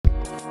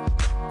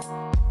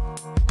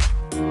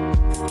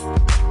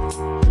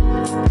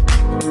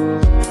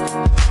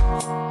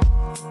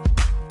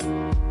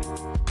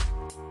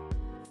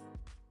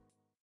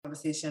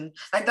conversation.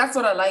 Like that's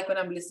what I like when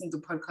I'm listening to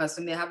podcasts,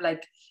 when they have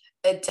like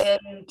a 10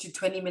 to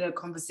 20 minute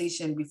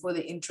conversation before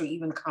the intro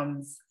even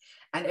comes.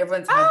 And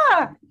everyone's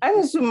I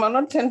assume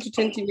not 10 to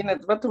 20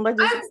 minutes, but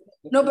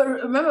no, but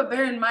remember,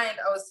 bear in mind,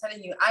 I was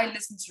telling you, I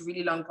listen to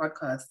really long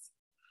podcasts.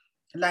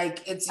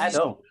 Like it's usually, I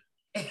don't.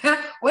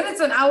 when it's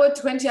an hour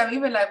 20, I'm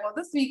even like, well,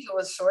 this week it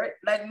was short.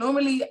 Like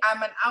normally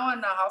I'm an hour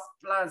and a half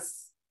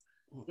plus.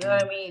 You know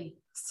what I mean?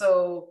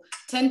 So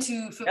 10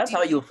 to 15. That's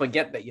how you'll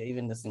forget that you're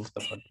even listening to the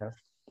podcast.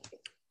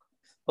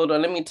 Hold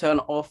on, let me turn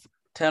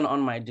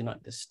on my do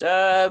not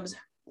disturbs.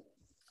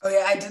 Oh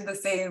yeah, I did the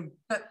same.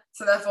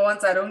 So that for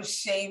once I don't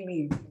shame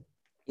you.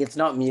 It's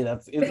not me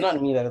that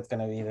it's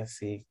gonna be this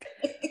week.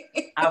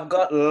 I've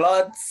got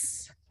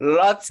lots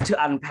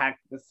to unpack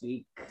this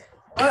week.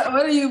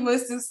 What are you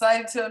most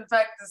excited to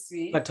unpack this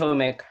week?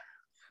 Potomac.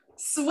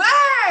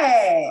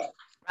 Swear!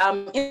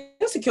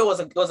 Insecure was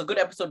a good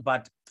episode,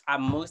 but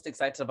I'm most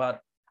excited about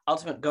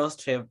Ultimate Girls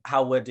Trip,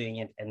 how we're doing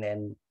it, and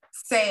then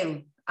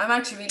same. I'm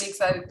actually really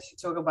excited to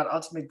talk about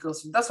Ultimate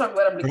Girls Trip. That's what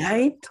I'm looking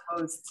right? for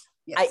the most.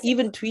 Yes. I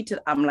even tweeted,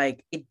 I'm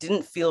like, it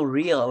didn't feel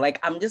real. Like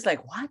I'm just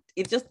like, what?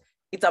 It's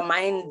a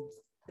mind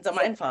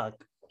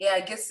fuck. Yeah,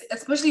 I guess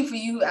especially for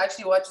you who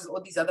actually watches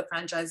all these other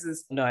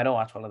franchises. No, I don't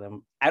watch all of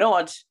them. I don't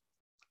watch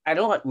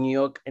New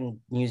York and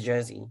New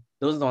Jersey.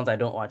 Those are the ones I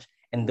don't watch.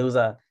 And those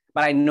are,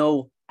 but I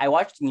know I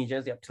watched New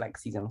Jersey up to like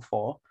season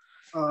 4.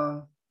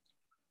 So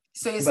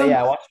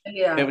I watched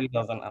Beverly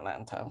Hills in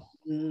Atlanta.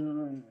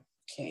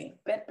 Okay,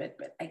 bet.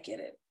 I get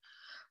it.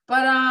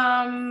 But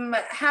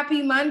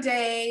happy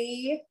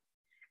Monday.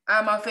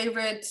 Our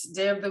favorite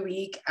day of the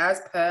week,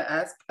 as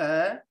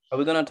per. Are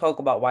we gonna talk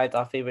about why it's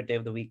our favorite day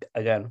of the week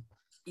again?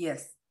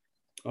 Yes.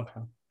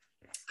 Okay.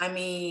 I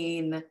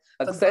mean,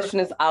 Succession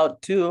is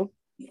out too.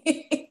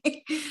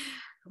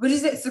 What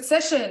is it?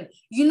 Succession.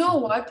 You know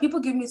what?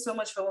 People give me so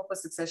much hope for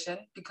Succession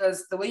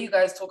because the way you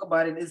guys talk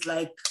about it is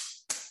like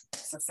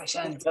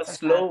Succession. It's a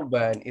slow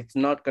burn. It's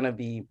not gonna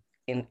be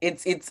in.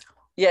 It's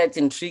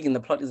intriguing.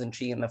 The plot is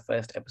intriguing in the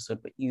first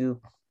episode. But did you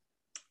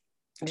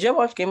ever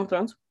watch Game of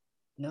Thrones?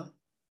 No,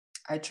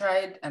 I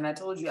tried, and I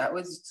told you I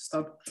always used to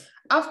stop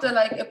after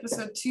like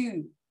episode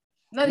 2.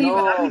 I don't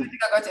even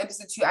think I got to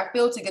episode 2. I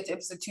failed to get to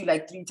episode 2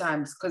 like 3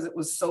 times because it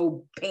was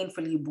so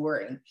painfully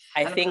boring.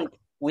 I think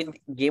with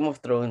Game of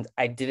Thrones,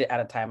 I did it at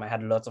a time. I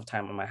had lots of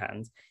time on my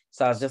hands.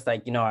 So I was just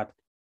like, you know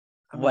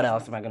what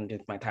else am I going to do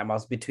with my time? I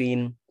was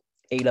between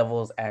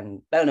A-levels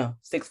and, I don't know,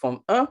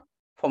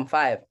 Form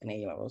 5 and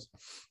A-levels.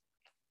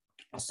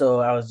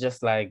 So I was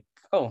just like,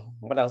 oh,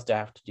 what else do I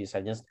have to do? So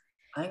I just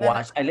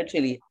watched.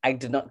 I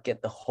did not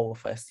get the whole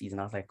first season.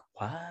 I was like,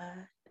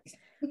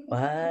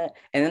 what?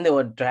 And then there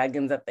were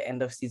dragons at the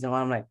end of season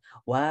 1. I'm like,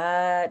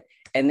 what?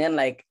 And then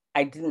like,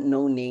 I didn't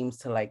know names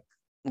to like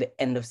the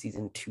end of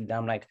season 2.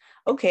 I'm like,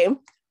 okay,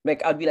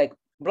 like I'd be like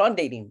blonde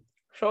dating,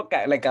 short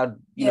guy, like I'd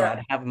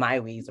have my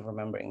ways of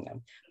remembering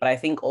them. But I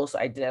think also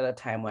I did at a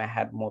time where I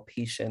had more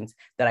patience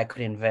that I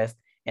could invest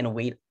and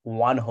wait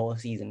one whole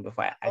season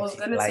before I was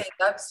gonna say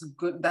that's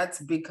good.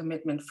 That's a big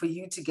commitment for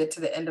you to get to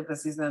the end of a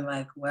season and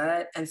like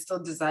what, and still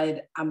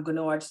decide I'm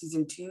gonna watch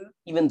season 2,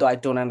 even though I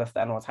don't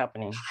understand what's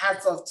happening.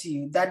 Hats off to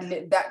you. That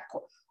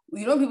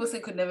you know, people say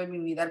could never be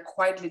me. That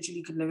quite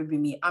literally could never be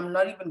me. I'm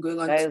not even going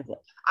on.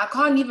 I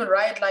can't even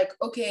write like,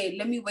 okay,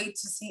 let me wait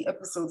to see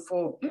episode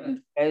 4.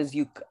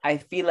 I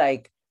feel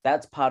like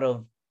that's part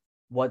of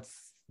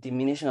what's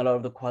diminishing a lot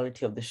of the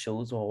quality of the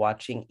shows we're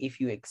watching. If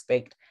you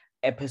expect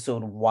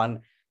episode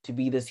 1 to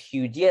be this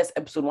huge, yes,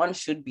 episode 1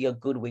 should be a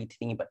good way to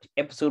think, but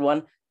episode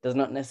 1 does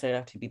not necessarily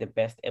have to be the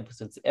best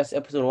episodes.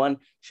 Episode 1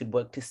 should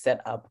work to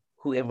set up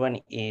who everyone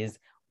is,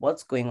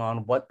 what's going on,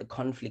 what the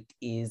conflict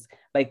is.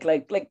 Like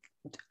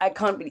I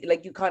can't be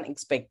like, you can't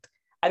expect.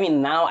 I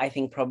mean, now I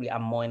think probably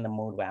I'm more in the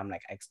mode where I'm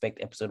like, I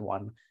expect episode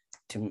 1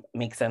 to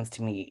make sense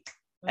to me,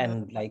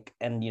 and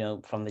you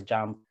know, from the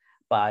jump.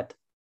 But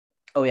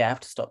I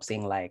have to stop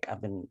saying like.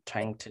 I've been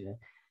trying to.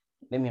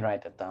 Let me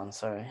write it down.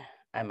 Sorry,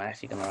 I'm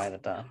actually gonna write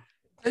it down.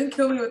 Don't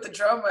kill me with the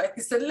drama. He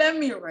said, "Let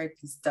me write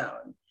this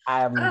down."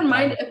 I don't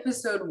mind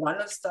episode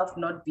 1 of stuff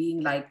not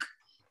being like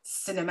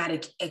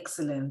cinematic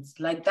excellence.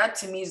 Like that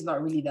to me is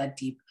not really that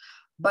deep.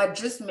 But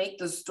just make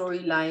the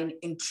storyline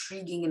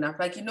intriguing enough.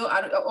 Like, you know,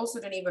 I also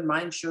don't even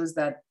mind shows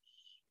that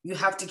you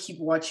have to keep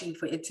watching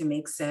for it to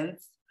make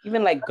sense.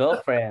 Even like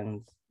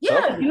Girlfriends.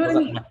 Yeah, you know what I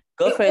mean?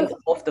 Girlfriends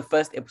of the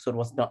first episode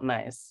was not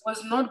nice.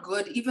 Was not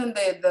good. Even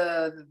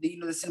the you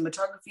know, the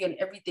cinematography and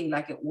everything,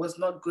 like it was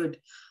not good.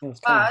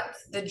 But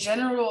the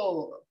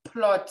general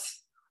plot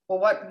or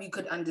what we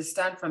could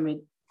understand from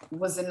it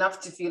was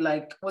enough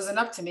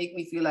to make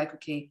me feel like,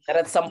 okay, that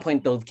at some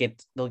point they'll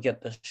get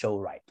the show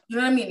right. You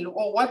know what I mean?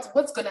 Or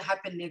what's gonna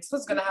happen next?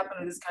 What's gonna happen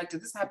with this character?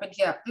 This happened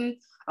here.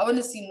 I want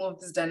to see more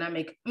of this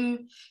dynamic.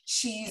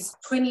 She's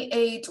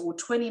 28 or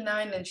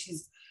 29 and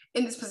she's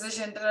in this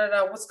position.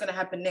 What's gonna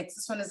happen next?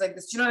 This one is like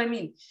this. Do you know what I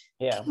mean?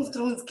 Yeah. Game of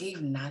Thrones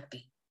gave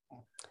nothing.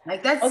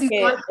 Like that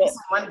season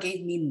 1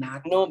 gave me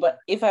nothing. No, but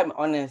if I'm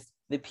honest,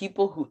 the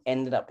people who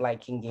ended up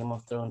liking Game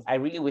of Thrones, I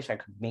really wish I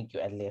could make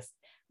you a list.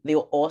 They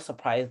were all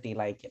surprised they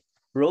like it.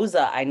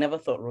 Rosa, I never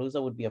thought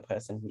Rosa would be a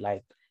person who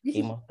liked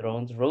Game of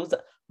Thrones.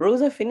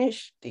 Rosa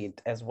finished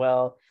it as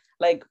well.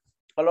 Like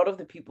a lot of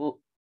the people,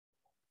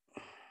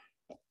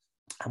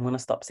 I'm gonna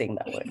stop saying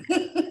that word.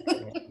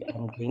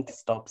 I'm going to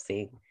stop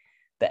saying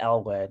the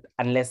L word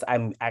unless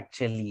I'm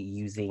actually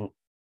using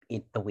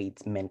it the way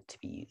it's meant to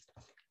be used.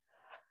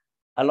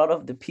 A lot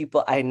of the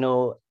people I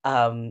know,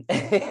 Not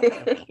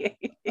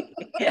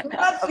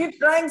you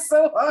trying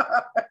so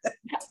hard.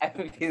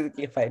 I'm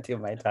physically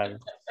fighting my tongue.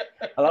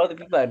 A lot of the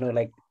people I know,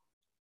 like,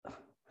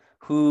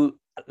 who,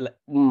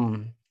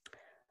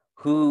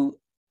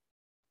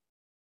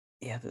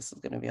 yeah, this is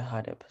gonna be a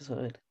hard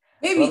episode.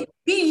 Maybe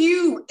be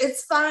you.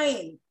 It's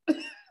fine.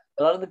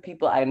 A lot of the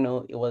people I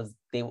know, it was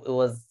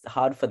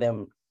hard for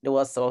them. They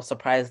were so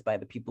surprised by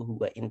the people who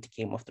were into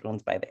Game of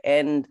Thrones by the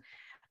end.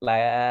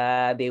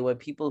 Like they were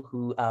people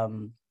who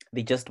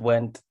they just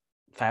weren't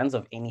fans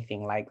of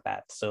anything like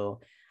that. So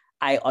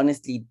I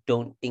honestly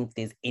don't think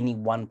there's any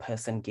one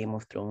person Game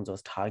of Thrones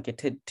was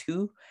targeted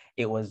to.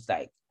 It was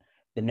like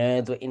the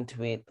nerds were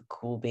into it, the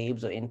cool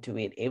babes were into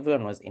it,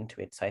 everyone was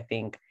into it. So I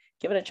think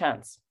give it a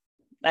chance.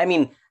 I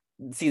mean,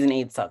 season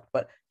 8 sucked,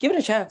 but give it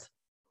a chance.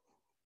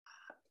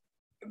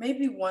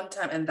 Maybe one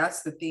time, and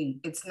that's the thing.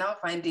 It's now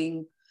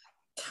finding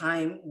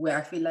time where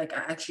I feel like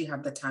I actually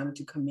have the time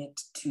to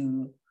commit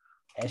to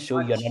a show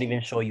you're not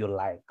even sure you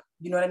like.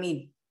 You know what I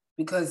mean?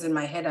 Because in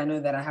my head, I know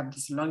that I have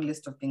this long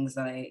list of things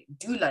that I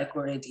do like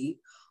already,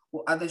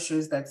 or other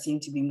shows that seem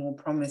to be more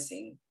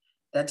promising,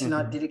 that to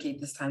not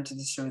dedicate this time to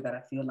the show that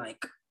I feel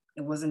like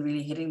it wasn't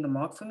really hitting the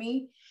mark for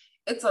me.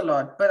 It's a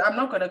lot, but I'm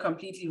not going to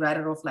completely write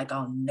it off like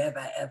I'll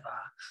never, ever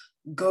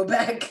go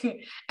back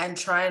and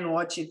try and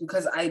watch it,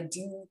 because I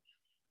do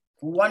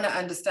want to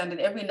understand it.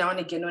 Every now and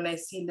again, when I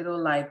see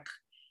little like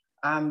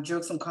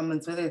jokes and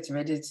comments, whether it's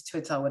Reddit,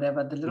 Twitter,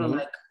 whatever, the little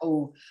like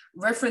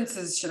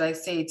references, should I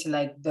say, to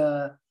like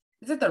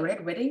is it the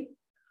Red Wedding?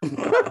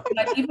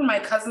 Like even my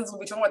cousins will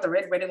be talking about the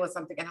Red Wedding or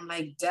something, and I'm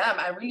like, damn,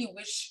 I really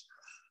wish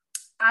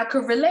I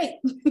could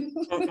relate.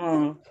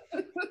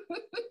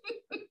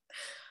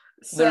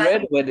 So the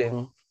Red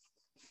Wedding.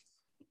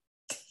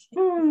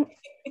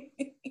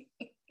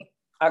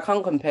 I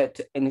can't compare it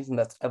to anything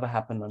that's ever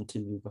happened on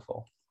TV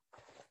before.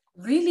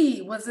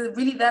 Really? Was it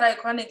really that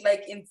iconic?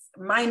 Like, it's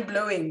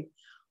mind-blowing.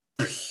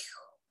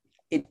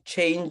 It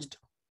changed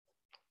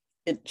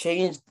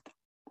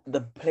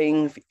the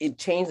playing, it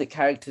changed the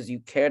characters you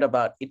cared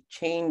about. It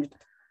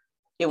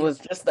was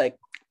just like,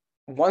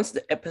 once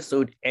the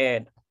episode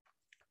aired,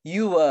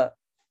 you were,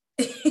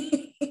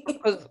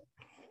 because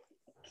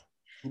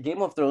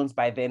Game of Thrones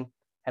by then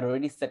had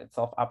already set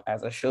itself up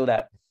as a show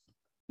that,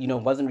 you know,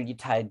 wasn't really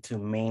tied to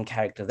main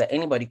characters, that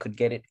anybody could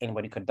get it,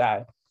 anybody could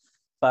die.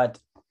 But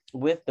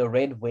with the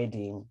Red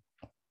Wedding,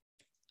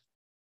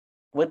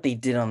 what they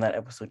did on that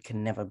episode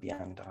can never be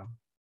undone.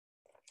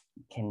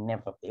 Can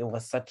never. It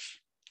was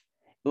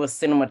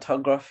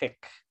cinematographic.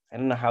 I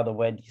don't know how the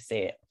word you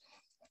say it.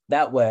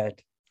 That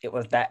word, it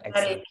was that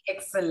excellent.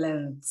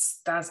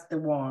 Excellence. That's the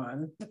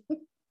one.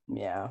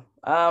 Yeah.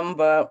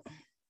 But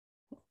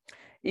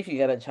if you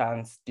get a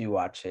chance, do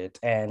watch it.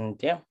 And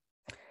yeah.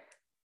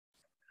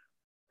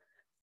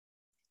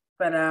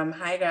 But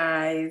hi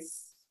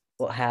guys.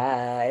 Well,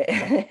 hi.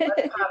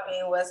 What's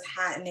popping? What's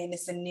happening?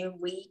 It's a new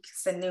week.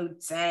 It's a new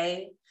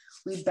day.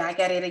 We back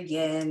at it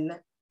again.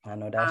 I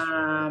know that's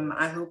true.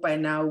 I hope by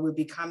now we're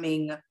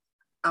becoming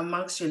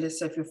amongst your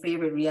list of your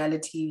favorite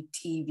reality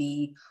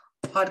TV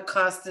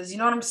podcasters. You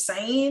know what I'm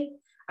saying?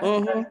 I hope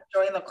you guys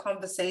enjoying the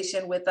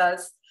conversation with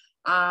us.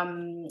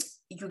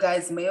 You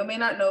guys may or may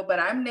not know, but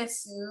I'm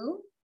Nesu.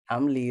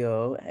 I'm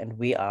Leo, and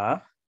we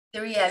are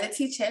the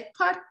Reality Check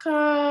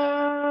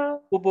Podcast.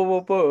 We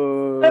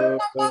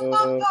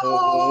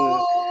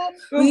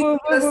use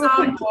the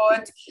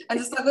soundboard and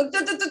just like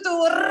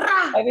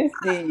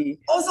honestly.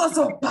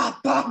 Also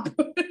bop bop.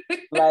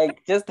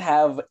 Like just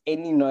have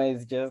any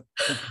noise, just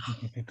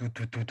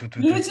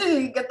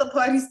literally get the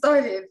party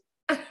started.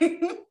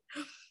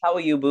 How are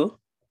you, boo?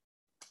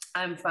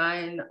 I'm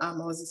fine. I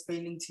was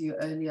explaining to you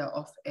earlier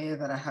off air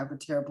that I have a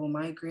terrible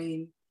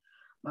migraine.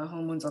 My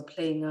hormones are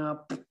playing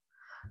up.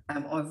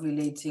 I'm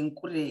ovulating.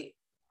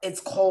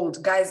 It's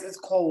cold, guys. It's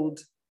cold.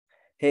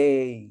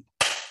 Hey,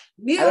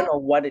 I don't know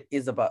what it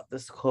is about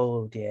this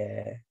cold.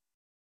 Yeah,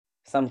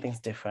 something's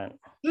different.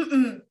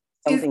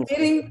 It's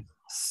getting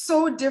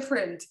so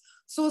different,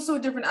 so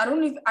different. I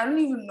don't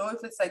even know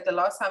if it's like the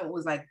last time it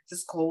was like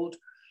this cold.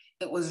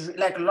 It was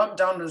like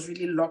lockdown was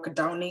really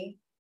lockdowning.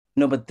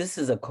 No, but this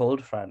is a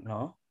cold front,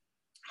 no?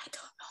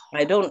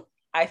 I don't know.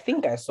 I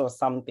think I saw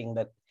something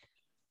that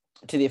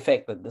to the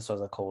effect that this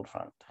was a cold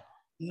front.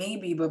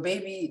 Maybe, but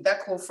baby, that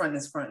cold front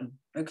is fronting.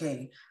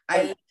 Okay.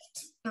 I left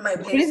my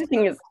place. The crazy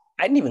thing is,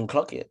 I didn't even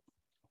clock it.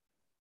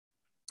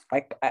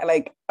 I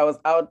was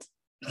out.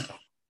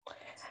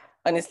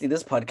 Honestly,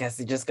 this podcast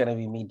is just gonna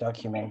be me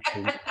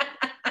documenting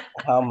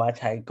how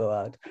much I go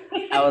out.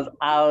 I was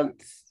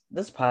out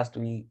this past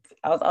week.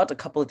 I was out a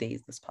couple of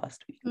days this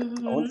past week. I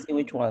won't say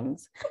which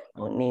ones. I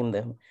won't name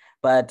them.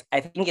 But I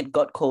think it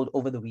got cold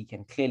over the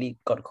weekend. Clearly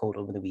got cold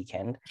over the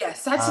weekend. Yeah,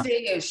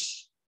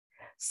 Saturday-ish.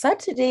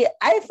 Saturday,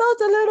 I felt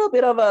a little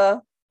bit of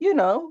a,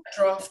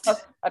 draft.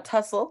 A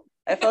tussle.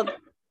 I felt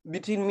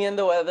between me and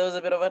the weather, there was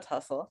a bit of a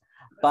tussle,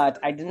 but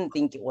I didn't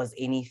think it was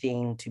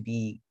anything to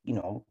be,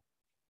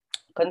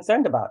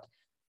 concerned about.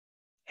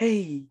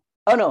 Hey,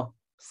 oh no,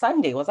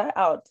 Sunday, was I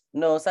out?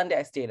 No, Sunday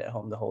I stayed at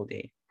home the whole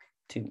day.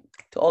 To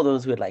all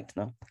those who would like to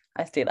know,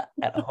 I stayed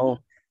at home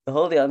the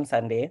whole day on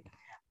Sunday.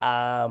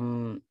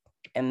 And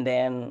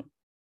then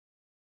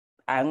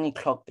I only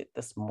clocked it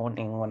this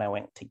morning when I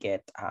went to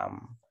get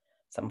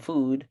some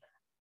food.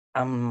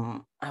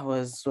 I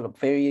was sort of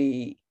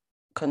very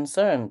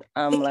concerned.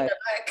 Like,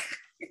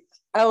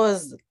 I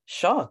was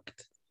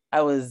shocked.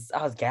 I was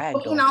gagged.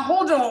 Okay, now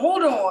hold on.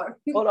 Hold on,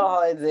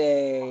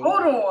 Holiday.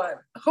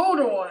 Hold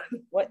on.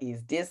 What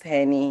is this,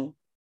 honey?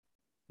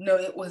 No,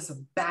 it was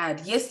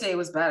bad. Yesterday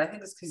was bad. I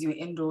think it's because you were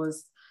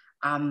indoors.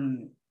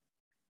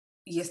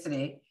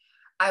 Yesterday,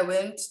 I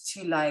went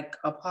to like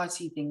a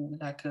party thing,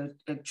 like a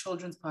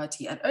children's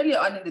party. And earlier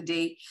on in the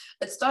day,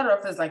 it started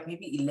off as like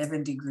maybe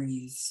 11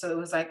 degrees. So it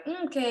was like,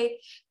 okay,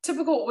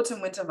 typical autumn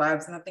winter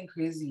vibes, nothing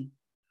crazy.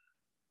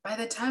 By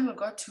the time it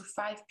got to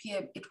 5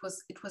 p.m., it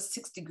was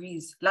 6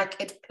 degrees. Like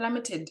it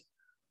plummeted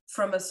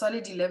from a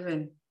solid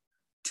 11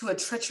 to a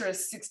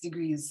treacherous 6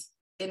 degrees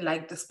in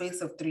like the space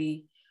of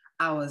 3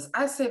 hours.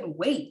 I said,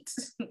 wait,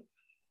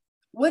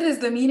 what is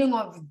the meaning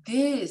of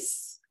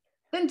this?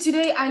 Then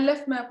today I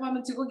left my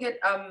apartment to go get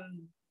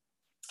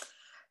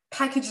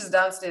packages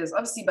downstairs.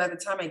 Obviously, by the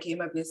time I came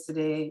up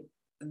yesterday,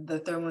 the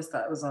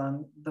thermostat was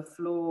on, the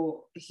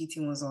floor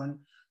heating was on.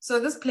 So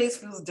this place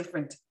feels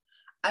different.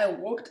 I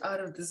walked out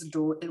of this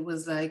door. It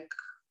was like,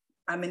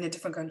 I'm in a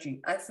different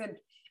country. I said,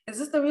 is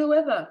this the real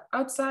weather?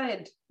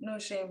 Outside, no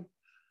shame.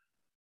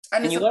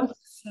 And you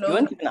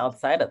weren't even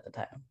outside at the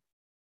time.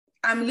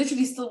 I'm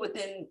literally still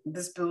within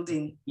this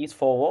building. These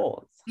four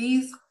walls.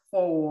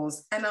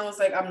 And I was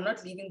like, I'm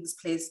not leaving this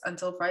place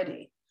until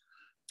Friday.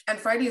 And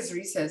Friday is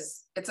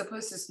recess. It's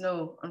supposed to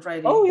snow on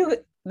Friday. Oh,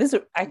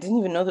 I didn't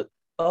even know that.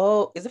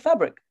 Oh, is it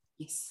fabric?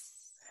 Yes.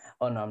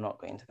 Oh no, I'm not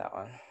going to that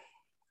one.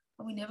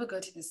 We never go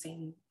to the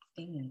same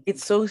thing.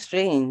 It's so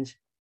strange.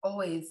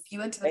 Always. You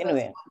went to the first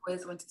one,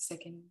 always went to the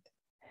second.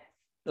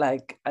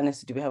 Like,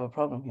 honestly, do we have a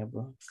problem here,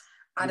 bro?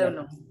 I don't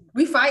know.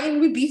 We fighting,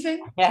 we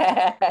beefing,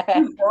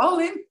 we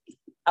brawling.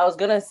 I was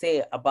gonna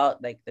say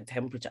about like the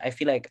temperature. I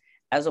feel like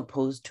as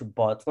opposed to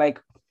bots, like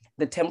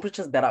the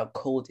temperatures that are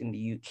cold in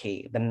the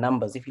UK, the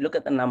numbers, if you look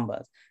at the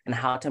numbers and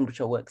how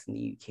temperature works in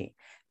the UK,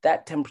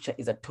 that temperature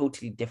is a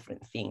totally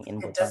different thing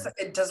in Botswana.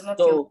 It does not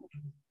feel...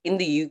 In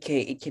the UK,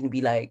 it can be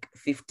like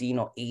 15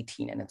 or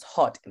 18 and it's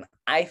hot. And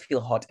I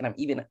feel hot and I'm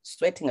even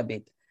sweating a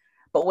bit.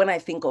 But when I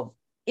think of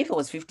if it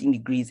was 15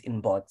 degrees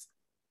in Bots,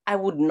 I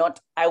would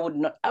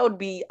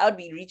be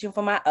reaching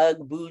for my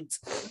Ugg boots.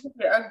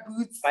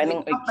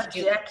 Finding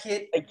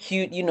a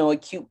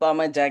cute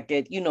bomber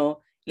jacket,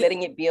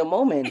 letting it be a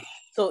moment.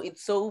 So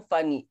it's so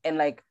funny. And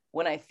like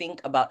when I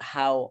think about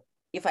how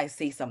if I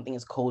say something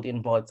is cold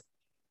in Bots,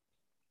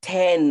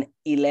 10,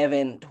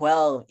 11,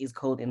 12 is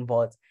cold in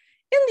Bots.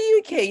 In the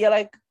UK, you're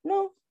like,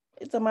 no,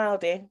 it's a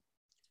mild day.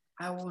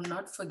 I will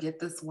not forget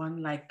this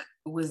one. Like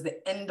it was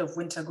the end of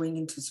winter going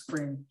into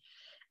spring.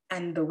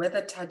 And the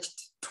weather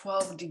touched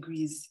 12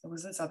 degrees. It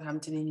was in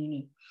Southampton in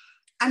uni.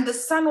 And the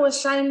sun was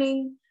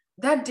shining.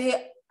 That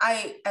day,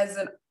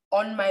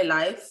 on my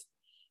life,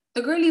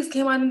 the girlies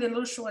came out in their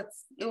little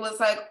shorts. It was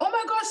like, oh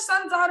my gosh,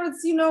 sun's out.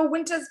 It's,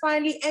 winter's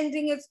finally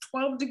ending. It's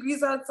 12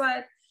 degrees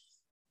outside.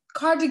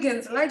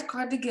 Cardigans, light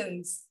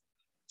cardigans,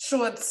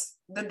 shorts,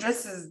 the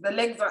dresses, the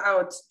legs are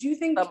out. Do you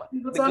think the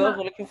girls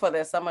were looking for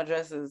their summer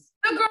dresses?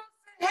 The girls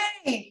said,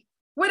 hey,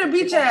 where the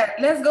beach at?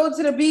 Let's go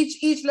to the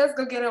beach each. Let's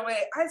go get away.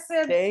 I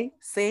said,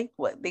 say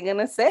what they're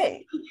gonna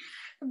say.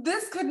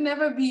 This could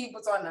never be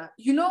Botswana.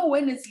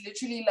 When it's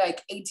literally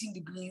like 18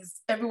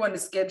 degrees, everyone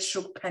is scared,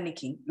 shook,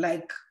 panicking.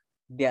 Like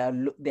they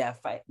are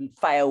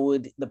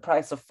firewood. The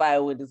price of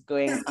firewood is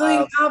going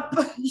up.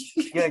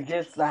 You're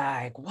just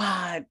like,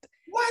 what?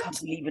 What? I can't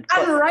believe it.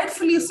 And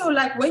rightfully so.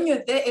 Like when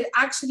you're there, it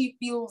actually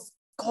feels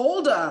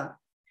colder.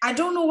 I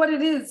don't know what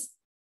it is.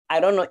 I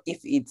don't know if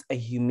it's a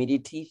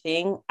humidity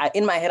thing.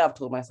 In my head, I've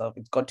told myself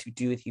it's got to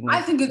do with humidity.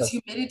 I think it's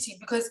humidity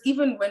because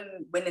even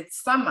when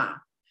it's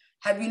summer,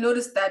 have you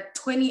noticed that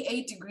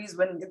 28 degrees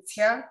when it's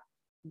here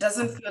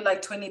doesn't feel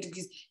like 28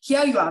 degrees?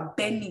 Here you are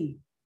burning.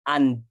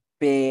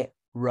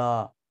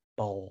 Unbearable.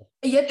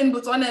 Yet in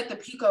Botswana at the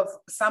peak of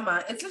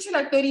summer, it's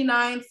literally like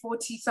 39,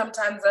 40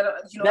 sometimes.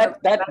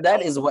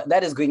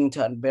 That is going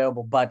to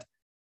unbearable. But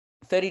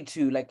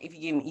 32, like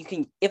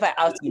if I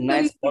ask you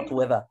nice hot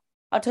weather,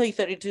 I'll tell you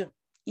 32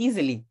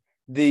 easily.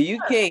 The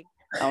UK,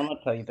 I will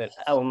not tell you that.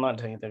 I will not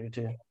tell you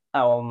 32.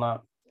 I will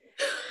not.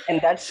 And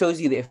that shows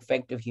you the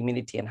effect of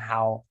humidity and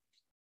how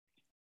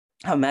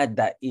mad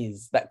that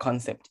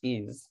concept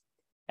is,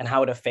 and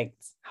how it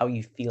affects how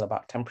you feel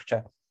about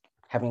temperature,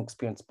 having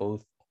experienced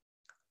both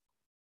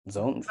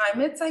zones.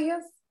 Climates, I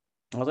guess.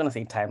 I was gonna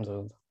say time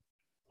zones.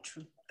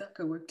 True, that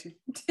could work too.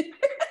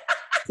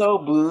 So,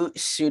 Boo,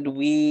 should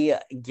we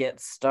get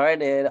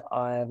started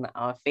on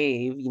our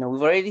fave? We've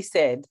already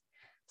said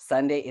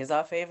Sunday is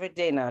our favorite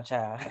day now,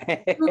 child.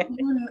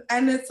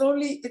 And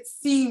it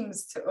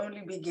seems to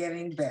only be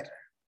getting better.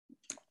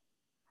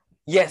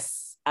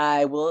 Yes,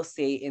 I will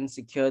say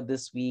Insecure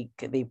this week,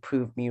 they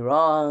proved me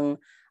wrong.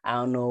 I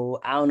don't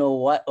know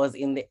what was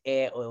in the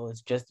air, or it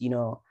was just,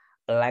 a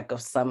lack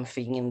of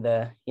something in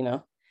the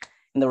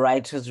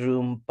writer's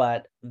room.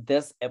 But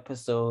this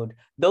episode,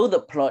 though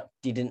the plot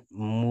didn't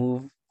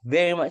move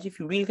very much, if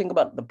you really think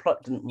about it, the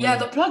plot didn't move. Yeah,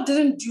 the plot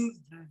didn't do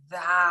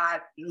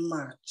that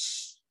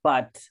much.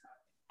 But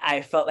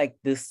I felt like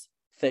this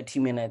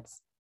 30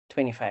 minutes,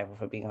 25,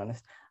 if we're being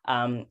honest,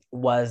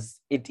 was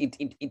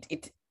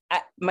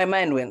my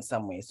mind went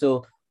somewhere.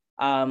 So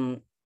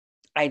I'm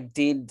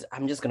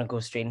just gonna go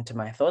straight into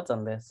my thoughts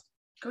on this.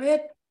 Go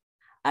ahead.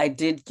 I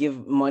did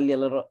give Molly a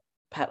little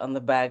pat on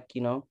the back,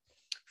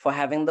 for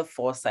having the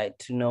foresight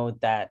to know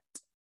that,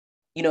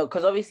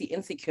 because obviously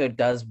Insecure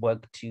does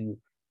work to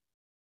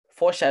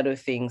foreshadow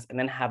things and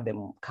then have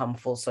them come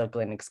full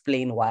circle and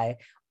explain why.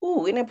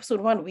 Oh, in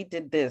episode 1, we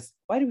did this.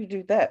 Why did we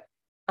do that?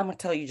 I'm going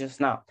to tell you just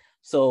now.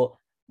 So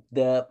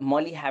the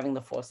Molly having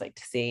the foresight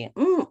to say,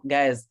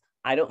 guys,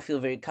 I don't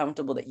feel very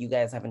comfortable that you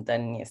guys haven't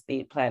done any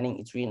estate planning.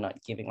 It's really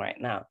not giving right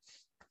now.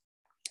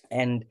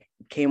 And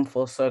came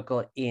full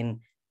circle in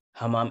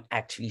her mom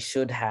actually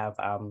should have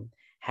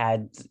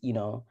had,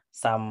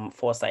 some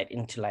foresight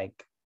into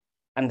like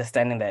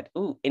understanding that,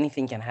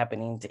 anything can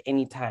happen into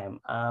any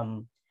time.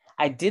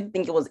 I did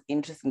think it was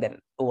interesting that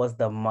it was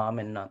the mom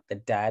and not the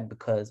dad,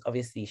 because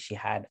obviously she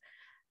had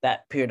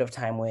that period of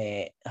time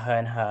where her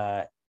and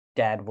her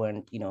dad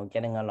weren't,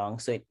 getting along.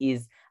 So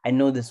I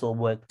know this will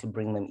work to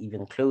bring them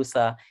even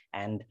closer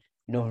and,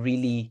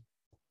 really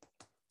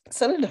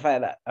solidify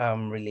that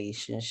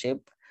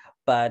relationship.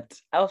 But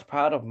I was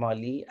proud of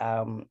Molly.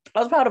 I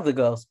was proud of the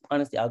girls.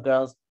 Honestly, our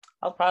girls,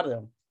 I was proud of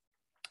them.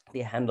 They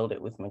handled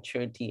it with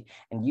maturity.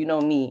 And you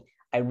know me,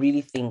 I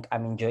really think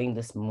I'm enjoying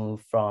this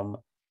move from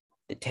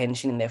the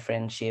tension in their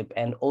friendship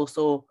and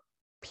also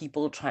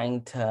people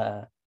trying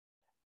to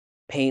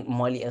paint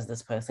Molly as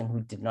this person who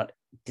did not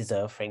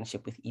deserve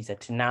friendship with Issa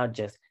to now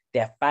just,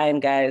 they're fine,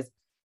 guys.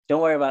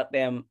 Don't worry about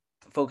them.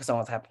 Focus on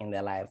what's happening in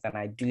their lives. And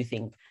I do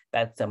think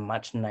that's a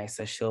much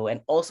nicer show.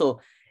 And also,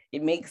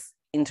 it makes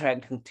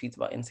interacting with tweets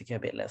about Insecure a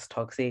bit less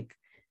toxic.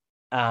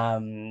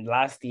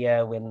 Last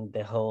year when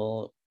the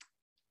whole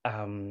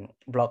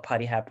block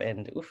party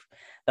happened,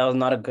 that was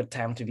not a good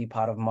time to be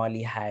part of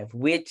Molly Hive,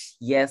 which,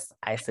 yes,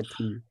 I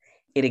suppose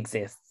it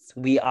exists.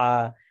 We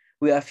are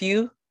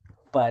few,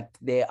 but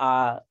there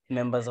are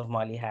members of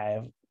Molly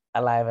Hive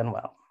alive and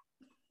well.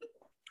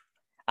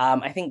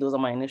 I think those are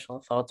my initial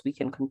thoughts. We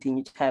can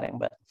continue chatting,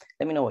 but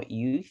let me know what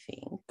you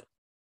think.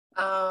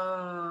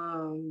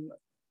 I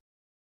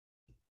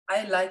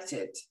liked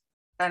it.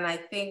 And I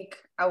think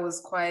I was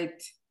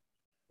quite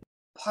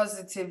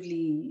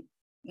positively,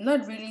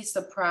 not really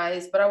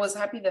surprised, but I was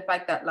happy the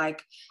fact that,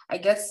 like, I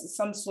guess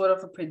some sort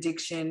of a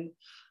prediction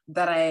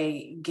that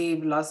I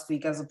gave last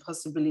week as a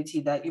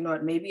possibility that,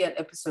 maybe at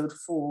episode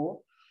 4,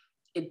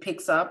 it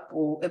picks up,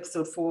 or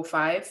episode 4 or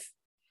 5.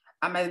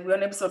 We're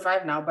on episode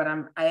 5 now, but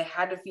I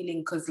had a feeling,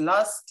 because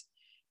last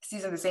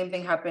season, the same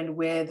thing happened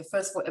where the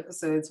first 4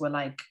 episodes were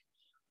like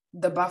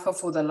the buffer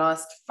for the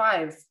last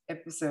 5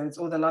 episodes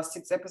or the last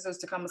 6 episodes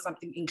to come or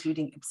something,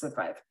 including episode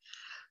 5.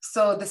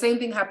 So the same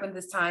thing happened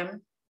this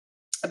time.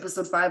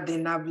 Episode 5, they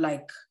now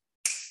like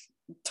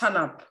turn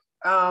up.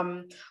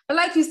 But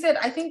like you said,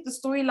 I think the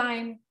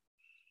storyline,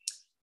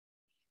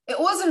 it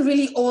wasn't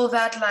really all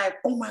that like,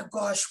 oh my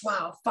gosh,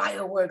 wow,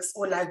 fireworks,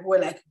 or like we're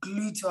like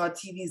glued to our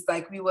TVs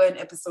like we were in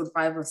episode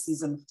 5 of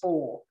season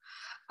 4.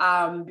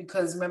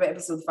 Because remember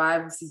episode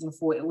 5 of season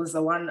 4, it was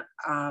the one,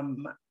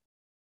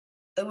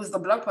 it was the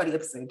block party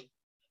episode.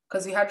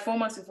 Because we had 4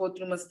 months before,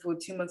 3 months before,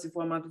 2 months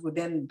before, a month before,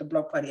 then the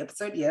block party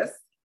episode, yes.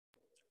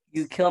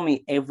 You kill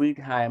me every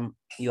time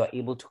you are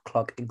able to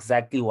clock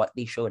exactly what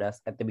they showed us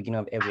at the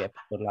beginning of every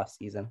episode last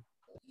season.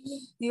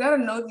 You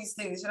gotta know these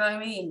things, you know what I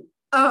mean?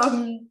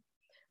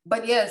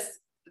 But yes,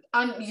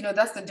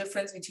 that's the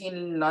difference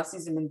between last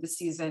season and this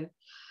season.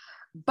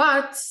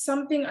 But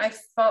something I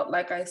felt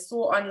like I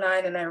saw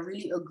online and I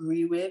really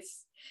agree with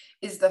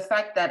is the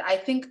fact that I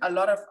think a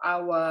lot of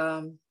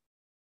our,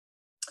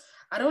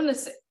 I don't want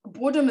to say,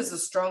 boredom is a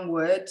strong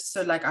word,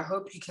 so like I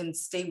hope you can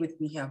stay with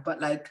me here, but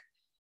like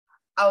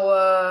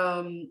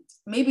our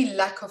maybe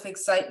lack of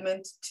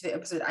excitement to the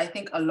episode, I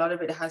think a lot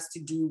of it has to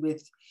do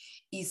with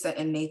Issa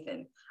and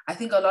Nathan. I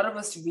think a lot of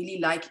us really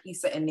like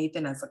Issa and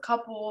Nathan as a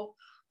couple,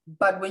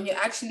 but when you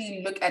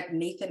actually look at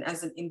Nathan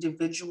as an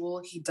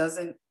individual, he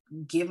doesn't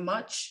give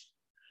much.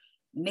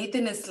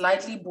 Nathan is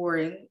slightly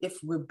boring, if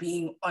we're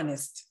being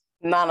honest.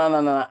 No.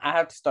 I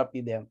have to stop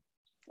you there.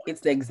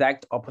 It's the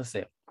exact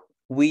opposite.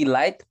 We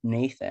like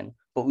Nathan,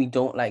 but we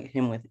don't like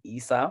him with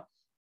Issa.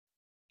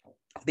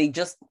 They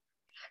just...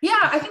 Yeah,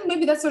 I think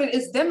maybe that's what it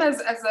is. Them as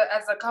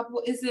a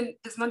couple is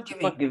not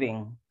giving. Not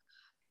giving.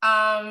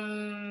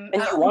 And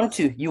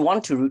you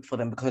want to root for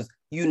them because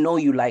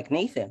you like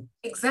Nathan.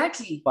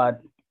 Exactly.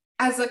 But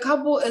as a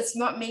couple, it's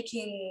not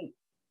making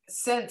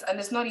sense. And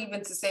it's not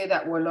even to say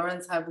that we're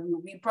Lawrence Hive.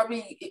 We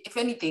probably, if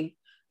anything,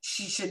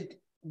 she should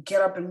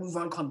get up and move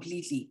on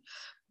completely.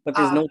 But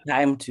there's no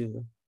time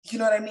to. You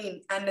know what I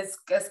mean? And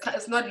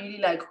it's not really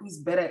like who's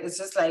better. It's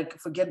just like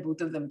forget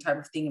both of them type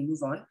of thing and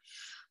move on.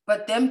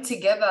 But them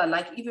together,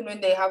 like even when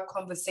they have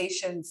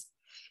conversations,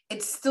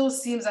 it still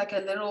seems like a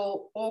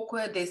little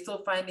awkward. They're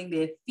still finding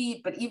their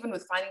feet. But even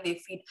with finding their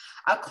feet,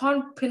 I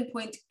can't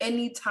pinpoint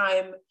any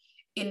time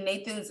in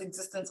Nathan's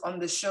existence on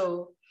the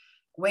show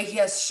where he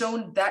has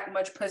shown that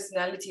much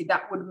personality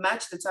that would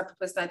match the type of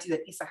personality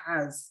that Issa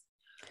has.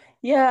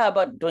 Yeah,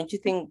 but don't you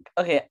think?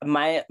 Okay,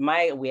 my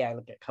way I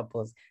look at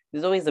couples,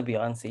 there's always a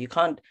Beyonce. You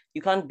can't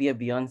be a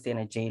Beyonce and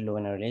a J-Lo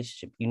in a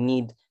relationship. You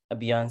need a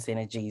Beyonce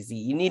and a Jay-Z.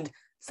 You need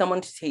someone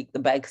to take the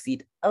back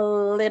seat a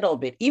little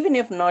bit, even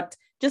if not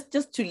just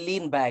to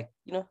lean back.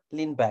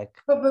 Lean back.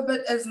 But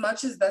as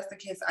much as that's the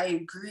case, I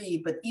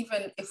agree. But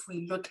even if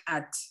we look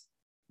at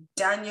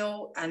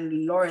Daniel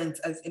and Lawrence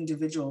as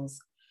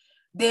individuals,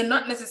 they're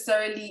not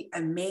necessarily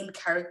a main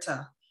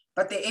character,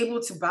 but they're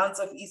able to bounce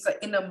off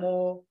Issa in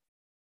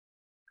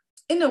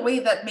a way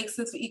that makes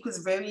sense for Ika's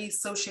very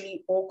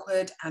socially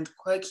awkward and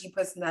quirky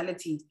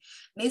personality.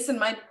 Nathan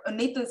might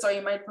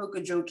poke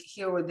a joke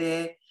here or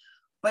there,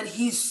 but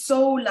he's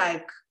so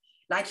like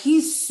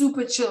he's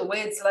super chill,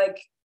 where it's like,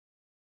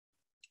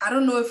 I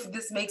don't know if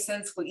this makes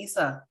sense for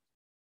Issa.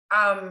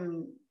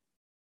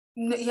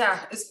 Yeah,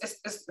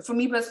 it's for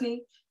me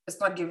personally, it's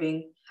not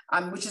giving.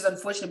 Which is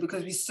unfortunate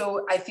because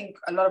I think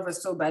a lot of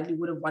us so badly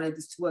would have wanted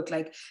this to work.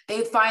 Like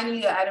they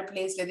finally are at a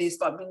place where they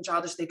stop being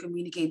childish, they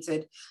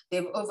communicated,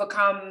 they've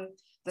overcome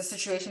the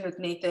situation with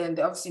Nathan,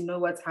 they obviously know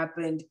what's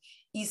happened.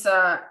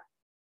 Issa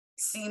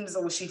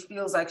she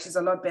feels like she's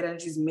a lot better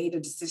and she's made a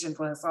decision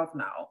for herself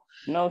now.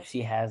 No,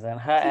 she hasn't.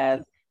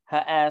 Her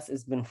ass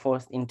has been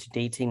forced into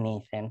dating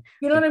Nathan.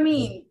 You know what I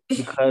mean?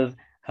 Because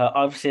her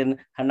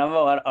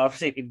number one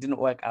option, it didn't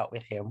work out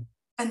with him.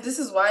 And this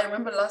is why I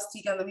remember last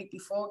week and the week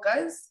before,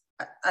 guys,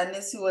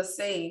 Anisi was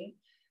saying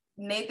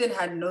Nathan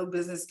had no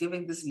business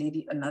giving this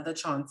lady another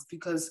chance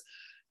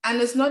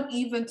and it's not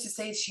even to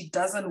say she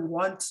doesn't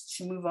want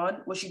to move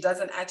on or she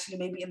doesn't actually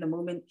maybe in the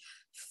moment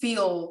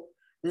feel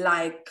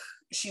like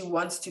she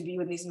wants to be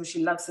with Nathan or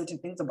she loves certain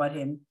things about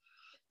him.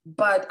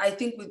 But I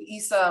think with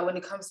Issa, when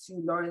it comes to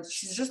Lawrence,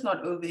 she's just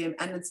not over him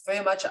and it's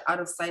very much an out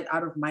of sight,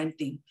 out of mind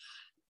thing.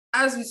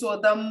 As we saw,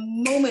 the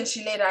moment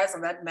she laid eyes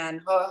on that man,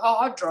 her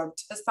heart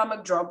dropped, her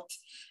stomach dropped.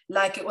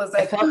 Like it was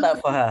like I felt that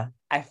for her.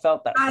 I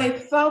felt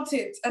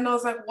it. And I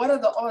was like, what are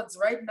the odds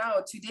right now?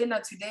 Today,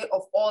 not today,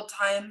 of all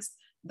times,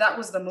 that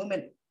was the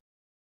moment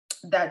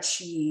that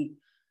she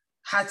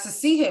had to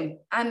see him.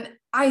 And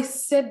I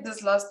said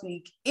this last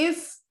week,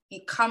 if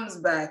he comes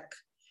back,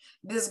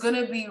 there's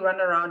gonna be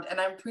runaround, and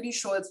I'm pretty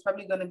sure it's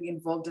probably gonna be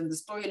involved in the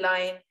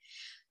storyline.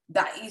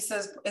 That he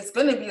says it's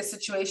going to be a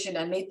situation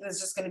and Nathan's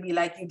just going to be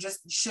like, you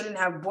just shouldn't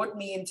have brought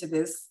me into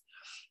this.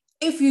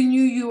 If you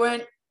knew you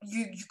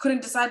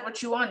couldn't decide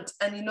what you want.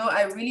 And,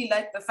 I really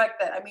like the fact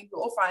that, we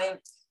all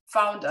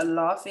found a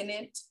laugh in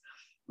it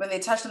when they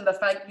touched on the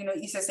fact,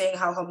 Issa saying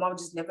how her mom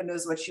just never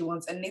knows what she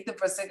wants. And Nathan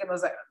for a second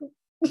was like,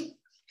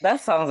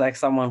 that sounds like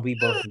someone we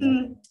both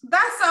know.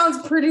 That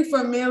sounds pretty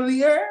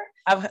familiar.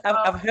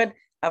 I've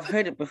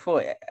heard it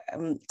before.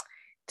 It's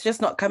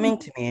just not coming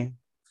to me.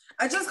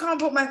 I just can't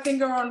put my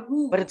finger on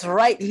who. But it's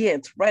right here.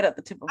 It's right at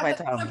the tip of my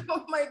tongue.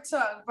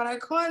 But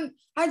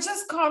I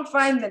just can't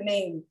find the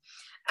name.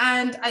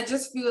 And I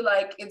just feel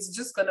like it's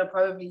just going to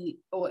probably,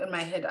 or in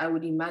my head, I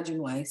would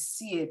imagine when I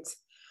see it,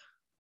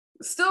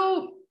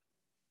 still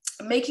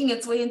making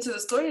its way into the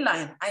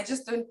storyline. I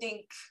just don't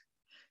think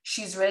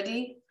she's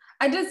ready.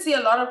 I did see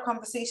a lot of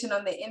conversation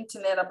on the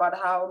internet about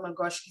how, oh my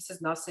gosh,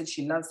 Lisa's now said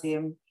she loves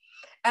him.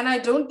 And I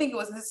don't think it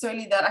was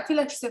necessarily that. I feel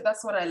like she said,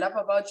 that's what I love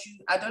about you.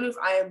 I don't know if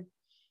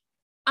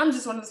I'm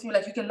just one of those people,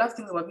 like, you can love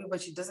things about people,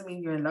 but it doesn't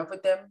mean you're in love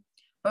with them.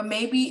 But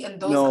maybe in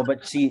those... No,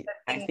 but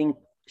I think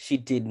she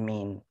did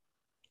mean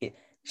it.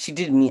 She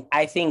did mean,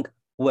 I think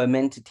we're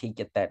meant to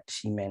take it that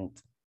she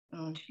meant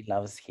she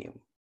loves him.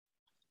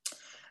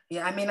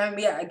 Yeah,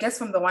 I guess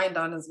from the wind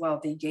down as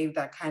well, they gave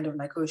that kind of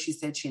like, oh, she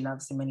said she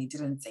loves him and he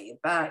didn't say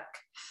it back.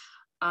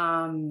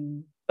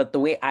 But the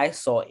way I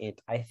saw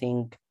it, I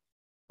think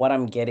what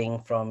I'm getting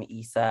from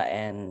Issa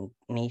and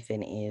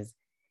Nathan is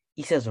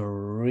Issa's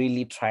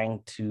really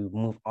trying to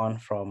move on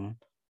from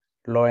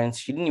Lawrence.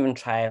 She didn't even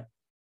try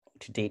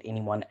to date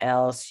anyone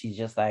else. She's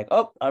just like,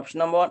 oh, option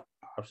number one,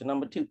 option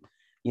number two,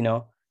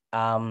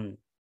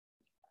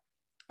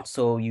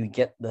 So you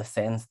get the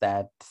sense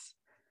that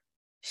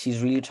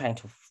she's really trying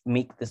to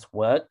make this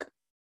work,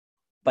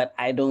 but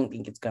I don't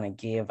think it's going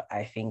to give.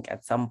 I think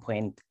at some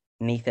point,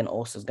 Nathan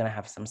also is going to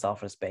have some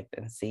self-respect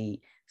and say,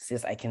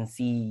 sis, I can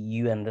see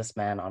you and this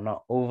man are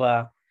not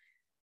over.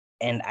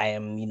 And I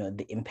am,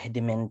 the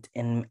impediment.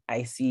 And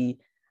I see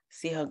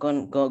her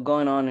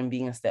going on and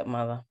being a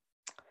stepmother.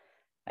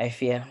 I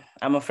fear.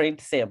 I'm afraid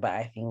to say it, but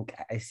I think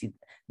I see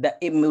that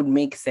it would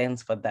make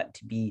sense for that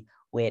to be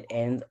where it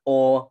ends.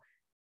 Or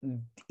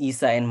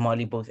Issa and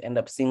Molly both end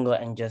up single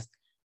and just,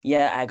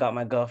 yeah, I got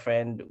my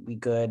girlfriend. We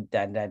good,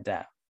 da.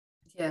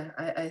 Yeah,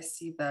 I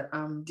see that.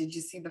 Did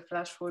you see the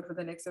flash forward for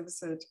the next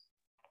episode?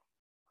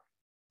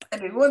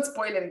 And we won't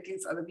spoil it in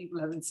case other people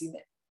haven't seen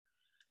it.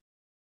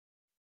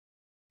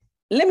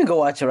 Let me go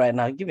watch it right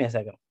now. Give me a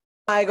second.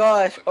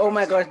 Oh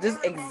my gosh. This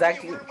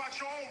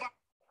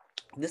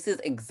is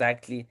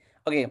exactly.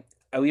 Okay,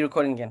 are we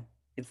recording again?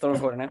 It's still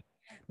recording now.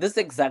 This is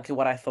exactly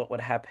what I thought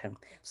would happen.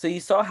 So you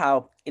saw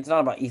how it's not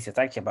about Issa, it's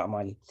actually about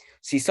Molly.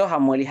 So you saw how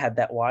Molly had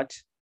that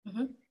watch.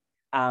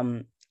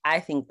 Mm-hmm. I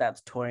think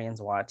that's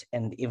Torian's watch,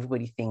 and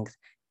everybody thinks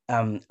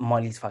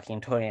Molly's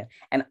fucking Torian.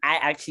 And I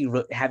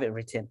actually have it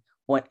written,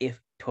 what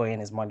if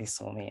Torian is Molly's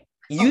soulmate?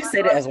 You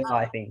said it as well,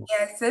 I think.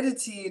 Yeah, I said it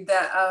to you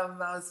that I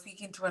was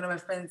speaking to one of my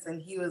friends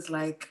and he was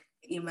like,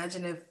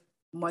 imagine if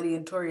Molly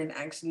and Torian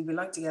actually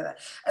belong together.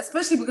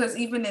 Especially because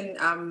even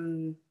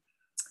in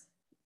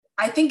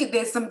I think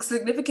there's some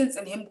significance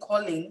in him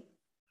calling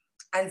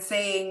and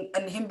saying,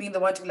 and him being the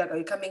one to be like, are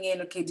you coming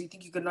in? Okay, do you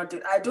think you could not do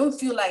it? I don't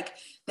feel like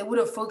they would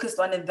have focused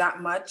on it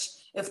that much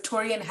if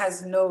Torian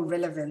has no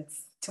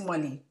relevance to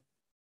Molly.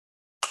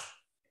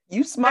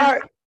 You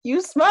smart.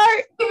 You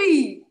smart.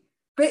 Maybe.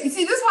 But you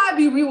see, this is why I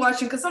be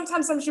rewatching, because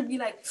sometimes some should be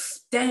like,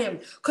 damn.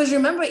 Because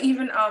remember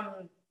even, I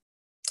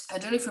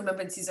don't know if you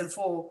remember in season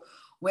 4,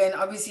 when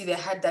obviously they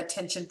had that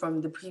tension from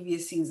the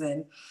previous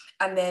season.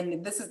 And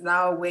then this is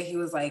now where he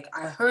was like,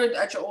 I heard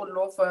at your old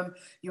law firm,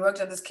 you worked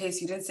on this case,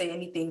 you didn't say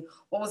anything.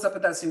 What was up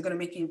with that? So you were going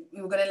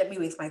to let me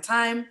waste my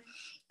time.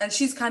 And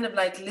she's kind of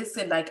like,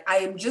 listen, like, I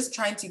am just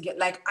trying to get,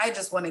 like, I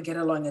just want to get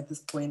along at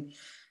this point.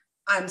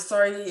 I'm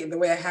sorry, the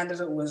way I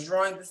handled it was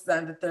wrong, this, that,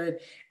 and the third.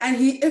 And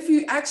if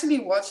you actually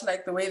watch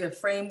like the way the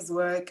frames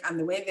work and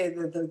the way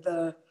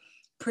the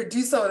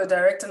producer or the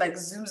director like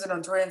zooms in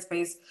on Torian's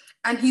face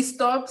and he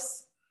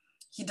stops,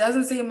 he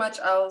doesn't say much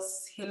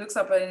else. He looks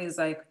up at it and he's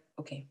like,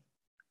 okay.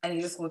 And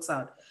he just walks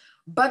out.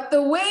 But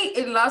the way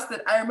it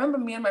lasted, I remember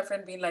me and my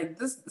friend being like,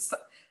 this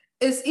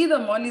is either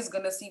Molly's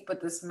gonna sleep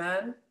with this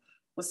man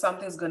or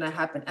something's gonna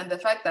happen. And the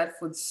fact that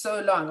for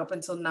so long, up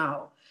until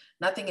now,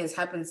 nothing has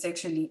happened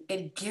sexually,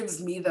 it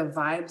gives me the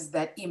vibes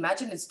that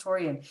imagine it's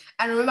Torian.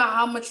 And remember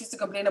how much used to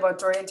complain about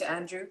Torian to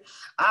Andrew?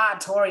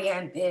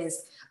 Torian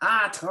this,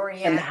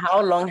 Torian. And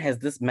how long has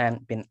this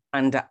man been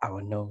under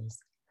our nose?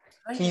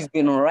 He's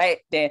been right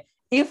there.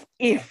 If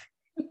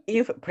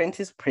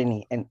Prentice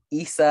Prinny and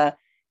Issa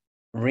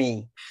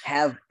Rae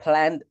have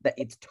planned that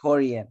it's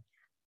Torian,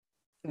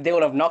 they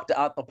would have knocked it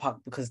out the park,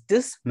 because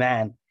this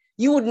man,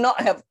 you would not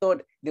have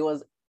thought there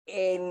was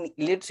any,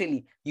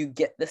 literally, you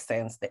get the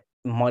sense that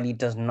Molly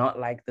does not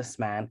like this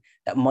man,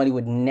 that Molly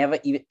would never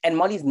even, and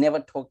Molly's never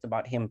talked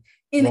about him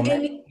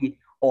romantically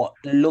or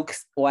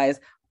looks wise.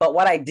 But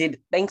what I did,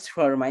 thanks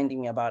for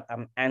reminding me about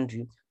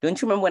Andrew.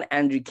 Don't you remember when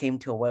Andrew came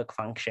to a work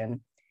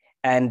function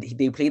and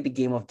they played the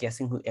game of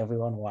guessing who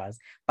everyone was?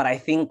 But I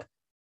think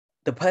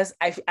the person,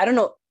 I don't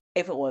know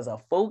if it was a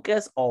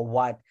focus or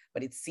what,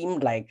 but it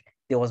seemed like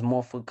there was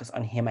more focus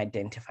on him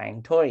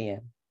identifying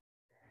Torian.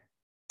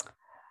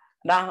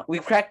 Nah,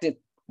 we've cracked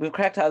it. We've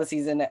cracked how the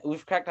season.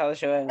 We've cracked how the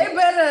show. They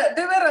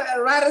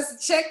better write us a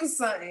check or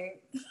something,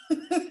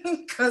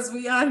 because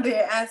we on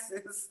their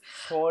asses.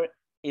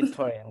 It's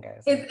Torian,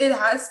 guys. It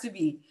has to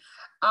be.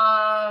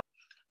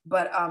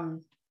 But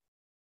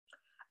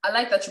I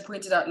like that you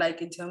pointed out,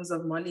 like in terms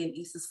of Molly and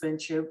Issa's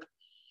friendship,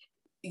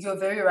 you're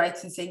very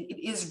right in saying it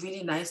is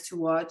really nice to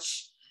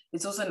watch.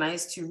 It's also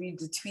nice to read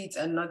the tweets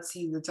and not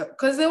see the top,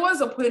 because there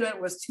was a point where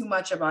it was too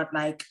much about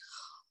like,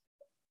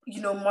 you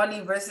know,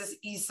 Molly versus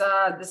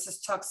Issa, this is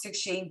toxic,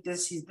 she ain't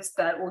this, she's this,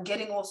 that, or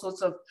getting all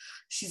sorts of,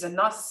 she's a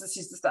narcissist,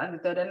 she's this, that, and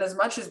the third. And as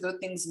much as those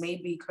things may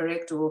be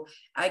correct or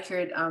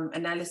accurate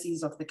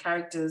analyses of the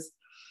characters,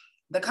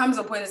 there comes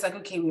a point it's like,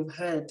 okay, we've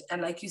heard.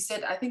 And like you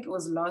said, I think it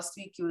was last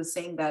week, you were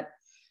saying that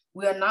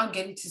we are now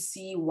getting to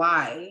see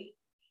why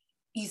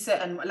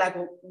Issa and like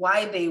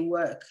why they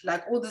work.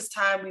 Like all this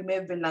time we may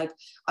have been like,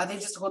 are they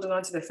just holding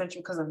on to their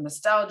friendship because of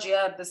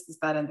nostalgia, this,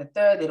 that, and the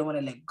third, they don't want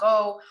to let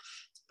go.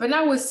 But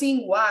now we're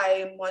seeing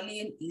why Molly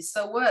and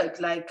Issa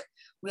work. Like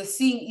we're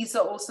seeing Issa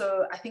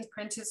also, I think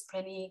Prentice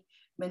Penny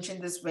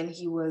mentioned this when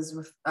he was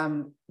with,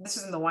 this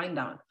was in the wind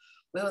down,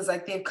 where it was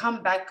like they've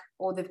come back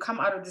or they've come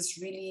out of this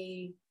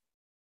really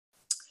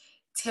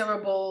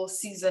terrible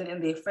season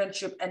in their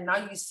friendship. And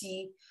now you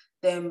see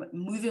them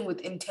moving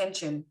with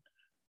intention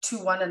to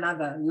one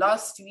another.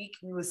 Last week,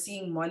 we were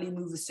seeing Molly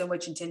move with so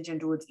much intention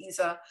towards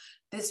Issa.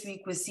 This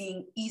week, we're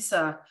seeing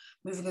Issa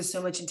moving with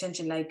so much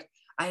intention. Like,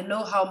 I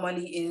know how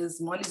Molly is.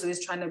 Molly's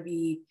always trying to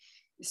be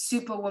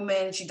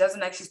superwoman. She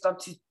doesn't actually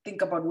stop to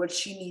think about what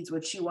she needs,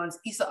 what she wants.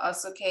 Issa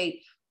asks, okay,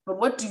 but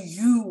what do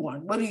you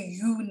want? What do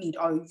you need?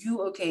 Are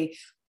you okay?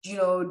 You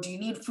know, do you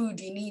need food?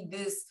 Do you need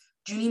this?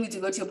 Do you need me to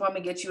go to your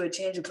apartment and get you a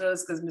change of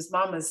clothes? Because Miss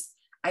Mama's,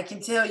 I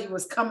can tell you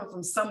was coming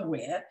from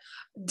somewhere.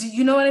 Do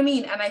you know what I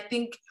mean? And I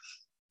think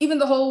even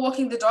the whole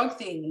walking the dog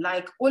thing,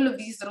 like all of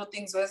these little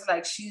things where it's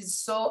like she's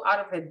so out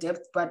of her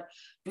depth, but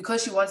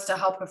because she wants to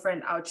help her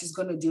friend out, she's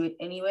going to do it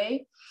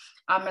anyway.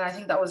 And I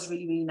think that was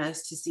really, really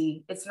nice to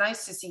see. It's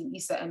nice to see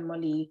Issa and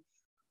Molly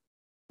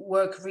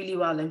work really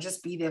well and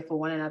just be there for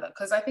one another.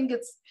 Because I think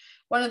it's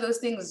one of those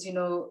things, you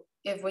know,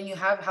 if when you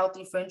have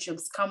healthy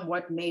friendships, come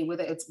what may,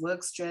 whether it's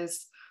work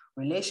stress,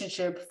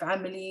 relationship,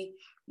 family,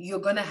 you're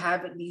gonna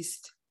have at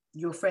least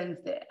your friends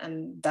there,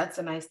 and that's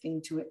a nice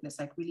thing to witness,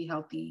 like really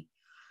healthy,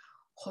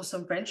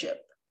 wholesome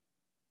friendship.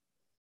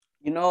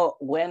 You know,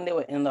 when they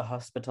were in the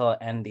hospital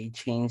and they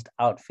changed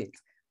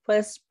outfits, for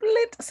a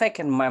split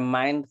second, my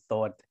mind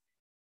thought,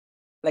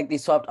 like they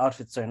swapped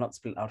outfits, sorry, not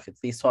split outfits,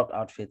 they swapped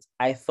outfits.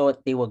 I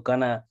thought they were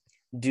gonna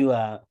do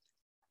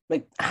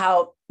like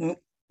how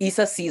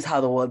Issa sees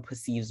how the world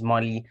perceives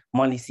Molly,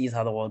 Molly sees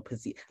how the world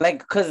perceives, like,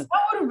 because that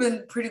would have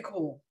been pretty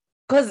cool.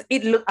 Because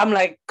it looked, I'm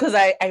like, because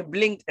I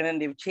blinked and then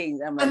they've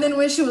changed. I'm like, and then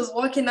when she was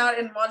walking out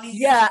in Molly's,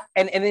 yeah,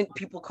 and then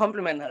people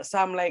compliment her. So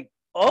I'm like,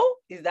 oh,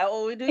 is that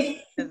what we're doing?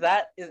 Is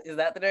that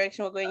the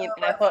direction we're going in?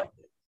 And I thought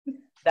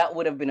that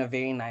would have been a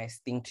very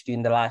nice thing to do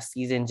in the last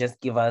season. Just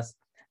give us,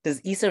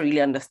 does Issa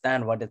really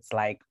understand what it's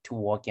like to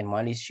walk in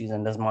Molly's shoes?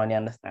 And does Molly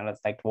understand what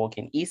it's like to walk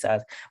in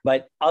Issa's?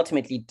 But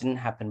ultimately it didn't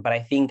happen. But I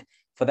think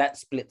for that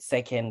split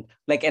second,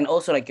 like, and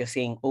also like you're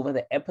saying, over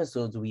the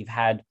episodes, we've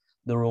had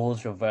the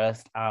roles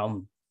reversed.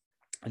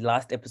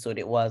 Last episode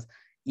it was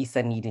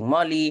Issa needing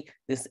Molly.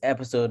 This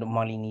episode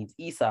Molly needs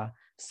Issa.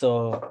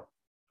 So,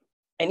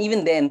 and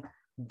even then,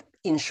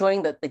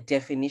 ensuring that the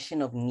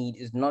definition of need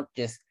is not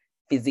just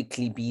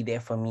physically be there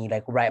for me,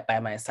 like right by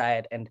my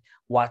side and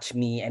watch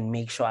me and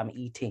make sure I'm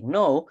eating.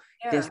 No,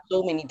 there's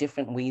so many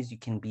different ways you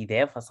can be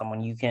there for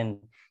someone. You can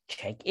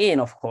check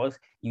in, of course.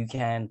 You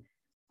can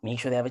make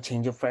sure they have a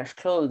change of fresh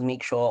clothes,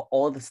 make sure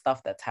all the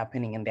stuff that's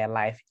happening in their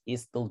life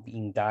is still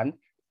being done,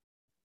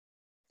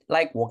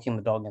 like walking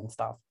the dog and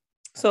stuff.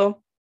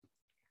 So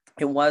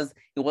it was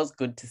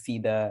good to see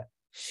the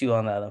shoe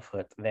on the other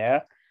foot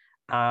there.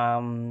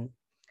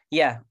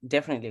 Yeah,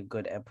 definitely a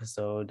good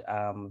episode.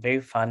 Very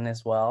fun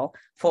as well.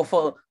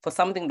 For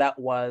something that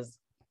was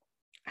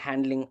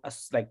handling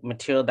us like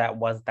material that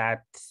was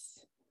that,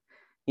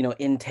 you know,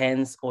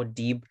 intense or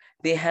deep,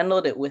 they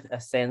handled it with a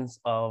sense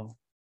of,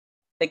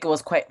 like, it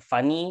was quite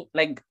funny.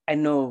 Like, I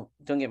know,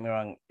 don't get me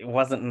wrong, it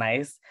wasn't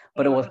nice,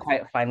 but it was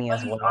quite funny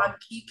as well. Aunt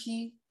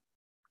Kiki,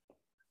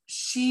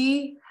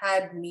 she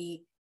had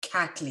me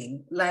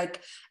cackling.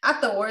 Like,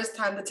 at the worst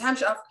time, the time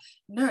she asked,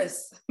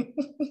 nurse,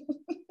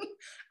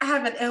 I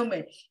have an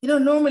ailment. You know,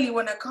 normally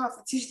when I cough,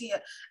 it's usually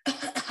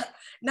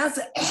now it's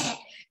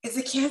is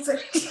it cancer?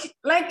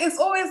 Like, it's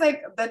always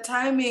like the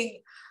timing.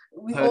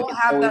 We all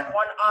have that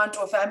one aunt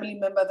or family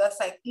member that's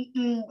like,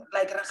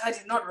 like,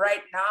 Rakati, not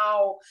right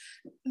now.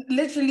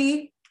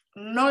 Literally,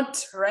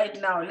 not right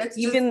now. Let's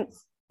even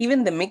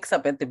the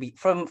mix-up at the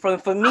for me,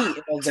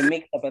 it was the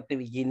mix-up at the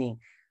beginning.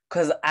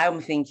 Because I'm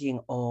thinking,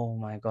 oh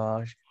my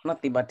gosh, I'm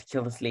not about to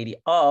kill this lady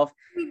off.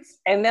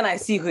 And then I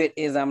see who it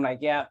is. I'm like,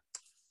 yeah,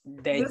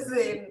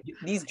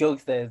 these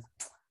jokesters,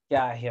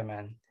 get out of here,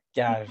 man.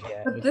 Get out of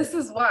here. But this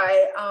is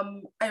why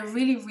I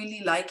really,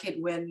 really like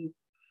it when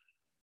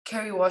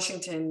Kerry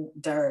Washington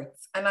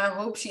directs. And I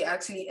hope she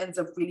actually ends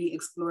up really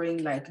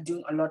exploring, like,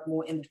 doing a lot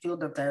more in the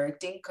field of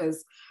directing.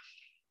 Because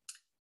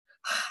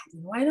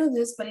I know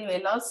this, but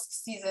anyway,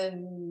 last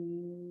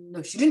season,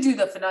 no, she didn't do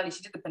the finale,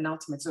 she did the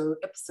penultimate. So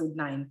episode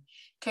 9,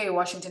 Kerry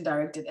Washington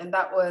directed. And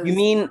that was... You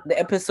mean the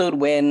episode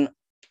when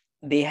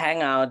they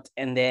hang out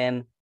and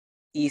then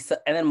Issa,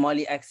 and then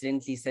Molly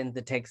accidentally sends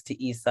the text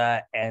to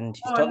Issa and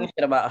she's talking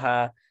shit about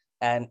her.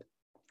 And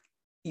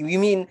you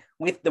mean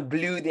with the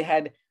blue, they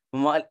had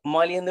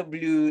Molly in the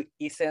blue,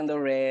 Issa in the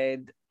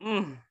red.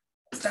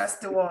 That's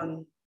the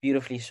one.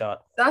 Beautifully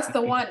shot. That's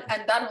the one.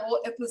 And that whole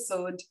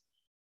episode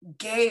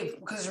gave,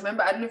 because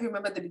remember, I don't know if you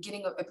remember at the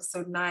beginning of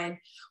episode 9,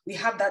 we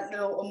have that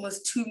little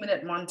almost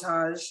 2-minute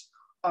montage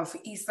of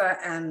Issa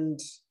and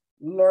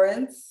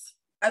Lawrence,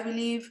 I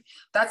believe.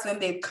 That's when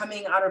they're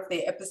coming out of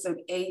their episode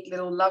 8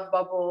 little love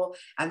bubble,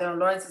 and they're on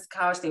Lawrence's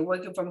couch, they're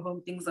working from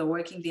home, things are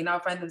working, they now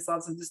find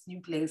themselves in this new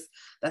place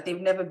that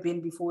they've never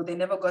been before. They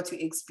never got to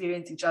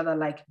experience each other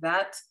like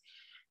that.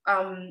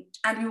 And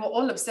we were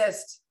all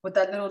obsessed with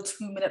that little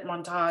 2-minute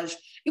montage.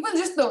 Even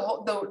just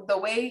the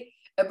way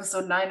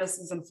episode 9 of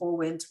season 4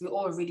 went, we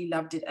all really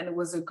loved it, and it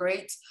was a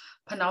great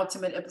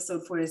penultimate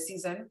episode for a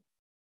season.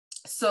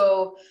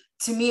 So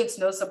to me, it's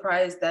no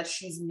surprise that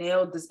she's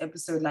nailed this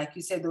episode. Like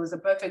you said, there was a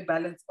perfect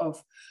balance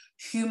of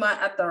humor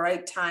at the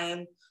right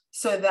time,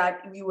 so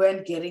that we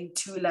weren't getting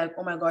too like,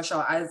 oh my gosh,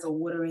 our eyes are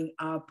watering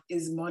up.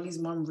 Is Molly's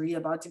mom really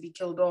about to be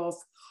killed off?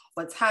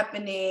 What's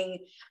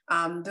happening?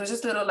 There was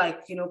just a little,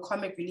 like, you know,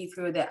 comic relief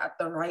here there at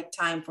the right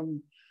time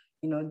from,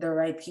 you know, the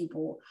right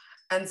people.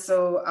 And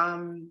so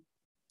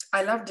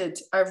I loved it.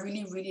 I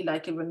really, really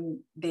like it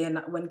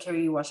when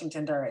Kerry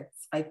Washington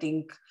directs. I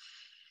think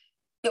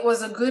it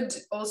was a good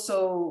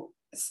also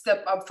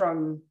step up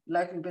from,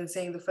 like we've been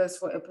saying, the first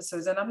 4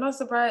 episodes. And I'm not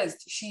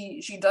surprised.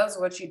 She does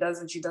what she does,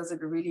 and she does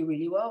it really,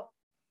 really well.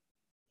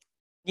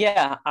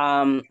 Yeah.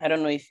 I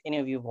don't know if any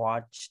of you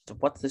watched,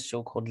 what's the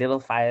show called? Little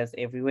Fires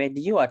Everywhere.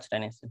 Did you watch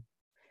that, Aniston?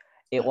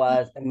 It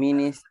was a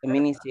mini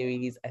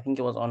series. I think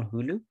it was on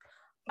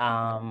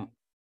Hulu.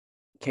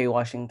 Kerry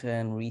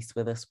Washington, Reese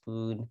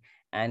Witherspoon,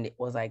 and it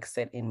was like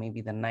set in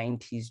maybe the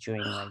 90s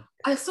during like...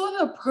 I saw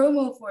the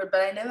promo for it,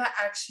 but I never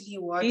actually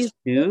watched. Please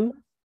do.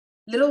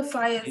 Little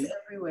Fires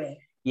Everywhere.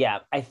 Yeah,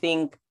 I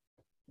think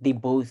they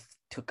both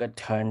took a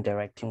turn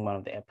directing one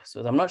of the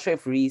episodes. I'm not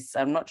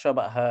sure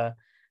about her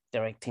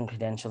directing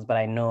credentials, but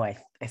I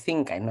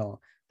think I know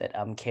that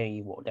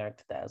Carrie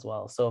directed that as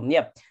well. So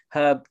yeah,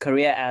 her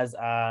career as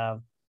a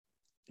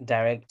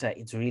director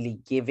is really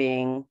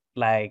giving.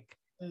 Like,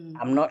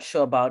 I'm not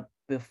sure about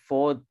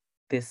before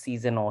this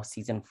season or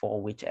season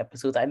 4 which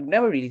episodes. I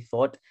never really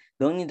thought.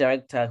 The only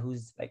director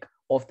who's like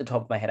off the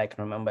top of my head I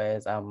can remember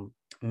is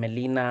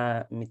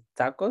Melina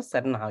Mitsakos. I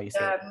don't know how you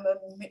say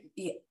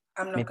it.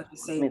 I'm not gonna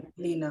say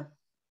Melina.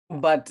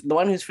 But the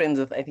one who's friends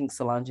with, I think,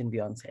 Solange and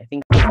Beyonce. I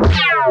think.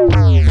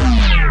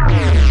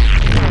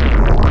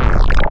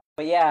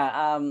 But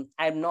yeah,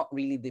 I'm not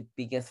really the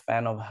biggest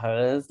fan of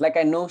hers. Like,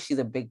 I know she's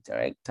a big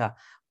director,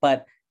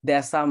 but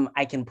there's some,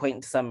 I can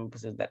point to some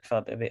episodes that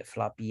felt a bit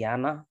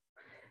floppiana.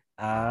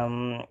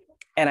 And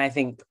I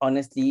think,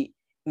 honestly,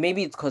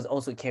 maybe it's because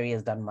also Carrie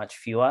has done much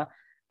fewer,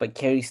 but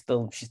she's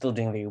still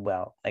doing very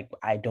well. Like,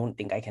 I don't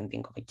think I can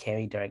think of a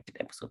Carrie directed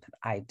episode that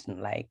I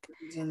didn't like.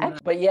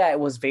 But yeah, it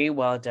was very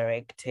well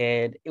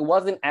directed. It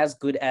wasn't as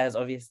good as,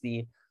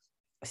 obviously,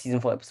 season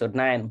 4, episode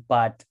 9,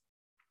 but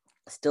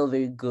still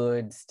very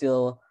good.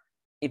 Still,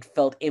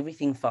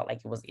 everything felt like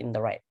it was in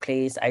the right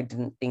place. I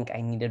didn't think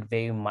I needed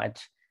very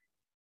much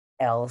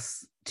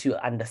else to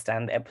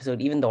understand the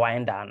episode. Even the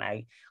wind down,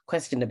 I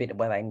questioned a bit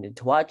whether I needed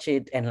to watch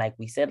it. And like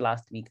we said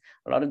last week,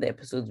 a lot of the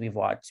episodes we've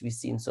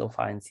seen so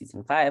far in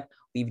season 5,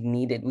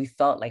 we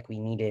felt like we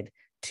needed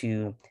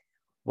to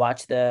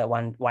watch the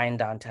wind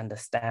down to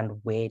understand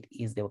where it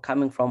is they were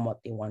coming from, what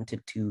they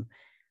wanted to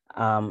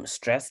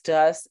stress to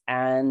us.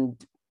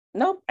 And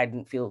no, I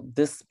didn't feel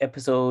this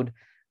episode,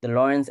 the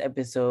Lawrence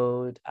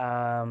episode,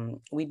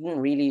 we didn't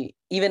really,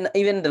 even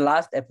the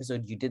last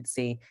episode, you did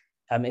say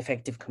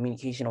effective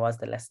communication was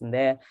the lesson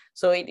there.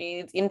 So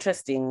it's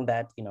interesting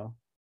that,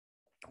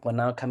 we're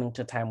now coming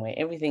to a time where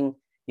everything,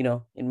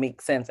 it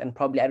makes sense. And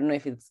probably, I don't know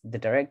if it's the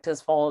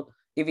director's fault,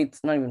 if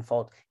it's not even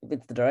fault, if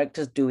it's the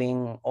director's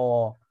doing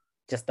or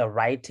just the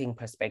writing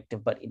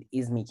perspective, but it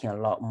is making a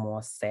lot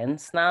more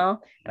sense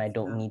now. And I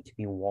don't need to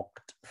be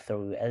walked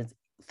through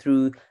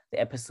the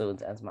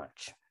episodes as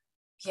much.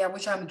 Yeah,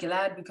 which I'm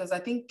glad, because I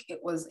think it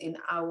was in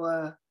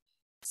our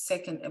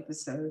second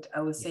episode,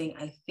 I was saying,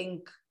 I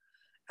think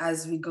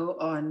as we go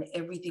on,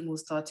 everything will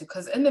start to,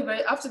 because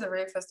after the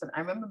very first one, I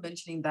remember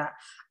mentioning that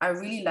I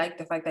really like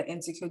the fact that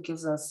Insecure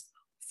gives us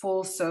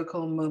full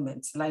circle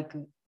moments. Like,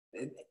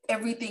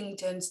 everything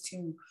tends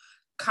to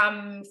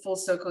come full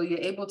circle. You're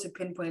able to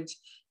pinpoint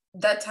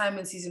that time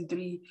in season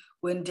 3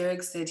 when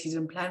Derek said he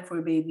didn't plan for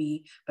a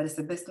baby, but it's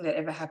the best thing that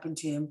ever happened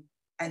to him.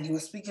 And he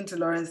was speaking to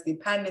Lawrence. They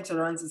panned into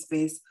Lawrence's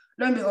face.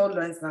 Lo and behold,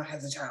 Lawrence now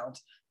has a child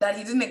that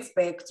he didn't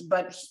expect.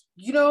 But,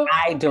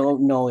 I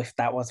don't know if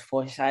that was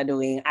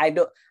foreshadowing.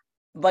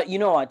 But you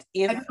know what?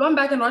 Have you gone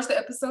back and watched the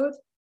episode?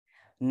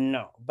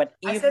 No, but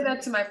I said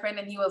that to my friend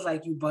and he was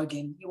like, you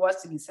bugging. He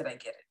watched it, he said, I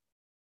get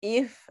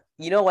it.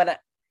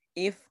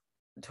 If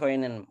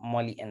Toyin and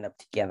Molly end up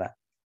together,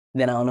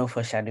 then I'll know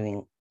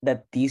foreshadowing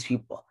that these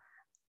people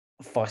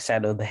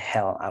foreshadow the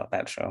hell out of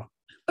that show.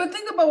 But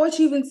think about what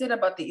she even said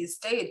about the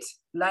estate.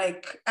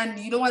 Like, and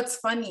you know what's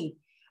funny?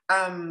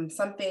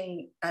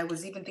 Something I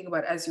was even thinking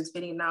about as you're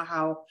explaining now,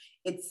 how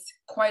it's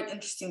quite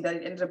interesting that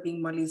it ended up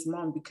being Molly's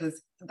mom,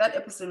 because that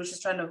episode was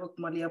just trying to hook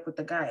Molly up with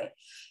the guy.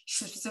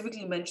 She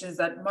specifically mentions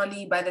that,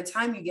 Molly, by the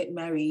time you get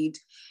married,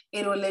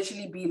 it will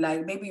literally be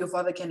like, maybe your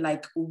father can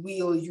like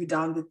wheel you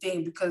down the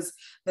thing, because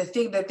the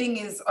thing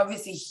is,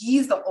 obviously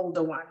he's the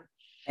older one.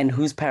 And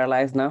who's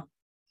paralyzed now?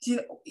 You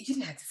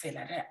didn't have to say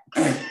that.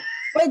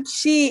 But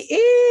she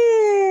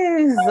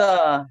is.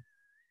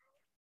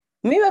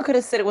 Maybe I could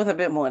have said it with a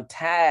bit more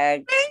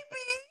tag.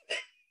 Maybe.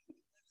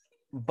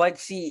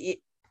 But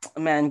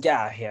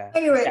yeah.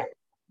 Anyway, yeah.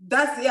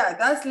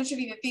 That's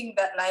literally the thing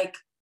that, like,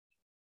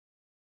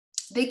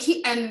 they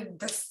keep, and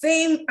the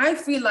same, I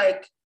feel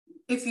like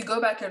if you go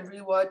back and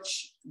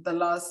rewatch the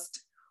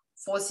last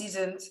 4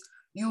 seasons,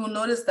 you will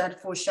notice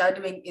that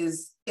foreshadowing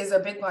is a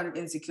big part of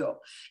Insecure.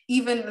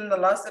 Even in the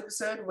last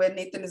episode where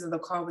Nathan is in the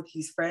car with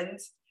his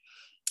friends,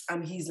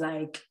 he's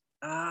like,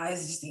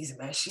 it's just easy,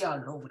 man. She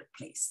all over the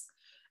place.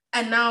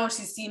 And now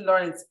she's seen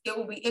Lawrence. It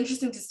will be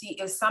interesting to see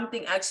if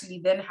something actually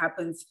then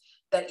happens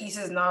that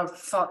Issa's now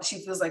she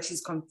feels like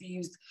she's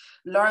confused.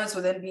 Lawrence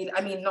will then be,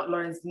 not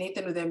Lawrence,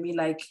 Nathan will then be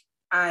like,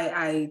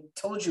 I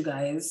told you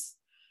guys,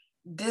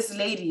 this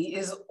lady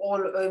is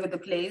all over the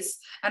place.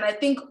 And I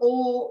think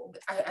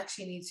I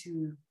actually need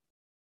to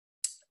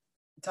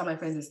tell my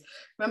friends this.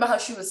 Remember how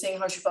she was saying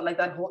how she felt like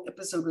that whole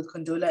episode with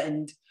Condola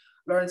and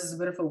Lawrence is a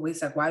bit of a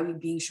waste, like, why are we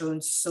being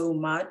shown so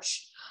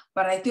much?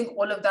 But I think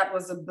all of that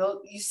was a build.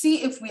 You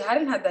see, if we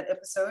hadn't had that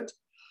episode,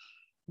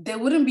 there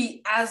wouldn't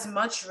be as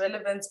much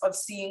relevance of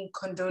seeing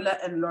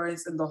Condola and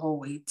Lawrence in the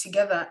hallway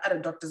together at a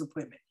doctor's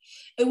appointment.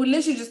 It would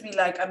literally just be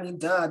like,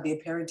 they're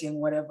parenting,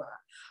 whatever.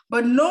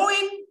 But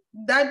knowing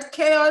that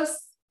chaos,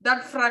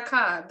 that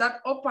fracas, that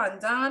up and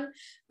down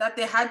that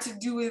they had to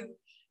do with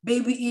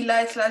baby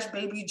Eli /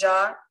 baby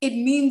Ja, it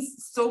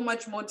means so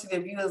much more to the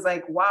viewers.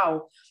 Like,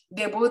 wow,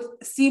 they're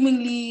both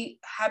seemingly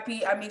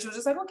happy. I mean, she was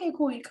just like, okay,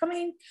 cool, you're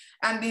coming.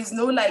 And there's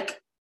no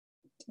like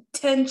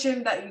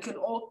tension that you can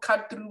all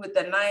cut through with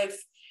a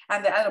knife,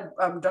 and the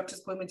other doctor's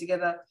appointment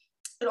together.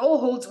 It all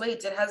holds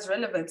weight. It has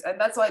relevance. And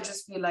that's why I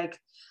just feel like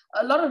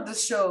a lot of the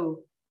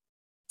show,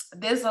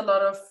 there's a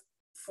lot of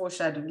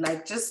foreshadowing,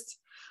 like just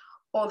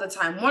all the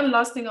time. One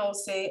last thing I will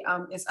say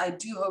is I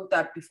do hope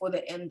that before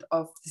the end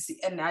of this,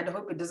 and I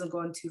hope it doesn't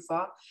go on too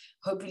far,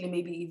 hopefully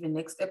maybe even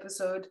next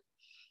episode,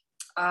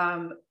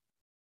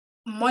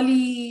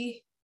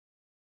 Molly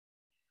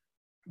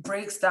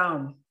breaks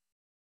down.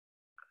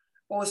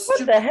 Or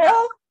what the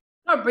hell?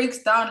 Not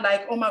breaks down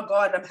like, oh my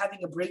God, I'm having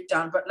a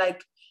breakdown, but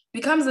like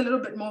becomes a little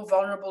bit more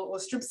vulnerable or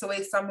strips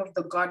away some of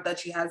the guard that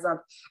she has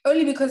up.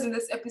 Only because in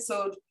this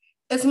episode,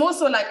 it's more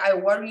so like I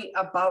worry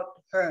about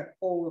her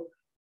or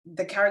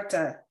the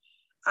character.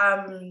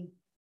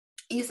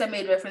 Issa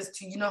made reference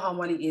to, you know how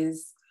Molly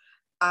is.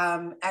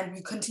 And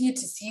we continue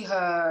to see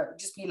her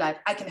just be like,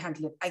 I can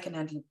handle it, I can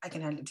handle it, I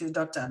can handle it to the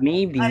doctor.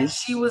 Maybe and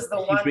she was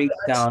the one breaks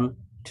down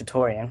to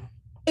Torian.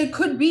 It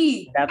could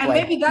be. That's and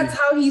maybe that's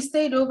how he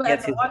stayed over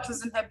and the watch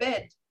was in her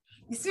bed.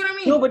 You see what I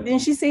mean? No, but didn't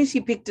she say she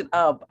picked it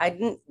up?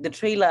 The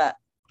trailer.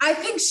 I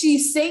think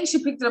she's saying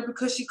she picked it up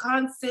because she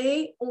can't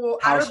say or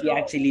how she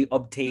actually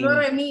obtained. You know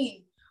what I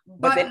mean?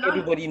 But then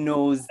everybody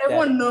knows.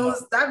 Everyone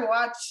knows that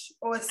watch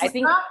or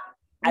sister.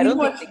 I don't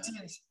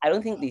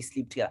think they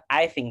sleep together.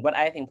 What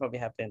I think probably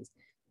happens.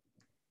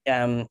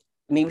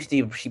 Maybe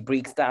she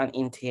breaks down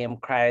into him,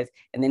 cries,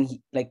 and then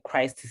he like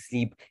cries to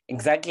sleep,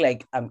 exactly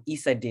like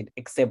Issa did,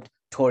 except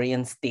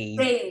Torian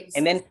stays.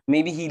 And then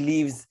maybe he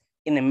leaves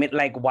in the mid,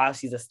 like while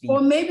she's asleep.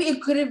 Or maybe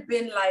it could have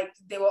been like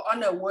they were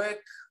on a work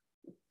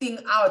thing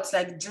out,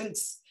 like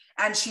drinks,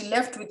 and she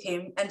left with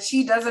him, and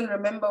she doesn't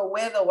remember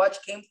where the watch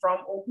came from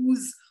or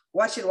whose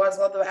watch it was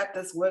while they were at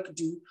this work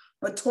do.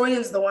 But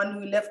Torian's the one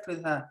who left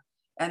with her.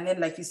 And then,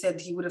 like you said,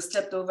 he would have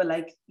stepped over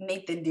like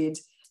Nathan did,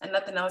 and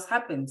nothing else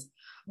happens.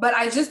 But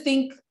I just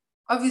think,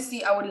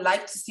 obviously, I would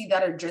like to see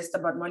that addressed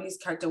about Molly's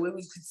character, where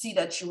we could see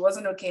that she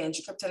wasn't okay, and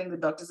she kept telling the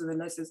doctors and the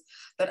nurses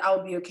that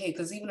I'll be okay.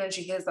 Because even when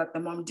she hears that the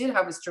mom did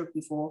have a stroke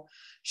before,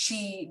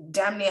 she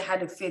damn near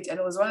had a fit. And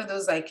it was one of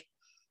those like,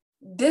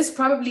 this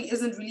probably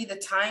isn't really the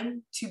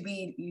time to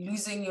be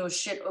losing your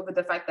shit over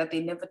the fact that they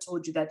never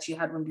told you that she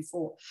had one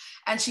before.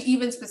 And she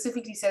even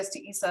specifically says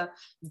to Issa,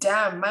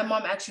 damn, my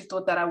mom actually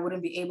thought that I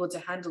wouldn't be able to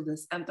handle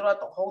this. And throughout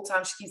the whole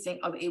time, she keeps saying,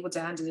 I'll be able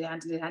to handle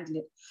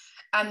it.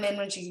 And then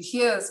when she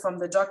hears from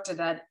the doctor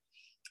that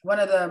one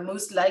of the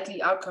most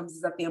likely outcomes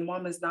is that their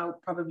mom is now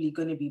probably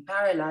going to be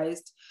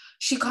paralyzed,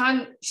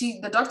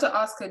 the doctor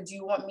asks her, do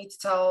you want me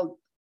to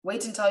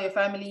wait and tell your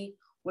family?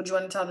 Would you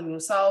want to tell them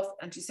yourself?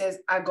 And she says,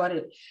 I got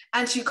it.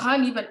 And she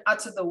can't even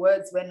utter the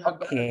words when her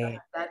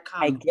that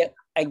comes.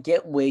 I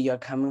get where you're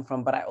coming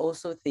from, but I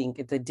also think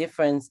it's a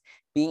difference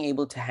being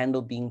able to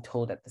handle being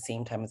told at the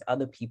same time as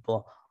other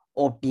people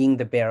or being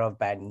the bearer of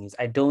bad news.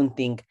 I don't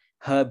think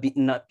her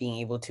not being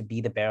able to be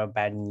the bearer of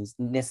bad news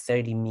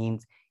necessarily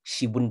means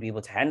she wouldn't be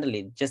able to handle it.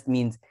 It just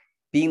means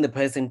being the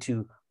person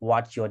to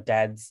watch your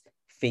dad's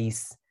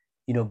face,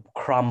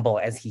 crumble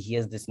as he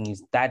hears this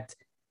news.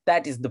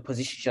 That is the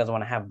position she doesn't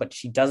want to have, but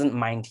she doesn't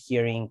mind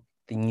hearing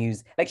the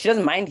news. Like, she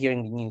doesn't mind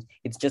hearing the news.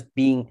 It's just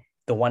being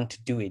the one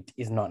to do it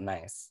is not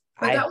nice.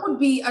 But that would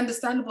be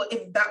understandable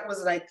if that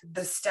was like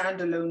the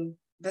standalone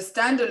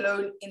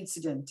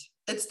incident.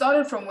 It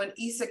started from when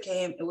Issa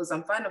came. It was,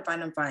 I'm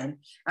fine.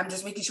 I'm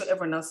just making sure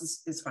everyone else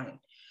is fine.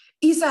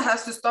 Issa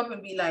has to stop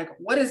and be like,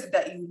 what is it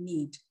that you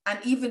need? And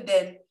even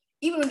then,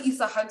 even when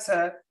Issa hugs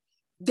her,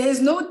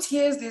 there's no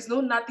tears, there's no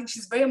nothing.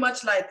 She's very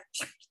much like,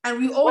 and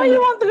we all— what do you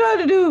want the girl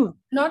to do?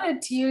 Not a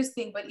tears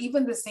thing, but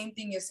even the same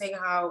thing you're saying,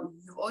 how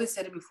you've always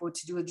said it before,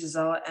 to do with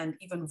Giselle and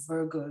even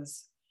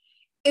Virgos.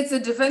 It's a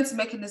defense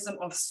mechanism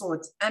of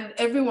sorts. And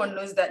everyone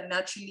knows that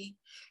naturally.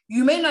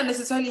 You may not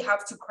necessarily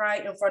have to cry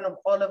in front of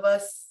all of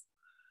us,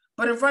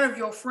 but in front of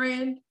your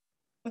friend,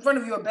 in front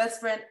of your best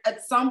friend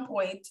at some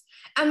point.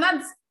 And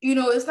that's,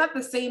 it's not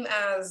the same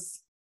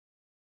as—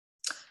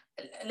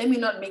 let me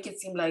not make it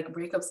seem like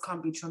breakups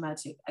can't be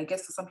traumatic. I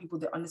guess for some people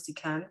they honestly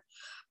can.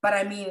 But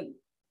I mean,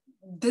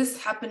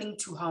 this happening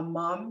to her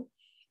mom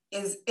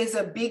is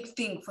a big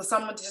thing for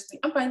someone to just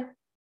think, I'm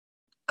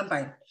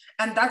fine.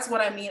 And that's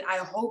what I mean. I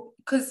hope,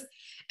 because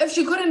if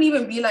she couldn't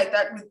even be like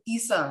that with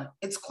Issa,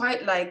 it's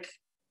quite like,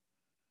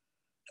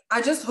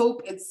 I just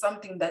hope it's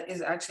something that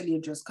is actually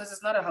addressed, because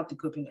it's not a healthy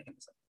coping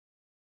mechanism.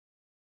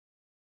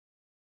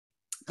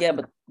 Yeah,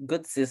 but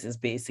good sis is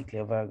basically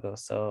a Virgo,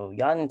 so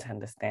y'all need to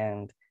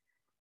understand.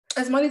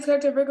 Is Molly's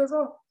character Virgo as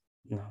well?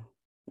 No.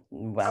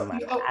 Well,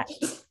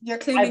 you're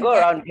claiming I go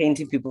around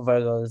painting people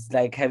Virgos.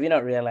 Like, have you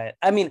not realized?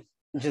 I mean,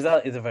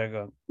 Giselle is a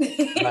Virgo,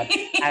 but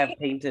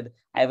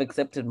I've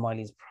accepted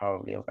Molly's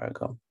probably a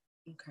Virgo.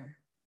 Okay,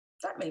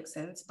 that makes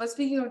sense. But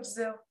speaking of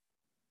Giselle,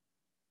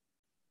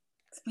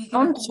 I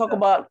want to talk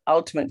about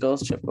Ultimate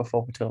Girls Trip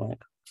before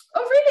Potomac.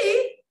 Oh,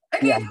 really?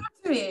 Okay, yeah.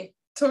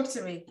 Talk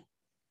to me.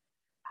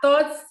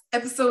 Thoughts,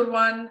 episode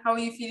 1. How are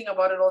you feeling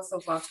about it all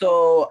so far?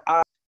 So,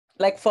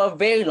 like for a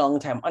very long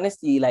time,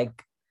 honestly,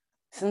 like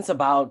since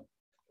about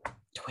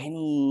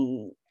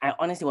 20, I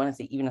honestly want to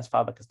say even as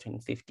far back as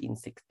 2015,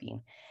 16,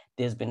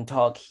 there's been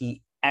talk.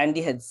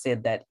 Andy had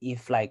said that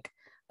if like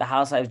the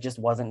Housewives just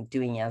wasn't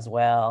doing as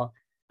well,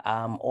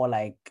 or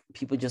like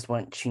people just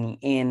weren't tuning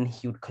in,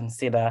 he would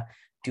consider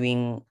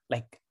doing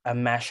like a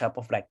mashup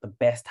of like the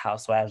best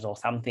Housewives or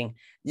something,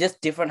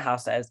 just different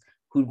Housewives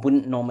who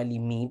wouldn't normally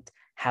meet,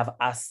 have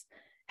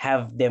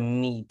them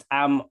meet.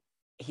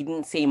 He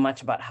didn't say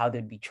much about how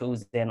they'd be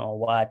chosen or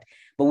what,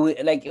 but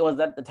it was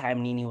at the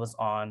time Nene was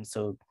on,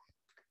 so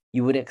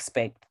you would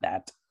expect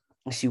that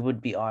she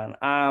would be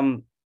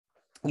on.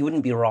 You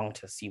wouldn't be wrong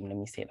to assume, let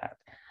me say that.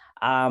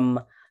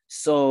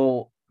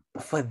 So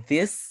for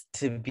this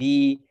to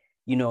be,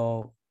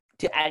 to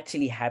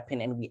actually happen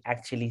and we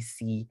actually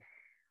see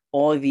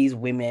all these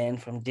women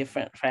from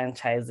different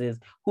franchises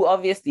who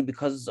obviously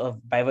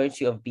by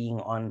virtue of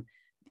being on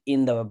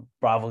in the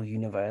Bravo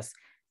universe,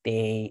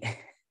 they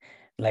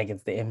like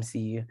it's the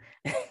MCU.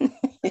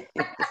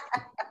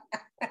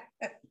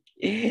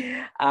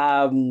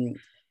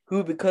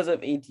 Who because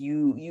of it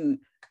you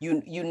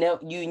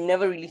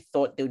never really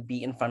thought they would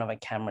be in front of a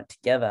camera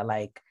together,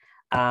 like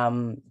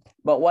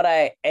but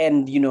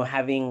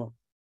having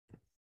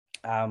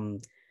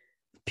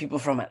people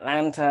from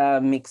Atlanta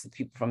mixed with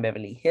people from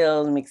Beverly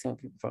Hills, mixing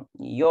with people from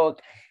New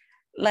York,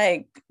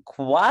 like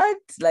what,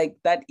 like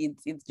that,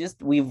 it's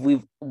just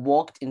we've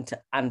walked into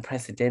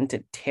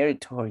unprecedented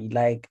territory.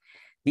 Like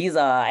these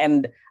are,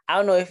 and I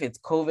don't know if it's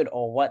COVID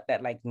or what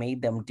that like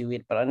made them do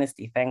it, but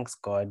honestly, thanks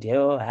God,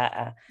 yo.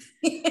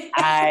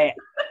 I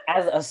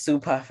as a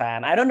super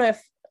fan, I don't know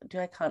if do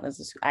I count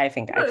as I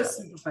think You're a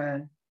super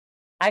fan.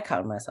 I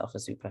count myself a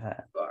super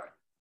fan.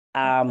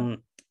 Sure.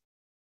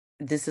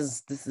 This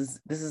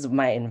is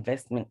my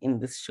investment in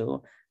this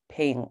show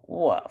paying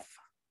off.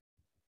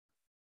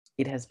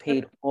 It has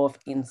paid off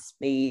in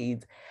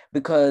spades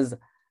because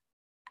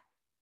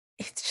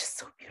it's just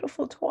so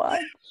beautiful to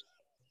watch.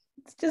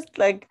 It's just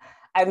like,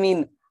 I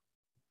mean,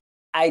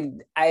 I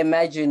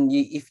imagine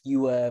if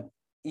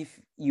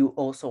you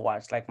also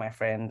watch, like my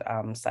friend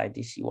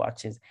Saidi, she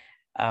watches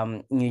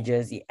New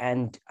Jersey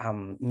and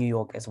New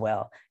York as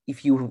well.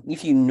 If you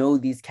know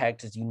these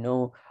characters,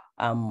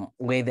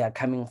 where they're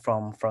coming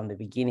from the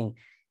beginning,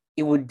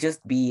 it would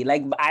just be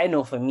like, I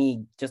know for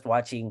me, just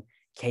watching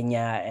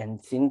Kenya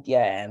and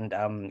Cynthia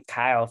and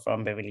Kyle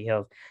from Beverly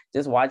Hills,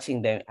 just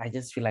watching them, I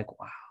just feel like,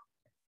 wow,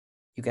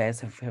 you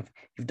guys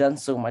you've done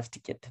so much to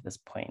get to this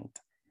point.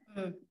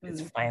 Mm-hmm.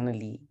 It's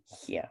finally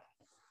here.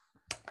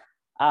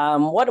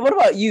 What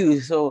about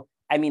you? So,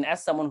 I mean,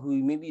 as someone who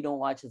maybe don't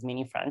watch as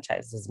many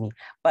franchises as me,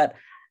 but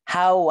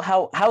how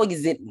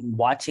is it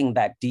watching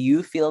that? Do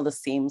you feel the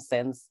same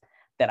sense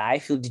that I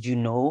feel? Did you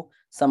know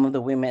some of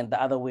the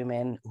other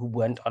women who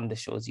weren't on the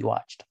shows you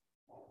watched?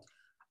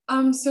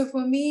 So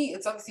for me,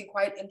 it's obviously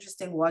quite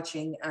interesting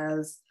watching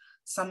as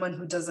someone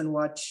who doesn't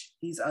watch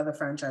these other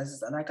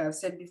franchises. And like I've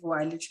said before,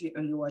 I literally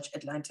only watch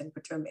Atlanta and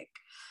Potomac.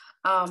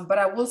 But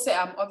I will say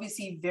I'm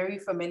obviously very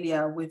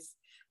familiar with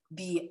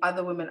the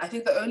other women. I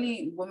think the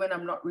only woman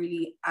I'm not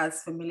really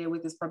as familiar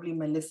with is probably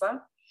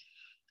Melissa.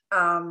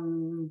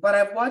 But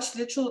I've watched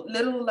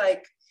little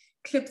like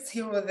clips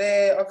here or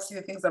there. Obviously,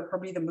 the things that are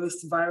probably the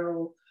most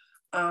viral.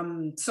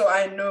 So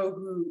I know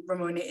who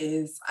Ramona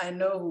is. I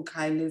know who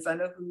Kyle is. I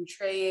know who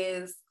Trey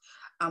is.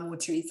 Or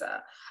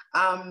Teresa.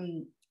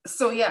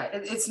 So yeah,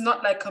 it's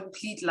not like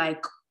complete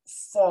like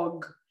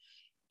fog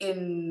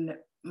in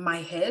my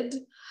head.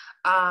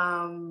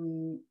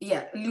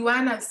 Yeah,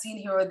 Luann I've seen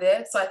here or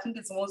there. So I think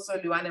it's more so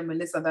Luann and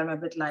Melissa that I'm a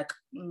bit like,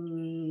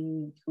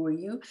 who are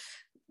you?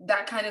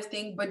 That kind of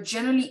thing. But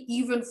generally,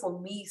 even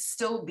for me,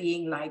 still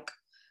being like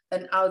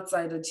an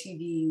outsider to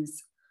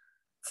these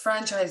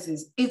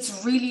franchises,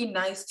 it's really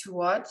nice to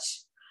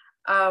watch.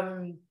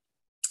 I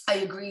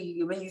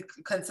agree. When you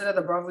consider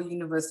the Bravo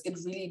universe, it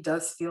really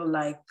does feel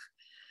like,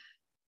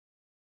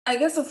 I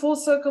guess, a full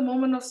circle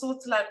moment of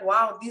sorts. Like,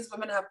 wow, these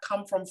women have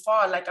come from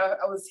far. Like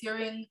I was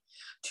hearing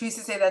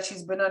Teresa say that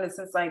she's been on it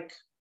since like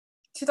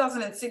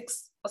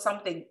 2006 or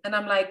something. And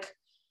I'm like,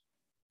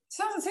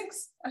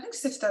 2006? I think she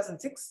said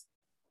 2006.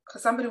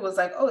 Because somebody was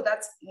like, oh,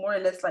 that's more or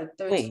less like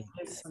 13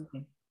 years or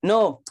something.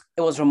 No,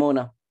 it was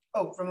Ramona.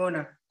 Oh,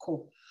 Ramona.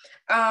 Cool.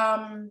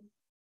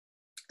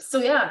 So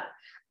yeah,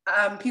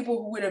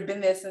 people who would have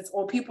been there since,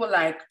 or people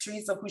like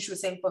Teresa, who she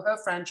was saying for her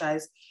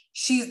franchise,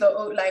 she's the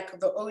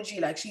OG,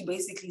 like she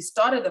basically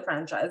started the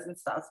franchise and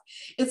stuff.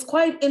 It's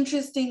quite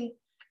interesting,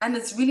 and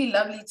it's really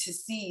lovely to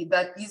see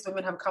that these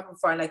women have come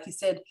far. Like you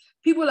said,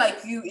 people like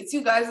you, it's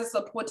you guys'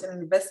 support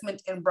and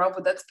investment in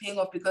Bravo that's paying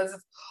off, because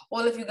of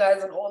all of you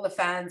guys and all the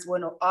fans were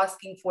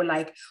asking for,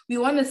 like, we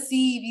want to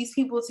see these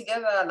people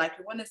together. Like,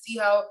 we want to see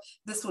how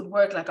this would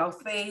work, like our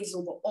faves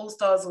or the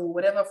all-stars or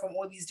whatever from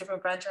all these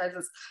different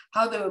franchises,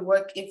 how they would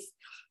work if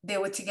they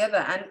were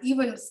together. And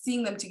even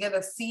seeing them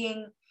together,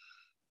 seeing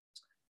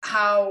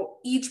how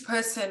each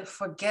person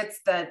forgets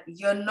that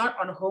you're not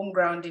on home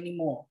ground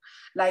anymore.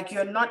 Like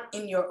you're not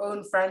in your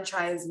own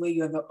franchise where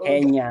you're the owner.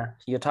 Kenya,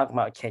 you're talking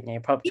about Kenya.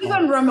 You're probably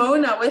even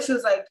Ramona, where she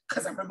was like,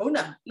 because I'm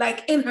Ramona.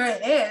 Like in her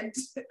head,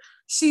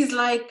 she's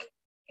like,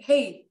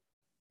 hey,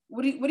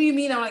 what do you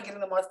mean I'm not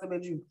getting the master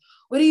bedroom?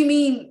 What do you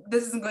mean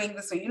this isn't going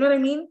this way? You know what I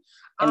mean?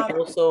 And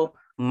also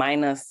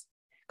minus,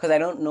 because I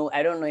don't know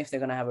if they're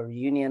gonna have a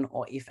reunion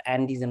or if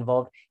Andy's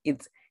involved.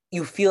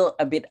 You feel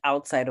a bit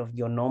outside of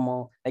your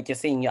normal, like you're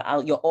saying, you're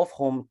off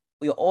home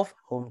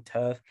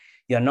turf.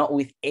 You're not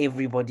with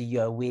everybody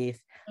you're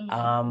with.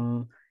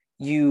 Mm-hmm.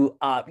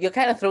 You're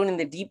kind of thrown in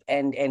the deep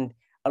end, and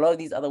a lot of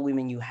these other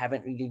women you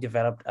haven't really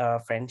developed a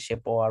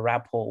friendship or a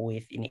rapport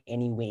with in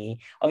any way.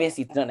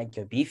 Obviously, it's not like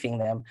you're beefing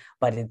them,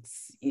 but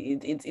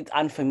it's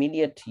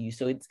unfamiliar to you.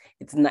 So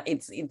it's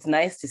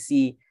nice to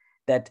see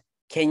that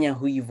Kenya,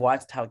 who you've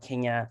watched how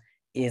Kenya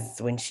is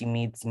when she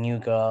meets new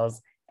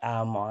girls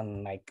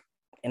on like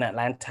in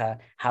Atlanta,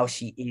 how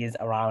she is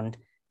around,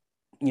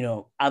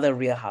 other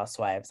Real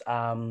Housewives.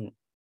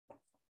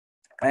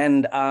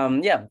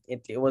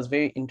 It was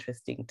very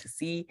interesting to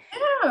see.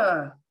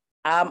 Yeah.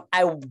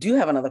 I do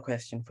have another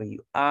question for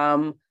you.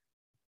 Out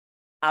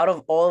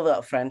of all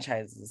the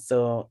franchises,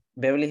 so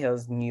Beverly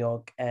Hills, New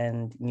York,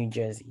 and New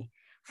Jersey,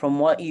 from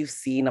what you've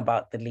seen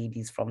about the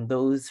ladies from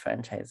those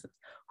franchises,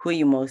 who are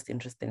you most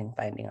interested in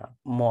finding out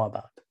more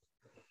about?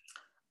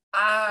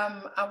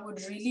 I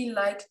would really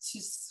like to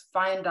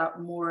find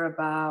out more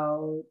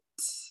about,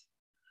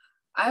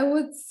 I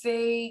would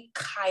say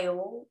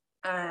Kyle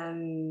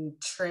and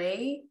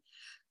Trey.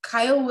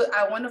 Kyle,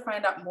 I want to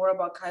find out more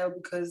about Kyle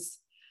because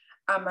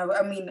I don't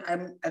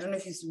know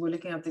if you were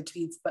looking at the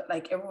tweets, but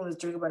like everyone was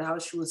talking about how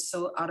she was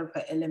so out of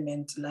her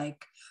element.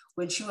 Like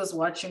when she was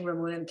watching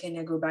Ramona and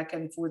Kenya go back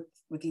and forth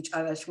with each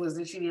other, she was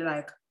literally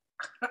like,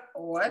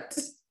 what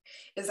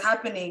is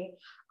happening?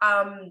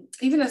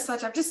 Even as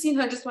such, I've just seen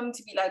her just wanting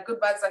to be like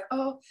good vibes, like,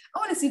 oh, I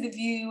want to see the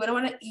view and I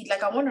want to eat.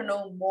 Like I want to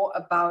know more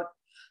about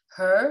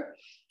her.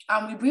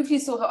 We briefly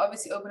saw her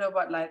obviously open up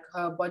about like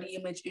her body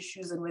image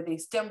issues and where they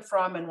stem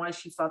from and why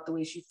she felt the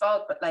way she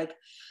felt. But like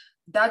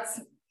that's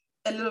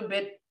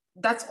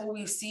all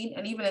we've seen.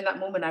 And even in that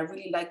moment, I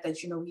really like that,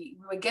 we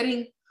were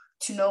getting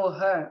to know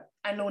her.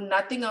 I know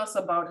nothing else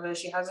about her.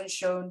 She hasn't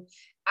shown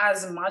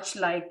as much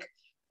like.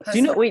 Do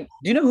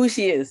you know who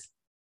she is?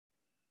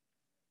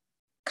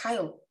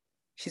 Kyle.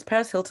 She's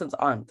Paris Hilton's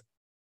aunt.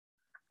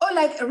 Oh,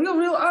 like a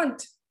real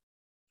aunt.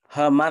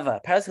 Her mother,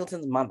 Paris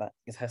Hilton's mother,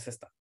 is her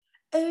sister.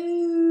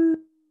 Oh,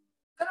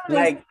 I don't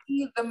like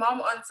see the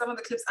mom on some of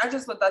the clips. I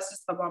just thought that's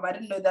just her mom. I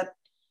didn't know that.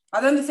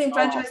 Are they in the same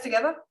franchise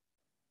together?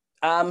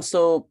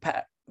 So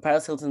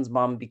Paris Hilton's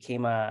mom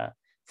became a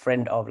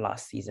friend of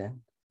last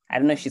season. I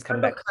don't know if she's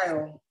coming back.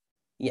 Kyle.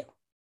 Yeah.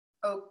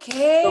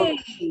 Okay.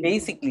 So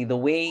basically, the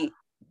way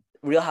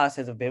Real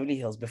Housewives of Beverly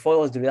Hills, before it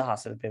was the Real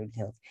Housewives of Beverly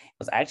Hills, it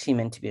was actually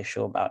meant to be a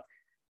show about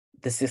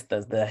the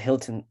sisters, the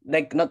Hilton,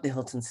 like not the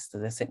Hilton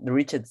sisters, the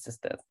Richards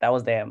sisters. That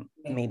was their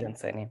maiden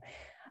surname.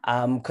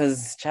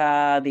 Because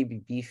they'd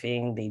be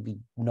beefing, they'd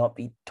not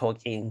be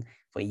talking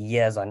for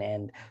years on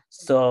end.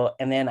 So,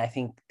 and then I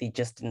think they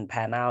just didn't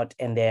pan out,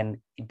 and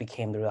then it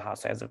became the Real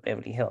Housewives of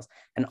Beverly Hills.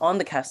 And on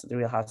the cast of the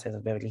Real Housewives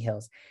of Beverly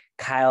Hills,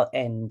 Kyle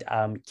and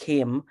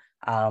Kim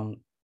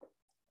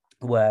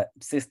were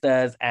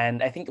sisters,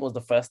 and I think it was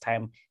the first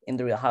time in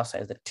the Real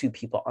Housewives that two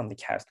people on the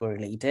cast were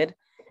related.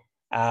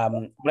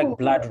 Like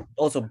blood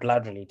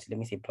related. Let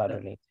me say blood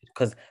related,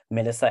 because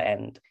Melissa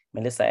and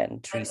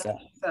Teresa,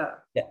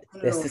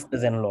 they're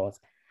sisters-in-laws.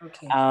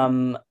 Okay.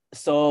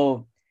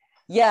 So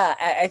yeah,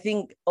 I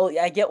think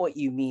I get what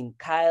you mean.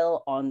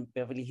 Kyle on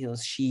Beverly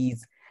Hills,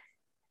 she's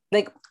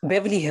like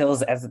Beverly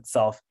Hills as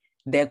itself.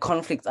 Their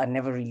conflicts are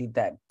never really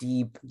that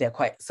deep. They're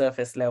quite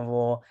surface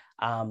level.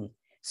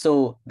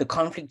 So the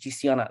conflict you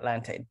see on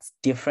Atlanta, it's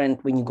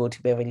different when you go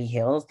to Beverly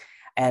Hills,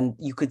 and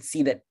you could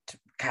see that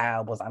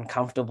Kyle was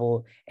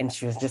uncomfortable, and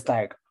she was just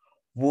like,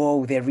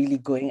 whoa, they're really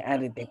going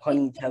at it. They're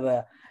calling each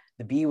other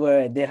the B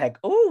word. They're like,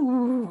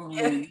 oh,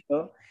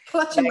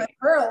 clutching my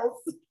pearls.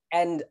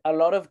 And a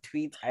lot of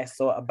tweets I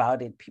saw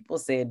about it, people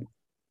said,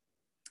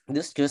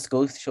 this just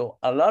goes to show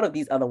a lot of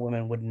these other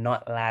women would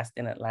not last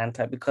in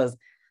Atlanta, because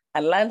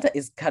Atlanta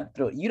is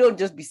cutthroat. You don't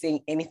just be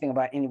saying anything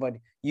about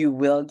anybody. You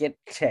will get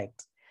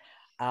checked.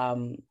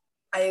 I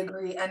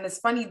agree. And it's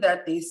funny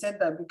that they said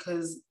that,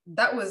 because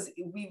that was,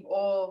 we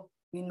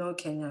know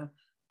Kenya.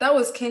 That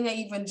was Kenya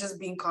even just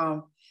being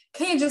calm.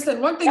 Kenya just said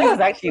one thing. That was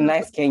actually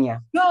nice,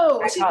 Kenya.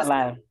 No, she can't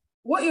lie.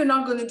 What you're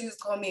not going to do is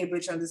call me a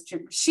bitch on this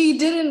trip. She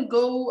didn't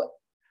go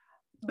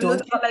below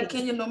the like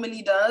Kenya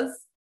normally does.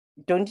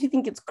 Don't you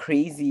think it's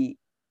crazy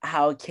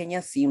how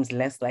Kenya seems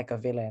less like a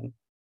villain?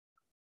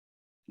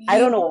 Yeah. I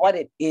don't know what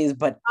it is,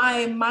 but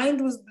my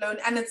mind was blown.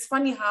 And it's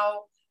funny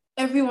how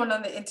everyone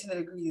on the internet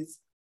agrees.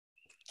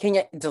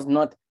 Kenya does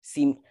not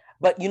seem,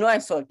 but I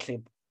saw a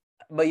clip,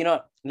 but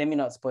let me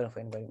not spoil it for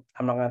anybody.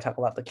 I'm not going to talk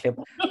about the clip,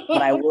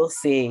 but I will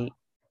say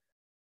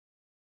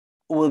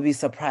we'll be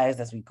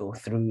surprised as we go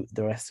through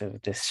the rest of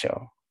this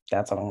show.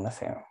 That's all I'm going to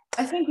say.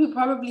 I think we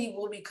probably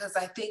will, because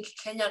I think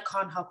Kenya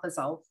can't help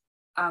herself.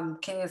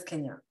 Kenya's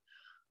Kenya.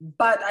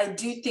 But I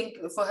do think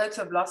for her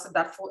to have lasted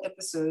that full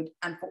episode,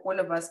 and for all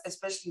of us,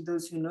 especially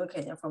those who know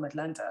Kenya from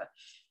Atlanta,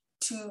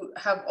 to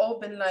have all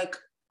been like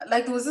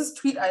there was this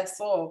tweet I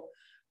saw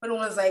when it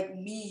was like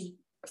me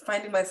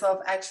finding myself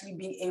actually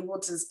being able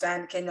to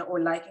stand Kenya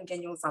or liking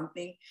Kenya or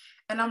something.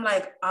 And I'm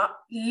like,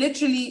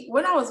 literally,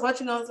 when I was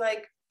watching, I was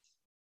like,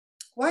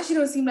 why she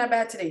don't seem that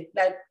bad today?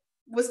 Like,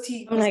 what's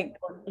tea? I'm like,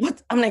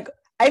 what? I'm like,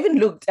 I even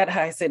looked at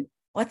her, I said,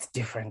 what's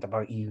different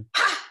about you?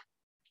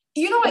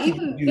 You know what?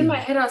 Even in my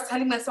head, I was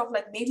telling myself,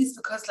 like, maybe it's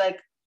because like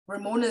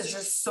Ramona is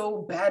just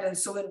so bad and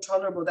so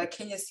intolerable that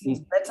Kenya seems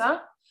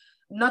better.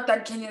 Not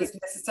that Kenya is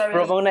necessarily.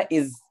 Ramona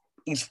is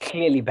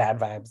clearly bad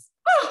vibes.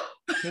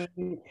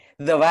 The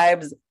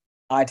vibes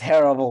are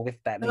terrible with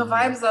that. The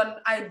vibes on,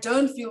 I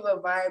don't feel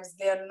the vibes.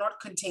 They are not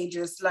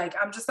contagious. Like,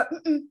 I'm just like.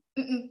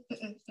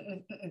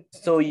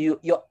 So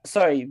you're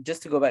sorry,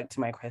 just to go back to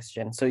my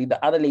question. So the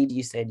other lady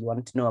you said you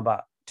wanted to know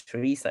about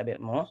Teresa a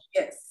bit more.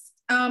 Yes.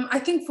 I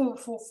think for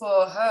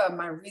her,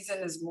 my reason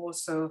is more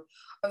so,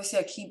 obviously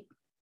I keep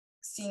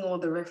seeing all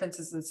the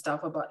references and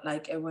stuff about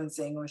like everyone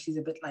saying, oh, she's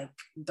a bit like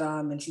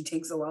dumb and she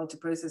takes a while to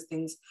process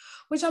things,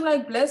 which I'm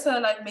like, bless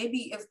her, like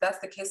maybe if that's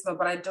the case,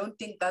 but I don't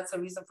think that's a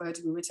reason for her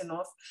to be written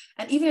off.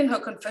 And even in her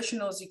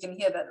confessionals, you can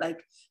hear that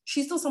like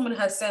she's still someone who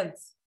has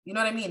sense. You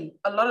know what I mean?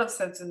 A lot of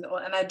sense. And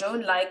I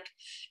don't like,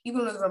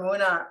 even with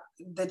Ramona,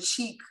 the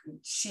cheek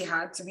she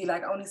had to be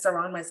like, I only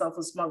surround myself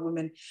with smart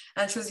women.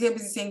 And she was here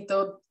busy saying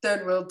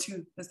third world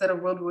two instead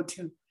of World War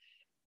II.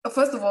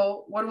 First of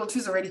all, World War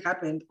II's already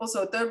happened.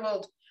 Also, third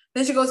world.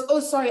 Then she goes, oh,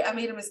 sorry, I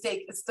made a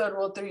mistake. It's third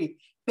world 3.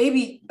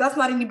 Baby, that's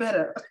not any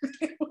better.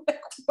 Like,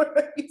 what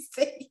are you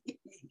saying?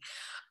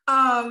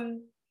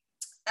 And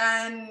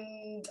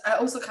I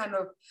also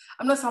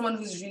I'm not someone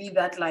who's really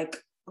that like,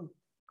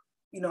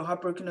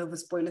 heartbroken over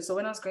spoilers. So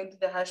when I was going through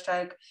the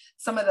hashtag,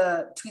 some of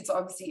the tweets are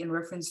obviously in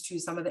reference to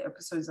some of the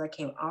episodes that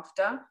came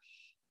after.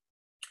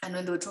 And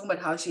when they were talking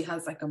about how she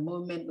has like a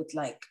moment with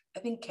like, I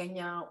think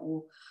Kenya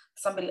or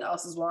somebody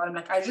else as well. I'm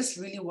like, I just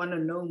really want to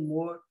know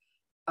more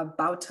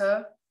about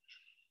her.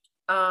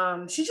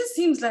 She just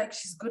seems like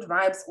she's good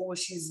vibes, or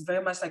she's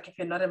very much like, if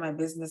you're not in my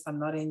business, I'm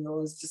not in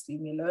yours, just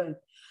leave me alone.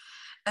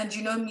 And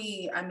you know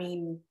me, I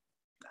mean,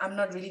 I'm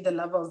not really the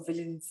lover of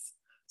villains.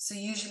 So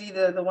usually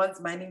the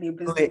ones minding their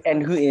business.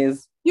 And who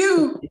is?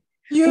 You.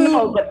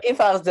 No, but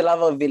if I was the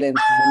lover of villains,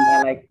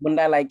 wouldn't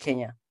I like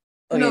Kenya?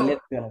 Okay, no,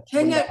 let's be honest.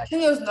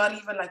 Kenya is not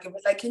even like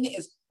Kenya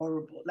is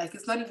horrible. Like,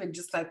 it's not even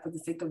just like for the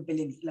sake of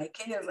villainy. Like,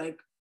 Kenya is like.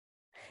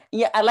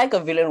 Yeah, I like a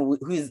villain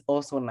who is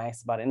also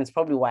nice about it. And it's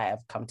probably why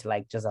I've come to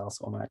like Giselle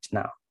so much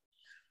now.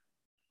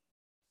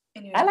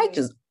 Anyway, I like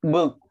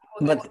Giselle,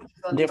 but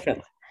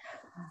different.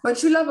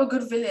 But you love a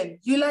good villain.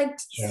 You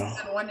liked season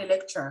 1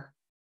 Elektra.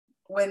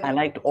 When I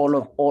liked all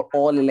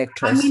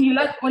Elektras. I mean, you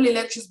like all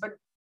Elektras, but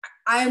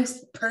I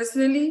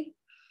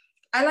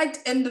liked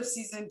end of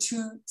season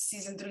 2,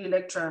 season 3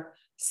 Elektra.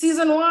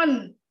 Season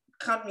 1,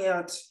 cut me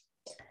out.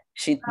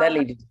 That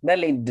lady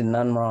did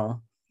none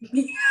wrong.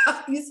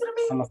 Yeah, you see what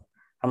I mean?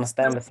 I'm gonna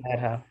stand beside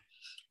her.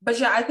 But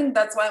yeah, I think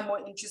that's why I'm more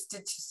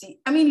interested to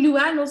see. I mean,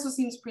 Luann also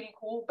seems pretty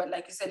cool, but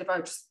like you said, if I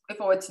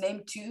were to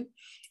name 2,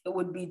 it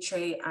would be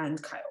Trey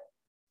and Kyle.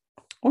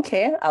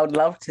 Okay, I would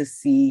love to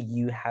see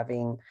you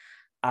having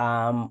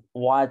gotten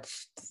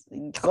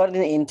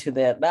into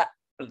that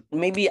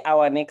maybe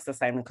our next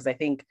assignment, because I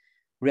think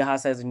Real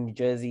Housewives in New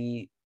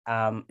Jersey,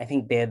 I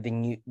think they're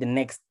the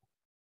next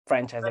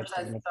franchise that's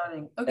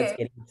starting.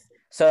 Okay.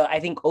 So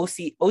I think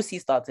OC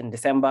starts in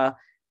December.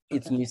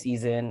 It's new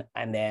season,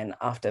 and then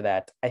after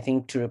that, I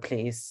think to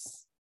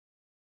replace,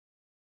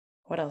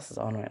 what else is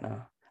on right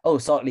now? Oh,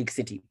 Salt Lake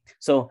City.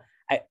 So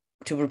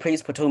to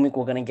replace Potomac,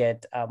 we're gonna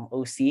get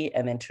OC,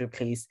 and then to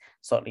replace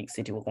Salt Lake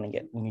City, we're gonna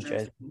get New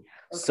Jersey. Okay.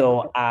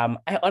 So I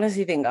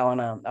honestly think I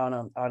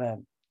wanna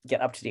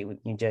get up to date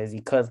with New Jersey,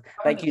 because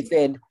like you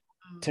said,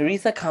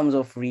 Teresa comes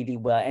off really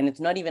well, and it's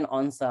not even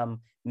on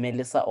some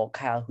Melissa or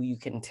Kyle who you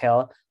can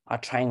tell are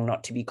trying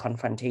not to be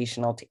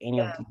confrontational to any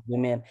of these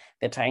women.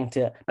 They're trying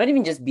to not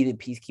even just be the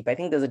peacekeeper. I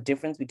think there's a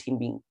difference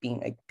between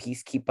being a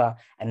peacekeeper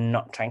and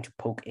not trying to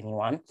poke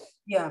anyone.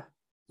 Yeah.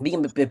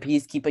 Being a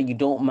peacekeeper, you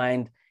don't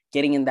mind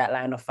getting in that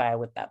line of fire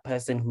with that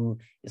person who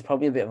is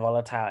probably a bit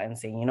volatile and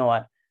saying, you know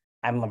what,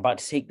 I'm about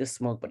to take the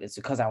smoke, but it's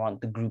because I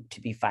want the group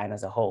to be fine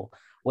as a whole.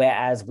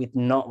 Whereas with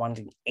not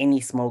wanting any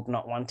smoke,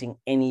 not wanting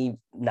any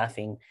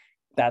nothing,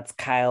 that's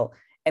Kyle.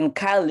 And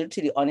Kyle,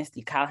 literally,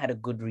 honestly, Kyle had a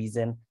good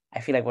reason. I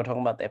feel like we're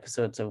talking about the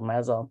episode, so might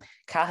as well.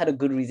 Kyle had a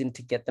good reason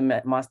to get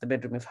the master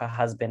bedroom if her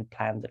husband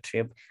planned the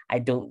trip. I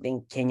don't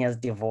think Kenya's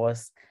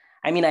divorce.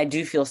 I mean, I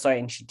do feel sorry,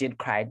 and she did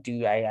cry.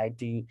 I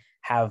do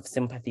have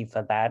sympathy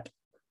for that.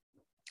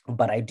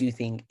 But I do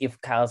think if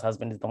Kyle's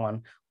husband is the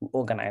one who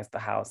organized the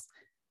house,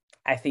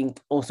 I think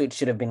also it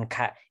should have been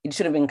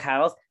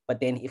Kyle's. But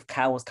then if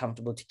Kyle was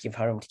comfortable to give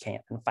her room to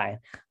Kenya, then fine.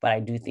 But I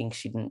do think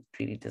she didn't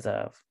really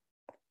deserve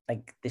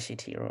like the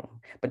shitty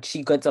room. But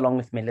she gets along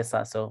with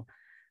Melissa, so.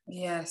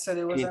 Yeah, so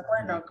there was like,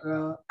 why not,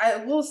 girl? I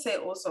will say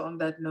also on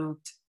that note,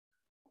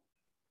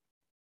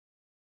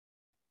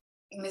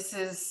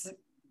 Mrs.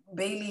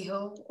 Bailey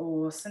Hill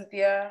or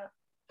Cynthia,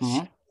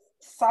 mm-hmm.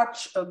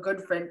 Such a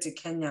good friend to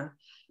Kenya,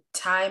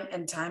 time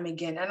and time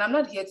again. And I'm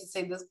not here to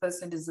say this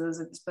person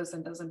deserves it, this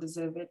person doesn't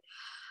deserve it.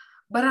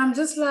 But I'm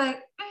just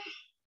like,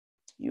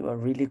 you are a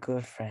really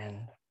good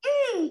friend.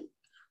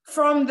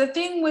 From the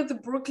thing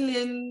with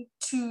Brooklyn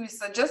to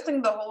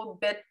suggesting the whole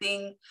bed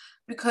thing,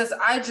 because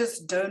I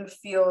just don't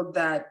feel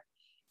that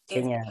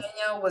Kenya. If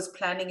Kenya was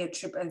planning a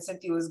trip and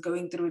Cynthia was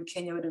going through it,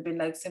 Kenya would have been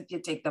like, Cynthia,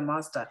 take the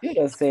master.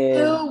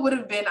 Still would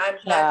have been, I'm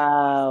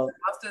planning the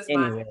master's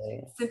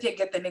anyway. Cynthia,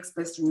 get the next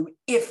best room,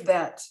 if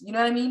that. You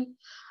know what I mean?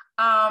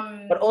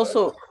 But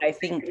also, I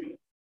think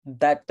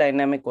that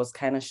dynamic was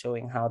kind of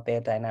showing how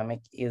their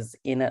dynamic is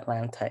in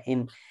Atlanta.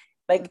 It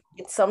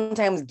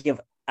sometimes give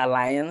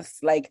alliance,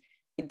 like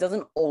it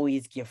doesn't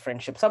always give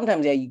friendship.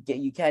 Sometimes, yeah,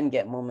 you can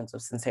get moments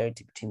of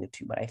sincerity between the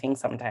two, but I think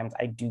sometimes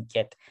I do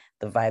get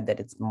the vibe that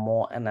it's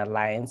more an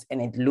alliance,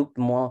 and it looked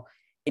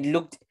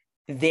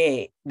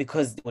there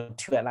because there were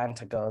two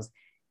Atlanta girls.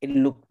 It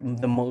looked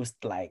the most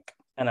like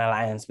an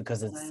alliance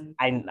because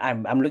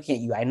I'm looking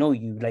at you. I know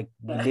you, like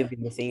we live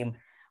in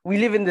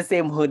the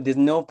same hood. There's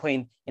no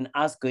point in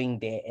us going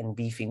there and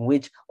beefing,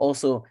 which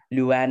also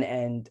Luann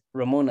and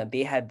Ramona,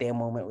 they had their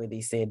moment where they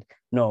said,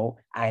 no,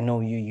 I know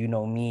you, you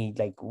know me,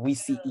 like we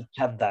see each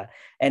other.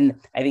 And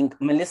I think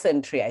Melissa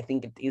and Trey, I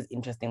think it is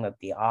interesting that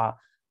they are,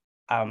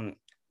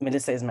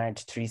 Melissa is married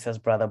to Teresa's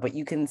brother, but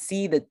you can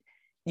see that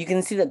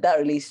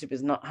relationship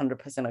is not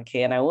 100%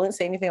 okay. And I won't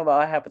say anything about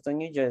what happens on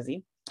New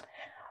Jersey,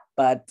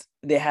 but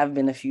there have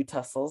been a few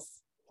tussles.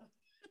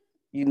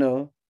 You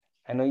know,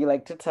 I know you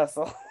like to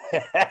tussle.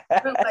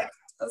 I don't like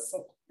to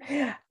tussle.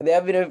 There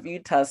have been a few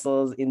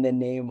tussles in the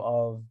name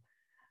of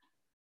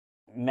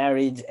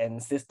marriage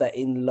and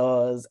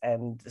sister-in-laws,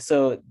 and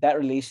so that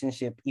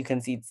relationship, you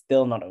can see it's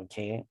still not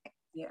okay.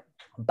 Yeah.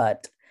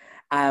 But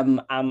I'm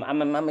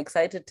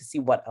excited to see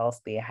what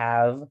else they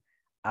have.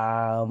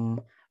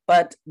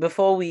 But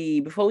before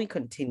we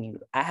continue,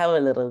 I have a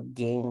little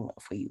game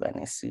for you,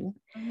 Anesu.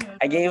 Mm-hmm.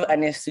 I gave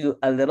Anesu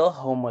a little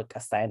homework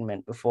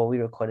assignment before we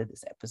recorded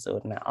this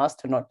episode, and I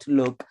asked her not to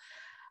look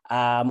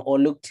or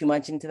look too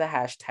much into the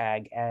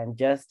hashtag and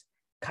just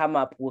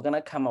we're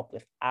gonna come up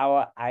with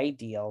our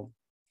ideal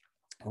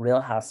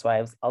Real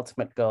Housewives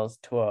Ultimate Girls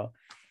Tour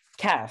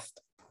cast.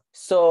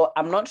 So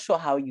I'm not sure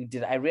how you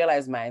did. I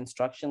realized my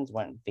instructions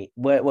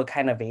were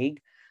kind of vague.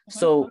 Mm-hmm.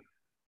 So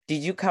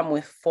did you come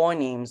with 4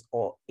 names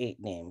or 8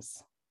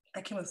 names?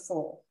 I came with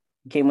 4.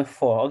 You came with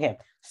 4. Okay.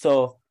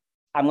 So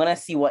I'm going to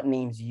see what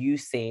names you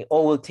say,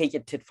 or we'll take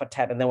it tit for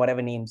tat, and then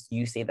whatever names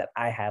you say that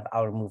I have,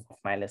 I'll remove off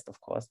my list, of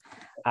course.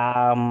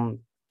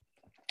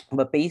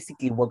 But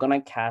basically, we're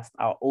going to cast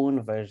our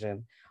own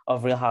version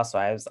of Real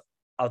Housewives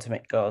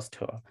Ultimate Girls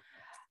Tour.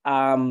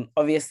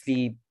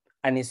 Obviously,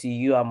 Anisu,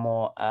 you are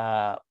more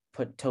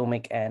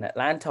Potomac and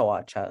Atlanta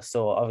watcher,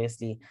 so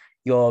obviously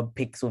your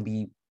picks will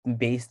be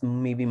based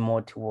maybe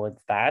more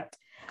towards that.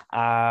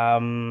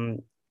 But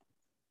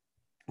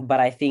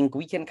I think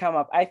we can come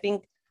up,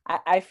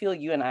 I feel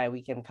you and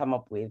we can come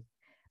up with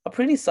a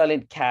pretty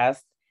solid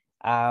cast.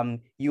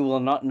 You will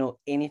not know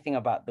anything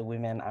about the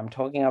women I'm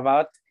talking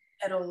about.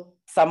 At all.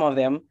 Some of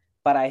them,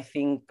 but I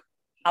think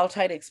I'll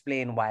try to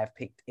explain why I've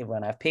picked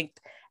everyone I've picked,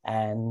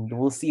 and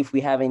we'll see if we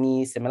have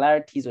any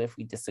similarities or if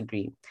we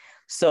disagree.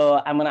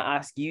 So I'm going to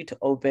ask you to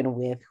open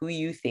with who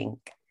you think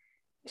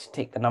should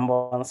take the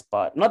number 1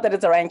 spot. Not that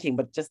it's a ranking,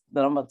 but just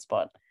the number 1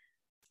 spot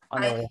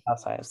on the Real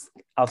Housewives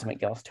Ultimate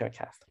Girls Tour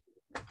cast.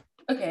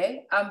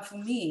 Okay, for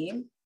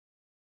me,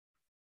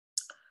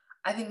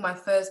 I think my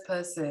first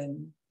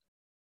person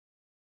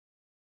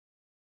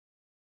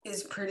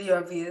is pretty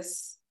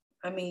obvious.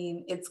 I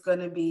mean, it's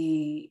gonna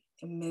be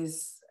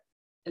Miss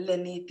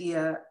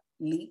Lenithia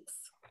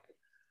Leakes.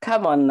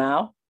 Come on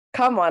now.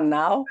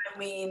 I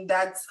mean,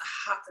 that's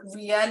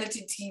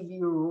reality TV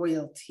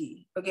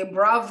royalty. Okay,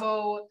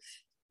 Bravo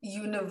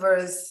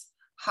Universe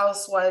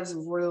Housewives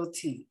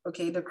royalty.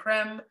 Okay, the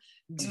creme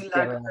de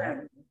la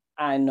creme.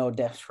 I know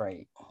that's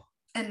right.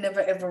 And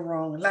never ever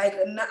wrong. Like,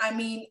 I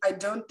mean, I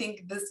don't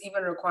think this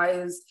even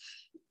requires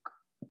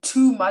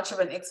too much of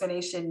an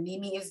explanation.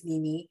 Nene is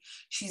Nene.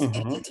 She's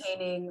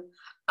entertaining.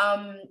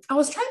 I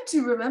was trying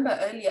to remember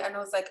earlier, and I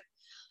was like,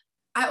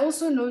 I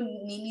also know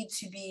Nene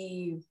to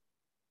be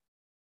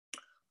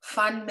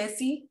fun,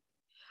 messy.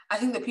 I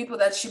think the people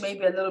that she may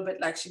be a little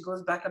bit like she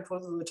goes back and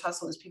forth with the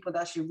tussle is people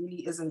that she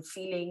really isn't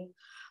feeling.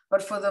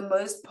 But for the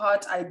most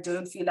part, I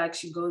don't feel like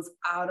she goes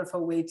out of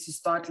her way to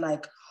start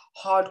like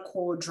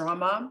hardcore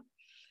drama.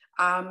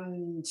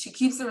 She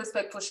keeps it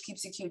respectful, she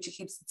keeps it cute, she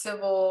keeps it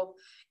civil.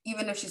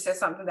 Even if she says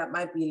something that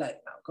might be like,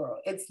 no, girl,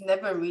 it's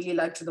never really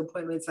like to the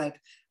point where it's like,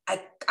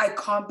 I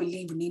can't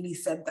believe Nene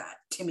said that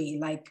to me.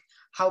 Like,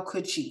 how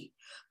could she?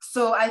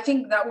 So I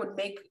think that would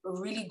make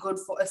really good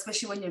for,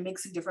 especially when you're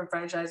mixing different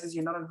franchises,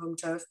 you're not on home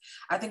turf.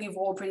 I think we've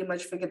all pretty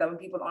much figured that when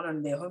people aren't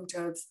on their home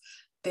turfs,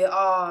 they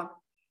are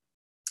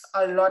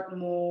a lot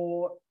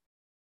more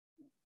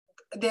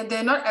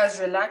they're not as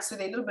relaxed, so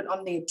they're a little bit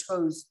on their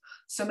toes.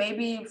 So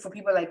maybe for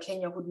people like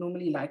Kenya who'd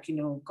normally like,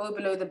 go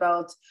below the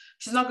belt,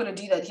 she's not going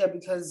to do that here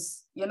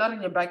because you're not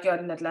in your backyard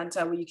in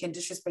Atlanta where you can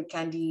disrespect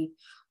Candy,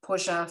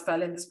 Portia,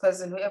 Fallon, this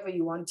person, whoever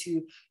you want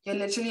to. You're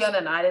literally on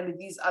an island with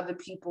these other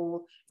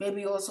people.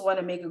 Maybe you also want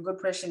to make a good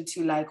impression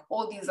to like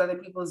all these other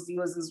people's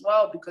viewers as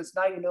well, because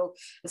now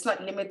it's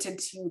not limited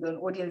to the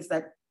audience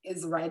that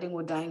is riding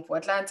or dying for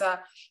Atlanta.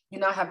 You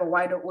now have a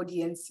wider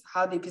audience.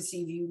 How they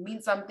perceive you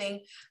means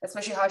something,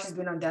 especially how she's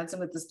been on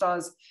Dancing with the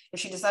Stars. If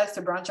she decides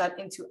to branch out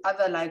into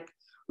other like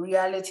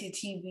reality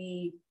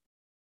TV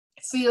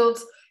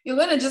fields, you're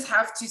going to just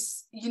have to,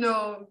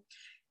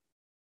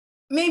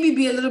 maybe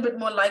be a little bit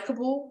more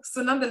likable.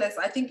 So nonetheless,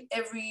 I think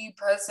every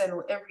person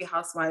or every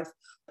housewife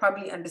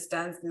probably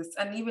understands this.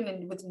 And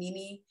even with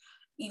Nene,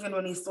 even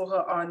when he saw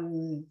her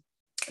on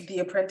The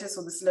Apprentice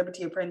or The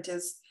Celebrity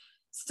Apprentice,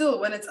 still,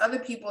 when it's other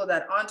people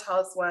that aren't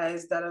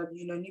housewives, that are,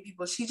 new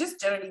people, she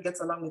just generally gets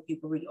along with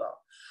people really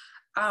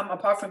well.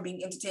 Apart from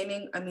being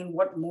entertaining, I mean,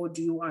 what more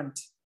do you want?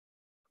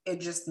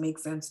 It just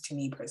makes sense to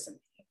me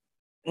personally.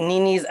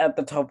 Nene's at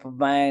the top of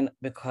mine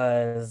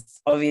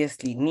because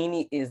obviously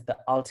Nene is the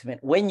ultimate.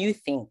 When you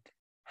think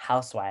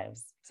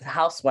housewife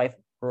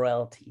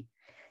royalty,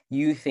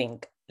 you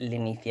think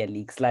Linnethia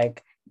Leakes.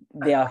 Like,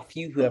 there are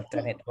few who have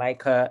done it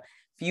like her,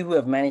 few who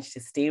have managed to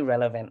stay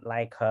relevant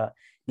like her.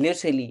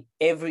 Literally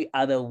every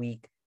other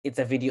week, it's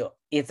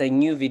a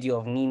new video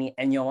of Nene,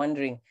 and you're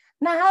wondering,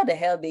 now how the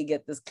hell they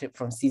get this clip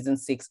from season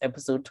 6,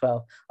 episode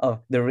 12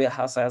 of The Real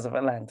Housewives of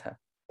Atlanta?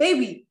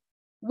 Baby,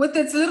 with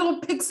its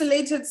little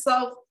pixelated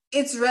self,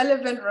 it's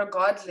relevant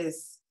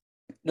regardless.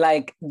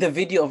 Like the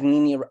video of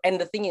Nene, and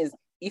the thing is,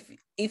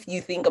 if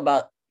you think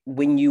about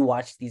when you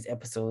watch these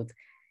episodes,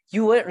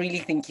 you weren't really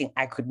thinking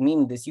I could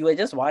meme this. You were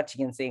just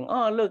watching and saying,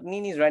 oh, look,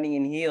 Nene's running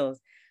in heels.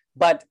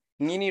 But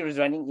Nene was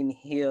running in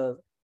heels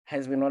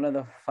has been one of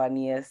the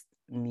funniest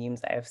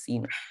memes I've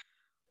seen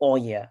all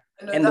year.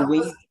 And that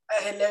was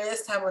a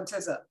hilarious time on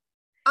Twitter.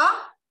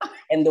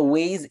 And the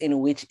ways in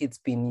which it's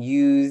been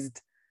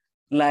used.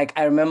 Like,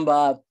 I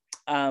remember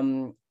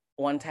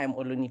one time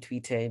Oluni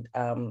tweeted,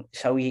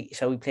 shall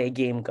we play a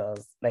game,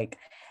 girls? Like,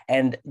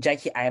 and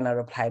Jackie Aina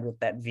replied with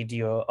that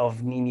video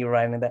of Nene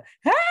running the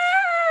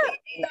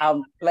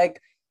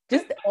like,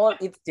 just all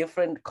its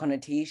different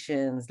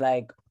connotations.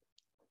 Like,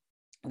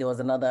 there was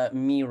another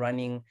me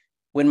running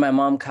when my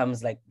mom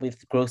comes like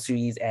with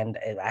groceries and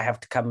I have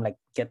to come like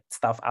get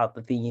stuff out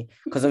the thingy,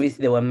 because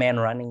obviously there were men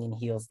running in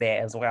heels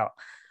there as well.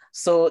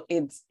 So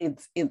it's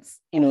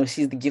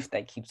she's the gift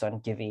that keeps on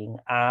giving.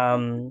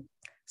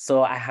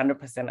 So I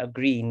 100%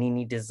 agree.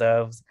 Nene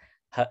deserves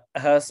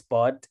her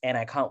spot, and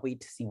I can't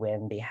wait to see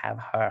when they have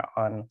her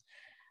on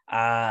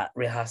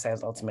Real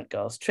Housewives Ultimate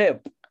Girls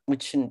Trip,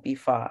 which shouldn't be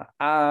far.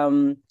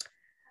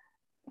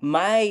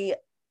 My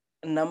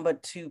number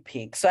 2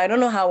 pick. So I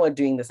don't know how we're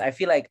doing this. I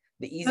feel like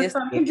the easiest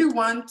way, do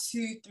 1, 2,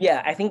 3.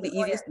 Yeah, I think the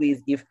easiest way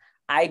is if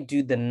I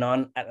do the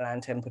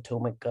non-Atlanta and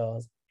Potomac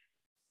girls,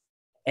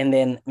 and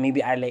then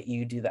maybe I let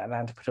you do the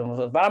Atlanta Potomac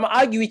girls. But I'm gonna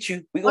argue with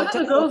you. One of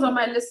the girls on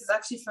my list is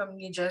actually from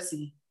New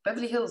Jersey.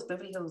 Beverly Hills.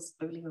 Okay.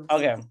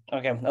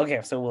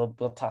 So we'll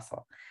toss her.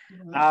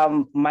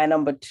 Mm-hmm. My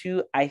number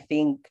 2, I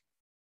think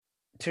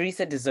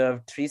Teresa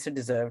deserved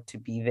to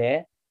be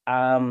there.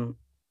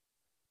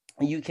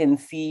 You can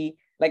see,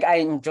 like,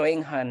 I'm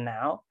enjoying her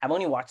now. I've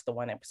only watched the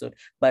 1 episode,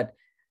 but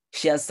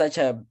she has such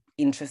a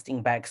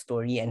interesting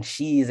backstory, and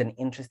she is an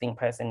interesting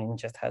person in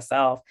just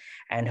herself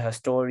and her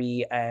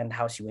story and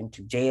how she went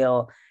to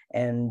jail.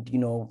 And,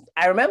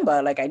 I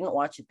remember, like, I didn't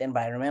watch it then,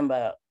 but I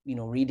remember,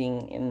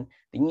 reading in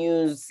the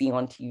news, seeing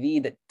on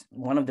TV that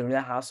one of the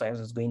Real Housewives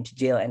was going to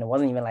jail, and it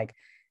wasn't even like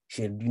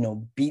she had,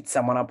 beat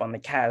someone up on the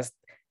cast.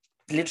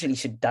 Literally,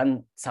 she'd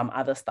done some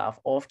other stuff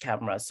off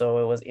camera. So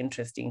it was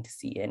interesting to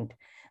see. And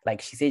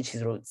like she said,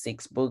 she's wrote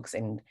 6 books,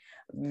 and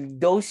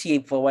though she,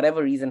 for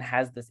whatever reason,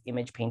 has this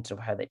image painted of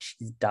her that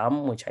she's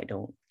dumb, which I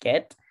don't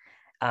get,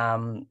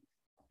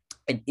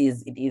 it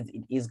is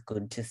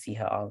good to see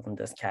her on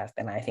this cast,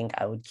 and I think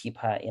I would keep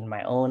her in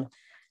my own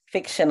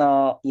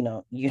fictional,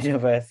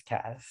 universe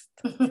cast.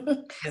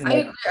 I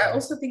agree. I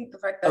also think the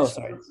fact that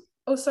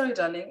sorry,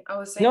 darling. I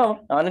was saying.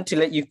 No, I wanted to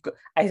let you.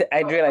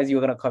 I realized you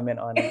were gonna comment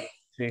on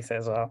Teresa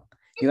as well.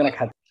 You're gonna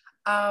cut.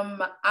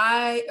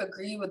 I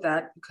agree with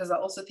that because I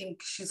also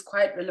think she's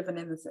quite relevant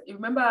in this. You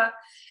remember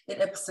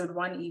in episode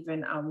 1,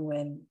 even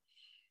when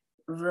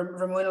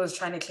Ramona was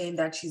trying to claim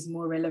that she's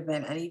more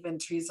relevant, and even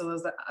Teresa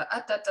was like,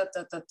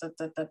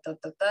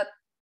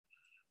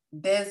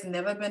 there's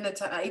never been a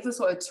time. I even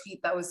saw a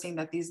tweet that was saying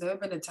that there's never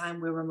been a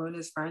time where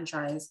Ramona's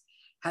franchise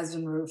has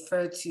been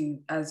referred to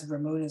as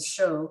Ramona's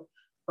show,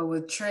 but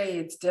with Trey,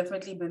 it's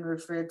definitely been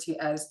referred to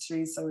as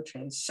Teresa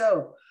Trey's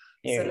show.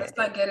 So let's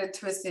not get it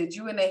twisted.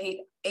 You and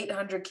a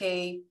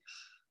 800K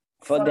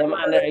for them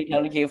under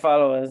 800K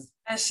followers,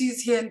 and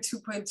she's here in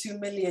 2.2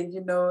 million.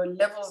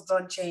 Levels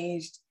don't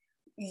change.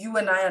 You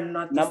and I are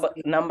not.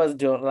 Numbers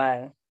don't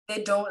lie.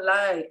 They don't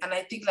lie, and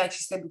I think, like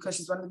she said, because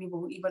she's one of the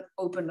people who even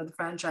opened the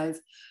franchise,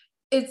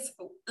 it's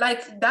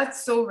like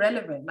that's so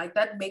relevant. Like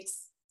that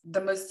makes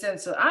the most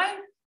sense. So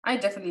I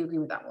definitely agree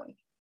with that one.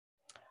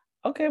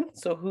 Okay,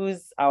 so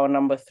who's our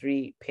number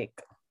 3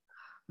 pick?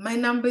 My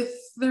number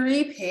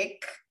 3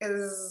 pick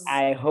is...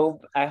 I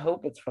hope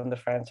it's from the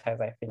franchise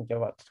I think you're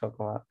about to talk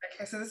about.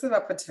 Okay, so this is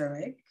about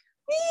Potomac.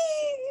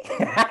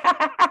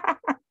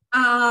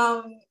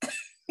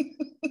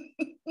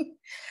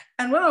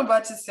 And what I'm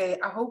about to say,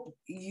 I hope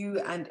you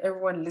and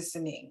everyone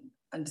listening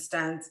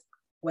understands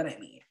what I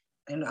mean.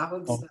 And I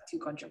hope this is not too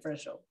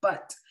controversial,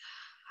 but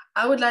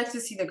I would like to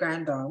see the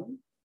Grand Dame.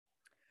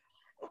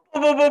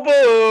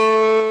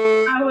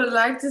 I would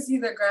like to see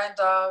the Grand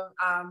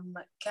Dame,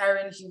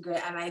 Karen Huger.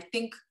 And I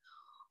think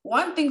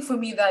one thing for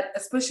me that,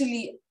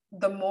 especially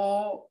the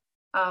more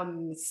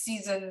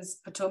seasons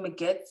Potomac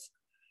gets,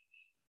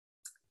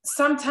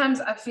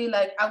 sometimes I feel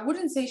like, I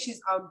wouldn't say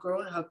she's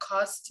outgrown her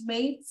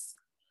castmates,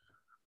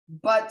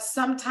 but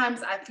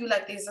sometimes I feel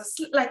like there's a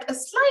slight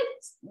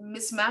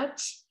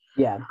mismatch.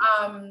 Yeah.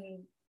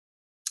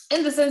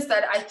 In the sense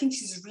that I think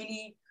she's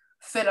really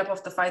fed up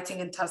of the fighting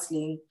and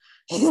tussling.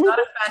 She's not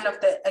a fan of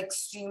the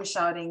extreme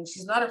shouting.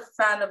 She's not a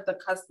fan of the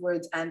cuss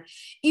words. And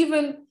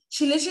even,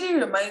 she literally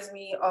reminds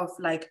me of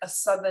like a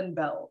Southern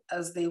belle,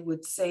 as they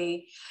would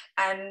say.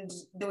 And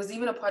there was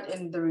even a part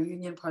in the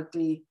reunion part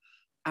 3,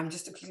 I'm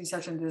just to quickly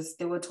touch on this,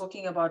 they were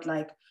talking about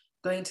like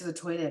going to the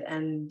toilet,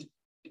 and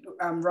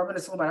Robin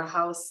is talking about a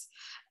house,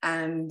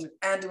 and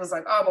Andy was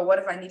like, oh, but what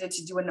if I needed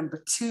to do a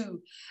number 2?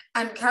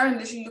 And Karen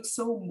literally looked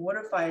so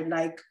mortified,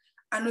 like,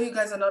 I know you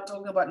guys are not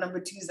talking about number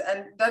 2s.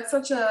 And that's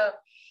such an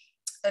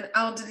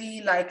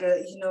elderly, like,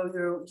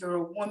 you're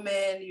a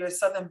woman, you're a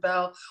Southern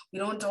belle, we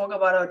don't talk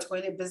about our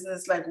toilet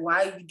business, like,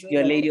 why are you doing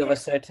you're that? A lady of a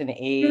certain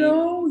age,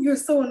 you're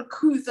so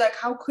uncouth, like,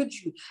 how could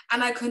you?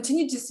 And I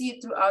continue to see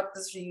it throughout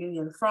this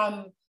reunion,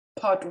 from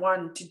part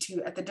 1 to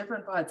 2, at the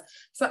different parts.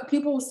 So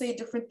people will say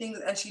different things,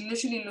 and she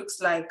literally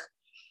looks like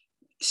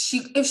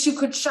if she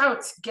could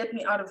shout, get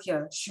me out of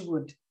here, she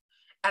would.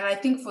 And I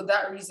think for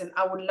that reason,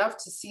 I would love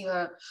to see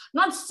her,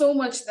 not so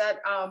much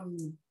that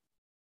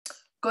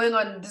going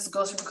on this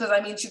girl, because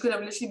I mean, she could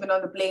have literally been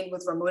on the plane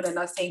with Ramona and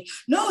not saying,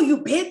 no,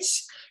 you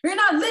bitch, you're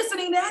not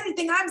listening to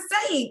anything I'm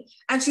saying.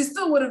 And she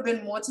still would have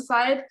been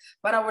mortified,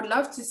 but I would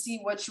love to see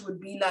what she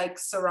would be like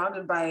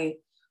surrounded by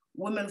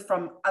women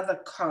from other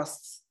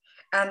castes.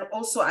 And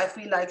also, I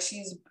feel like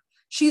she's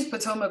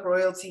Potomac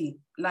royalty.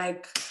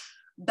 Like,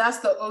 that's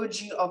the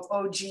OG of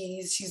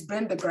OGs. She's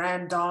been the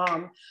Grand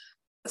Dame.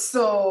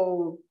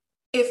 So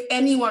if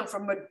anyone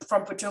from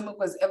Potomac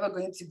was ever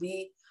going to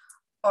be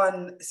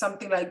on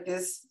something like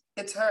this,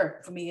 it's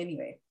her, for me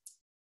anyway.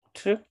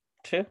 True.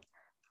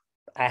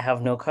 I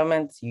have no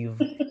comments.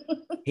 You've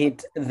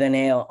hit the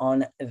nail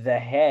on the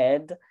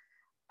head.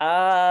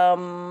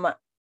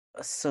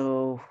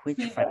 So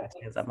which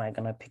franchise am I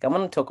gonna pick? I'm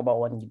gonna talk about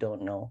one you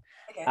don't know.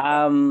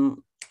 Okay.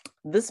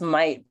 This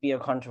might be a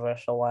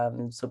controversial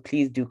one, so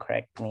please do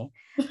correct me.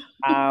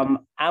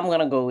 I'm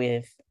gonna go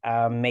with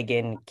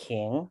Megan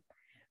King.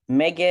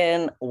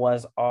 Megan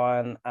was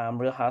on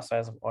Real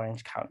Housewives of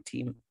Orange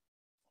County,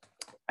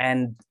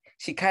 and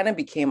she kind of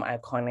became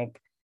iconic.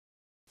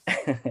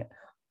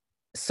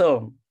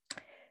 So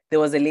there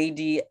was a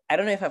lady, I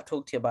don't know if I've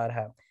talked to you about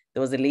her.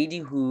 There was a lady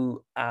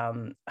who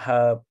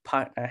her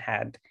partner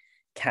had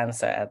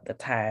cancer at the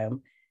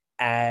time,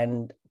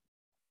 and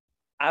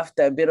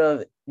after a bit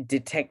of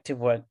detective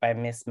work by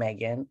Miss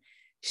Megan,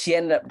 she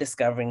ended up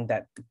discovering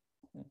that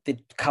the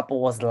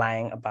couple was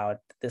lying about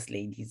this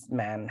lady's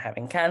man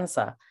having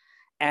cancer.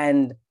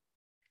 And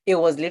it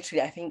was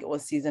literally, I think it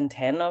was season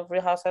 10 of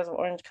Real Housewives of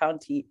Orange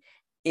County.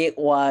 It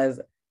was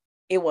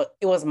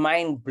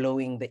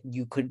mind-blowing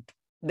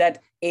that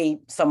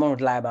someone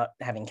would lie about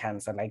having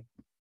cancer. Like,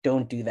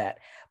 don't do that.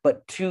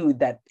 But 2,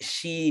 that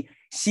she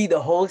the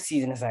whole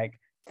season is like,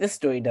 this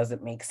story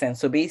doesn't make sense.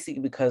 So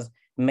basically, because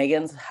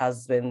Megan's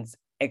husband's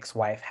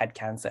ex-wife had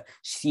cancer,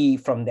 she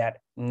from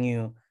that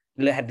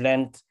had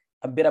learned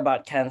a bit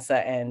about cancer,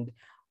 and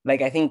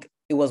like, I think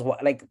it was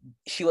like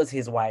she was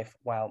his wife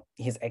while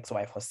his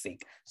ex-wife was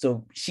sick.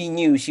 So she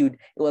knew it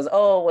was,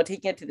 oh, we're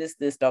taking it to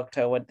this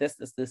doctor, what this.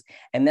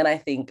 And then I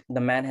think the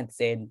man had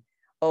said,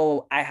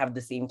 oh, I have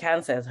the same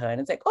cancer as her.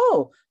 And it's like,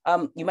 oh,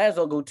 you might as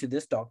well go to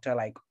this doctor.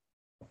 Like,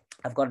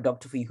 I've got a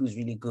doctor for you who's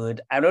really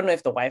good. I don't know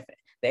if the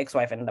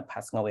ex-wife ended up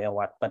passing away or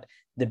what, but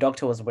the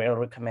doctor was well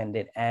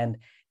recommended, and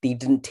they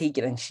didn't take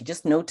it. And she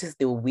just noticed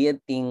there were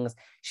weird things.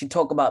 She'd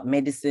talk about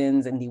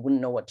medicines and they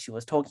wouldn't know what she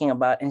was talking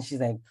about. And she's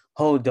like,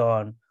 hold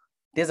on,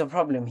 there's a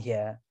problem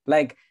here.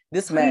 Like,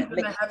 this man, you're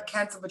gonna have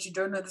cancer, but you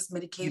don't know this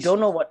medication. You don't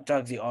know what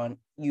drugs you're on.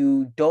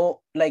 You don't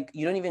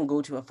even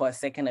go to for a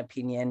second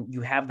opinion.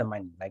 You have the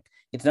money. Like,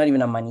 it's not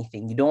even a money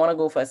thing. You don't want to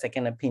go for a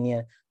second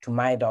opinion to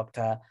my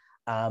doctor.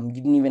 You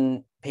didn't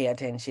even pay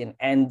attention.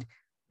 And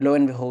lo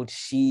and behold,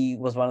 she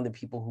was one of the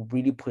people who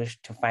really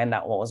pushed to find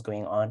out what was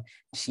going on.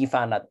 She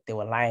found out they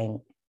were lying.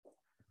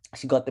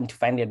 She got them to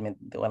finally admit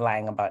they were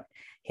lying about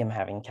him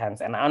having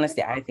cancer. And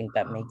honestly, I think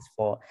that makes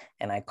for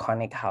an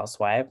iconic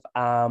housewife.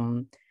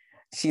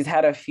 She's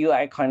had a few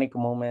iconic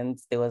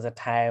moments. There was a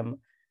time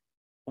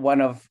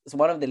one of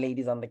the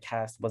ladies on the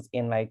cast was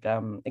in like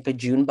a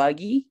June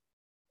buggy,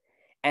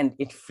 and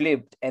it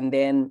flipped, and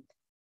then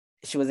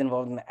she was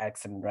involved in the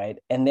accident, right?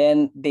 And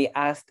then they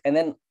asked, and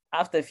then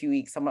after a few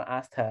weeks, someone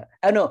asked her,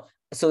 oh no,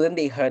 so then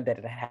they heard that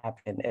it had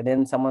happened, and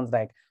then someone's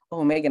like,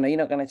 oh, Megan, are you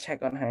not gonna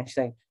check on her? And she's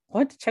like,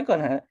 what? Check on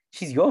her?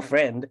 She's your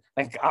friend.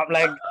 Like, I'm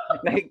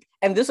like,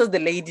 and this was the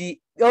lady.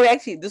 Oh,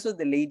 actually, this was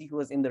the lady who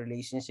was in the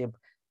relationship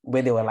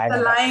where they were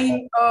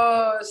lying.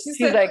 She's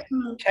like,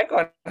 check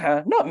on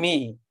her, not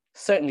me.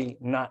 Certainly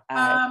not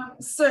I.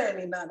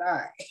 Certainly not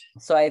I.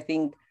 So I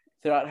think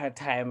throughout her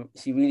time,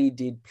 she really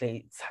did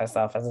place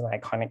herself as an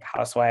iconic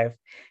housewife.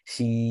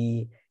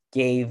 She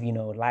gave,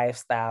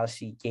 lifestyle.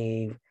 She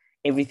gave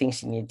everything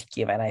she needed to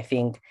give. And I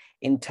think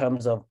in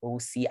terms of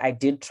OC, I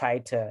did try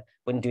to,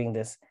 when doing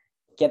this,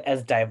 get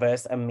as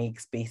diverse a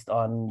mix based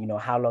on,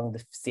 how long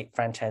the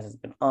franchise has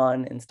been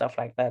on and stuff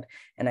like that.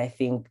 And I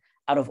think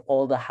out of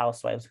all the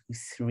housewives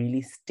who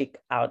really stick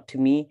out to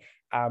me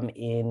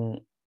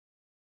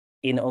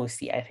in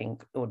OC, I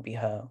think it would be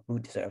her who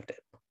deserved it.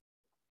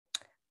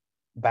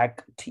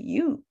 Back to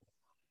you.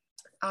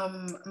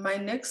 My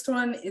next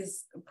one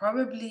is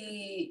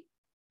probably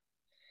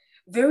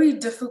very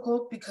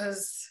difficult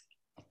because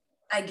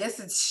I guess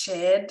it's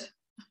shared,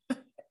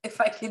 if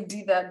I can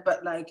do that,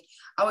 but like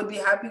I would be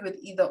happy with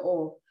either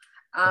or.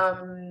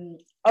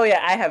 Oh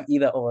yeah, I have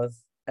either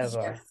ors as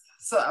well.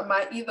 So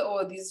my either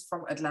or, these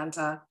from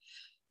Atlanta,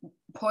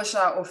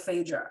 Porsha or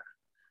Phaedra.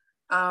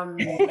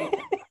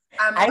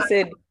 I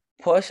said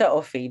Porsha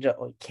or Phaedra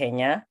or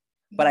Kenya,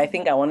 but I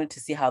think I wanted to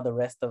see how the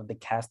rest of the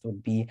cast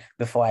would be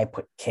before I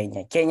put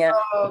Kenya. Kenya,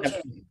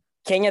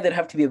 there'd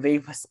have to be a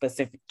very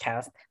specific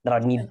cast that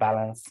I'd need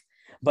balance.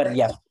 But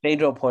yeah,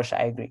 Phaedra or Porsha,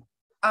 I agree.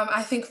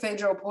 I think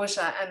Phaedra or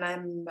Porsha,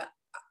 and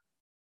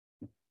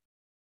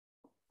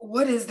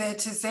what is there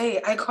to say?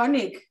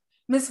 Iconic.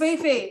 Miss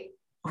Feifei.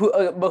 Who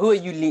are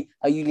you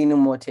leaning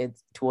more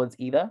towards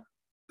either?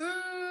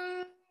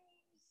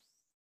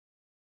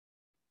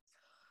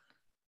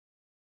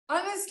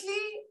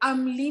 Honestly,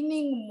 I'm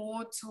leaning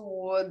more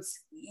towards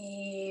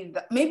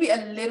either, maybe a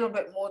little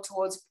bit more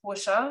towards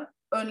Porsha,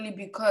 only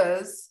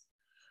because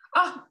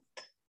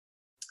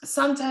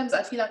sometimes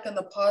I feel like in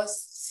the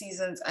past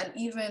seasons and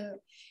even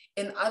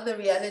in other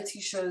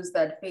reality shows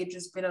that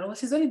Phaedra's been on, well,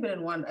 she's only been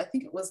in one. I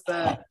think it was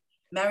the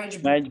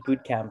Marriage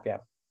Boot Camp, yeah.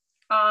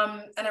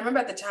 And I remember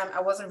at the time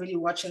I wasn't really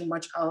watching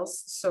much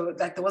else, so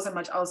like there wasn't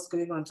much else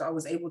going on, so I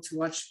was able to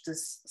watch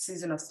this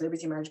season of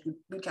Celebrity Marriage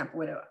Boot Camp or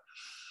whatever.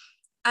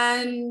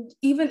 And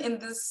even in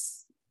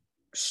this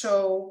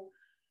show,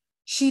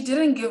 she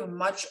didn't give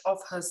much of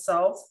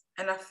herself.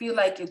 And I feel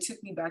like it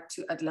took me back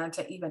to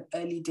Atlanta, even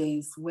early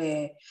days,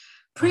 where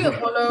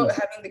pre-Apollo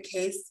having the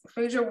case,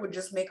 Phaedra would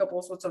just make up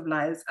all sorts of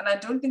lies. And I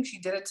don't think she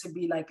did it to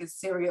be like a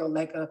serial,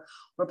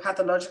 or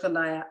pathological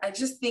liar. I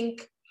just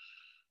think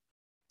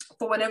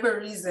for whatever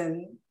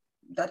reason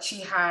that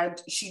she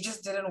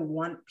just didn't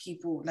want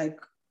people like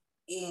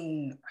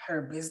in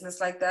her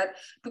business like that,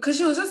 because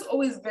she was just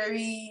always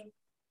very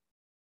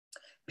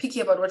picky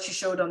about what she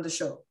showed on the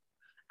show.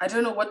 I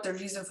don't know what the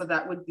reason for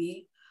that would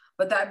be,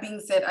 but that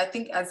being said, I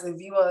think as a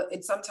viewer,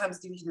 it sometimes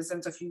gives you the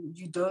sense of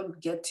you don't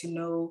get to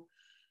know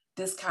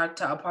this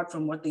character apart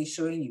from what they're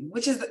showing you,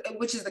 which is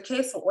the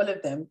case for all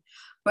of them.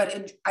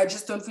 But I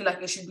just don't feel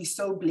like it should be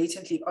so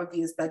blatantly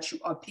obvious that you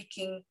are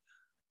picking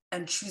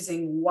and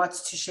choosing what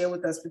to share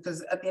with us,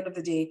 because at the end of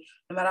the day,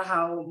 no matter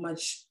how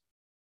much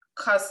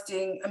how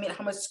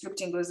much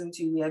scripting goes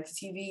into reality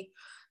TV,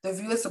 the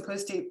viewer's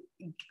supposed to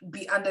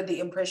be under the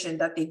impression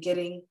that they're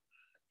getting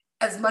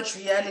as much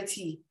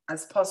reality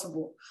as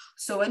possible.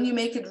 So when you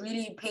make it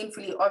really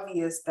painfully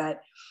obvious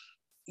that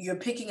you're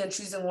picking and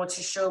choosing what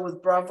to show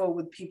with Bravo,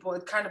 with people,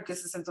 it kind of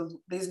gives a sense of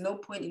there's no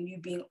point in you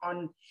being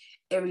on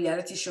a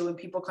reality show when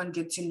people can't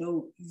get to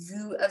know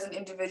you as an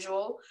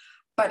individual.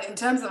 But in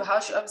terms of how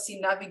she obviously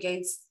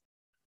navigates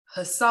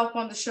herself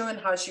on the show and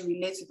how she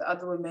relates with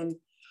other women,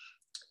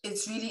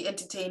 it's really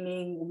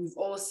entertaining. We've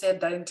all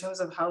said that in terms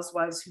of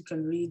housewives who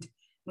can read,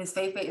 Miss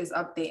Feifei is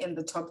up there in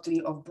the top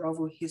 3 of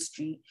Bravo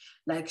history.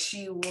 Like,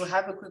 she will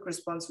have a quick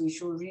response for you.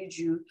 She'll read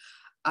you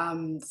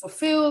for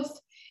filth.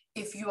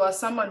 If you are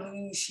someone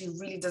who she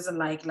really doesn't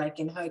like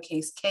in her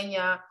case,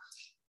 Kenya,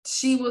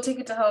 she will take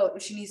it to her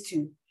if she needs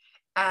to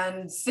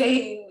and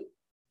say,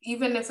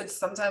 even if it's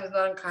sometimes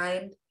not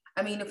unkind,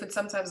 if it's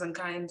sometimes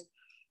unkind,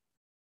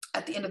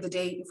 at the end of the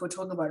day, if we're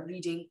talking about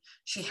reading,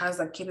 she has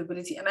that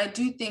capability. And I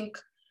do think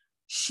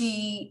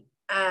she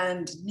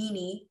and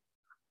NeNe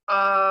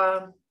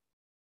are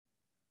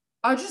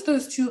just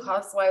those two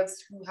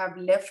housewives who have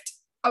left,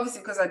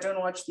 obviously because I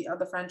don't watch the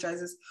other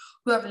franchises,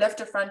 who have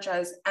left a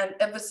franchise, and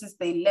ever since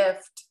they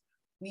left,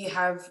 we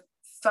have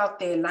felt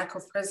their lack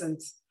of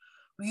presence.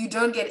 You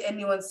don't get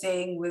anyone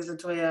saying with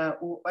Latoya,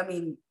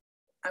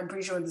 I'm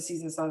pretty sure when the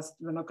season starts,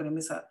 we're not going to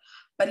miss her.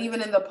 But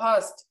even in the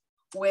past,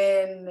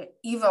 when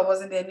Eva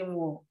wasn't there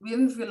anymore, we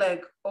didn't feel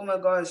like, oh my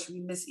gosh,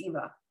 we miss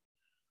Eva.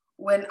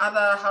 When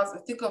other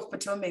houses, think of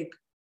Potomac,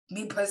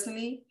 me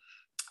personally,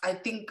 I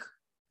think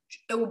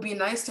it would be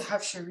nice to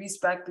have Charisse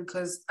back,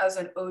 because as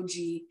an OG,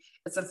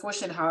 it's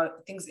unfortunate how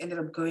things ended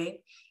up going.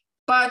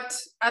 But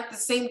at the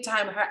same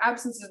time, her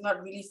absence is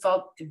not really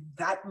felt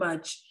that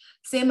much.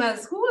 Same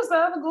as, who was the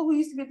other girl who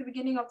used to be at the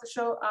beginning of the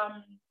show?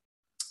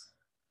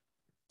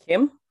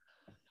 Kim,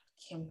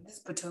 this is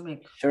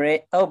Potomac.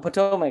 Sheree. Oh,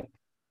 Potomac.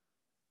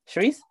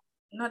 Charisse?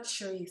 Not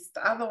Charisse.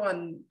 The other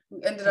one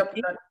who ended up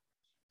not,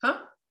 huh?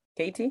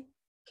 Katie?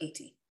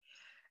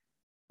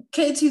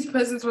 Katie's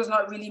presence was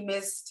not really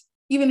missed.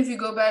 Even if you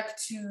go back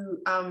to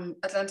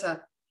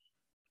Atlanta,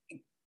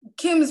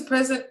 Kim's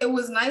presence, it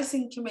was nice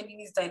in Kim and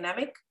Nini's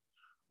dynamic,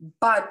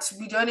 but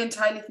we don't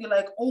entirely feel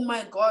like, oh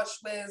my gosh,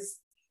 where's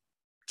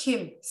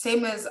Kim?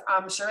 Same as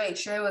Sheree.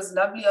 Sheree was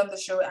lovely on the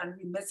show and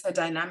we miss her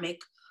dynamic,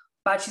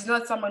 but she's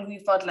not someone who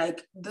felt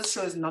like this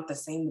show is not the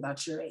same without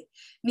Sheree.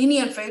 Nini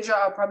and Phaedra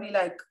are probably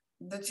like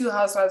the two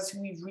housewives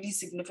who we really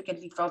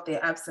significantly felt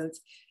their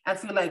absence and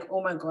feel like,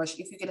 oh my gosh,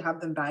 if you could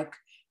have them back,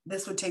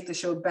 this would take the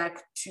show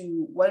back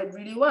to what it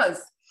really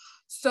was.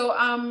 So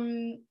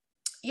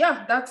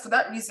yeah, that's for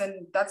that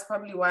reason, that's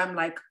probably why I'm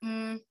like,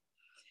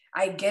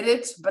 I get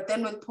it. But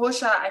then with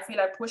Portia, I feel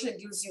like Portia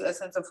gives you a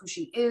sense of who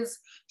she is.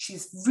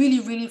 She's really,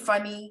 really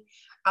funny.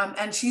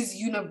 And she's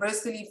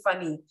universally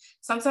funny.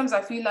 Sometimes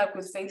I feel like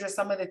with Phaedra,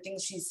 some of the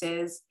things she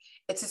says,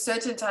 it's a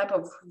certain type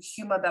of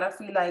humor that I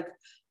feel like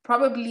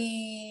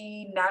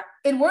probably not,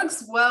 it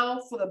works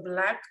well for the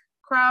Black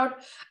crowd.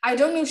 I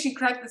don't know if she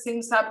cracked the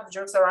same type of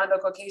jokes around the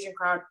Caucasian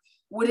crowd.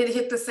 Would it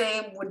hit the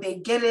same? Would they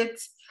get it?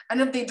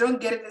 And if they don't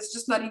get it, it's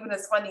just not even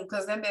as funny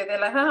because then they're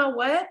like, haha,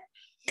 what?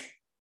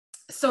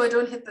 So it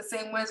don't hit the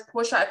same. Whereas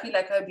Portia, I feel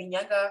like her being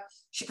younger,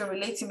 she can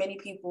relate to many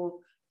people.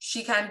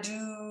 She can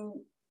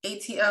do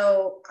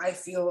ATL. I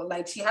feel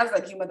like she has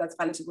that humor that's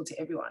palatable to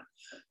everyone.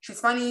 She's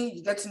funny,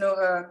 you get to know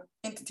her,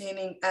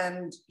 entertaining,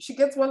 and she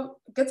gets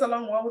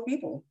along well with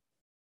people.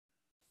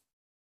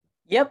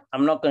 Yep,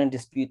 I'm not going to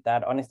dispute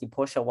that. Honestly,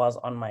 Portia was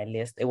on my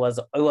list. It was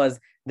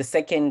the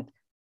second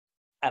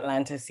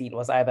Atlanta seat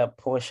was either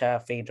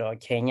Portia, Phaedra, or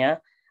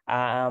Kenya.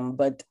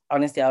 But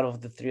honestly, out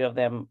of the three of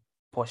them,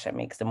 Portia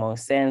makes the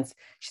most sense.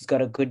 She's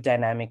got a good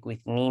dynamic with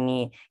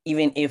Nini.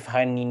 Even if her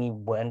and Nini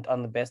weren't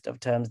on the best of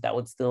terms, that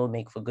would still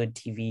make for good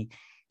TV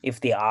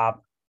if they are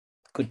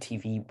good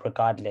TV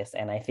regardless.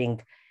 And I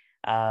think,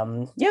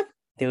 yeah,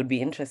 they would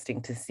be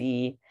interesting to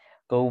see.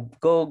 Go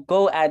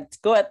at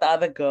the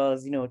other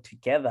girls,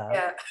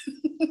 together.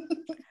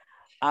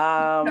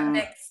 Yeah.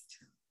 Next.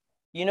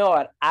 You know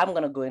what? I'm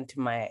gonna go into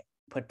my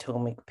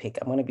Potomac pick.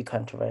 I'm gonna be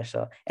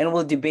controversial, and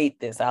we'll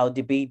debate this. I'll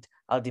debate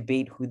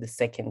who the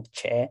second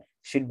chair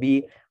should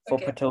be for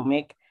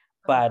Potomac,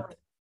 but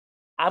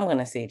I'm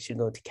gonna say it should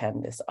go to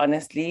Candiace.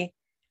 Honestly,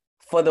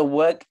 for the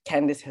work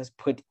Candiace has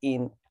put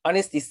in,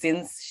 honestly,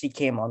 since she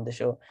came on the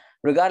show,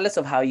 regardless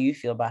of how you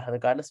feel about her,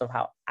 regardless of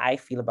how I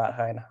feel about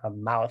her and her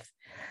mouth,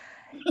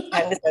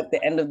 Candiace at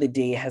the end of the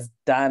day has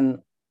done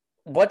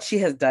what she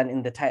has done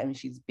in the time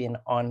she's been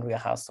on Real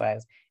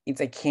Housewives.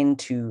 It's akin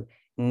to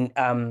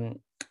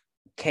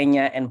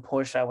Kenya and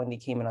Portia when they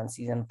came in on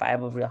season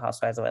 5 of Real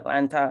Housewives of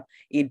Atlanta.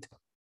 It's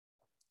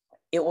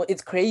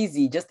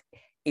crazy, just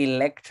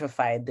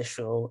electrified the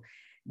show.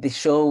 The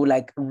show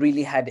like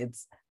really had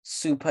its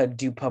super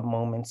duper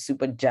moments,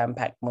 super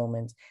jam-packed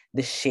moments.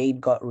 The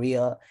shade got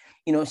real.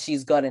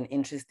 She's got an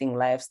interesting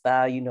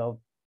lifestyle.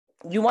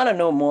 You want to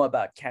know more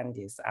about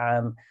Candiace.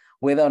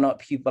 Whether or not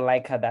people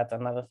like her, that's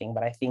another thing.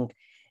 But I think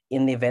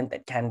in the event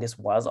that Candiace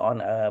was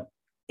on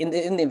in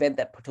the event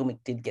that Potomac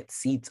did get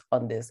seats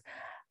on this,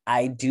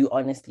 I do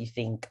honestly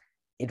think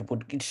it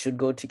should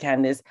go to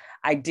Candiace.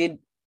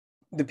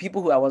 The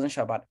people who I wasn't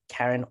sure about,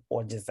 Karen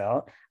or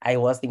Gizelle, I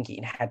was thinking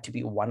it had to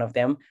be one of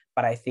them,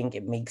 but I think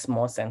it makes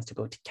more sense to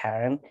go to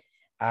Karen.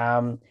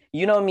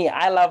 You know me,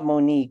 I love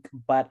Monique,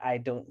 but I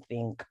don't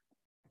think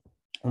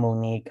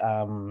Monique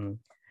would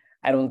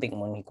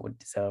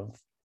deserve,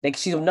 like,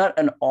 she's not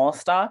an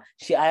all-star.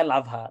 I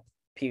love her,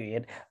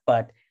 period,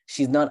 but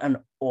she's not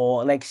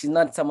she's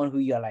not someone who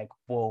you're like,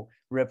 whoa,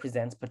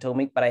 represents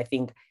Potomac. But I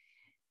think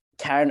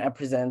Karen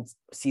represents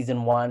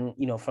season 1,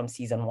 from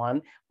season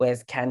 1,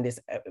 whereas Candiace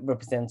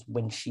represents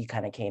when she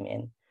kind of came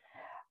in.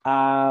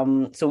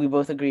 So we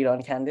both agreed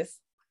on Candiace?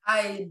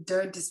 I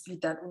don't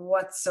dispute that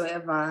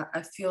whatsoever.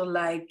 I feel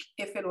like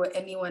if it were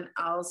anyone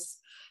else,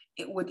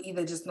 it would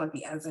either just not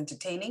be as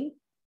entertaining,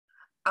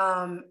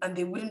 and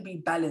they wouldn't be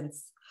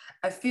balanced.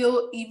 I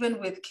feel even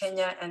with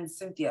Kenya and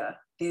Cynthia,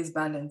 there's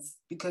balance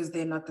because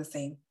they're not the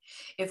same.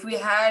 If we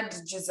had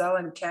Gizelle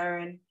and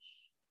Karen,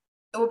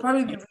 it would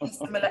probably be really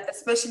similar,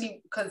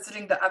 especially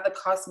considering the other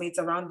castmates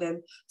around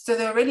them. So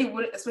they already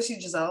would, especially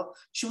Gizelle,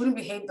 she wouldn't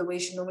behave the way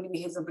she normally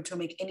behaves on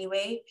Potomac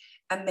anyway.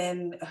 And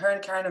then her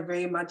and Karen are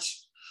very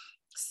much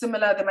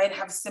similar. They might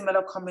have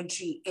similar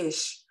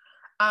commentary-ish.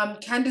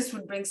 Candiace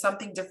would bring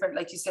something different.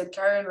 Like you said,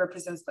 Karen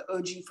represents the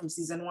OG from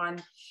season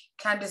 1.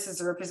 Candiace is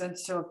a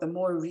representative of the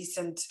more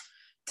recent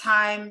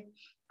time.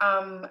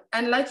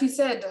 And like you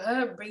said,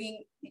 her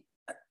bringing,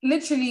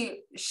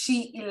 literally,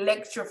 she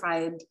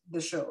electrified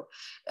the show.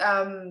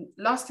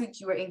 Last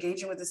week, you were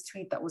engaging with this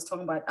tweet that was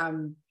talking about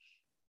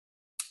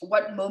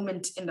what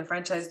moment in the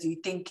franchise do you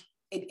think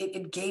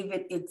it gave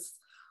it its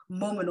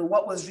moment, or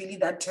what was really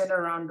that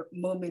turnaround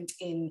moment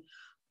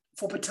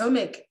for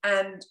Potomac.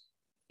 And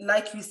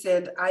like you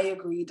said, I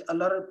agreed. A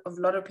lot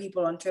of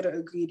people on Twitter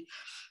agreed.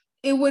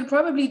 It would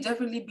probably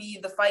definitely be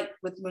the fight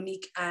with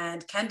Monique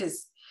and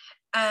Candiace.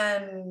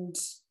 And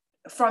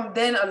from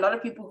then, a lot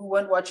of people who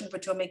weren't watching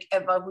Potomac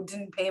ever, who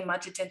didn't pay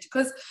much attention,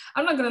 because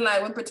I'm not gonna lie,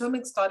 when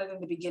Potomac started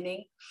in the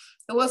beginning,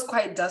 it was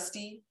quite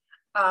dusty.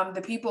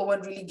 The people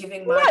weren't really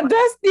giving much. Not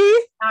dusty.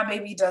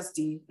 Baby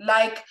dusty.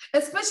 Like,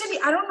 especially,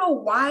 I don't know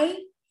why,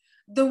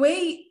 the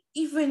way,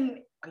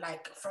 even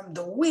like from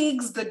the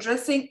wigs, the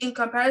dressing, in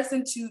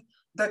comparison to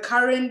the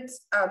current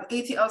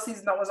ATL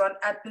season that was on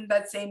in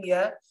that same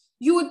year,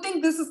 you would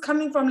think this is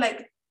coming from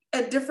like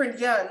a different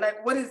year.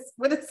 Like, what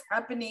is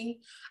happening?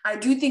 I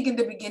do think in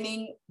the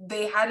beginning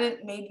they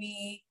hadn't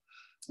maybe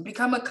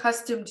become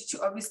accustomed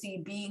to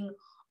obviously being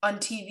on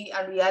TV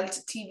and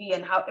reality TV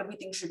and how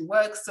everything should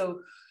work. So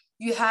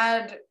you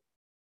had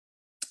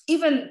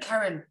even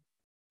Karen,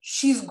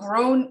 she's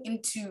grown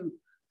into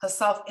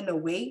herself in a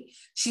way.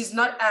 She's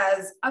not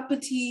as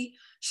uppity.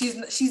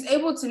 She's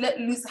able to let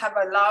loose, have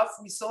a laugh.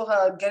 We saw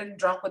her getting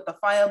drunk with the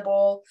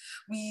fireball.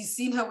 We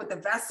seen her with the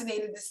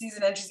vaccinated this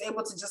season, and she's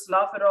able to just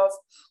laugh it off.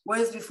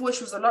 Whereas before,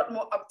 she was a lot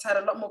more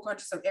uptight, a lot more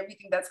conscious of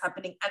everything that's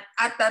happening. And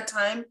at that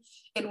time,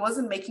 it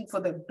wasn't making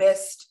for the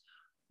best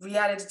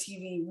reality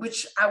TV,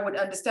 which I would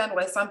understand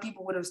why some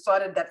people would have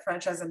started that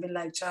franchise and been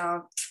like,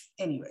 child,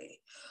 anyway.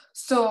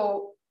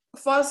 So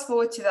fast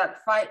forward to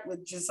that fight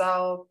with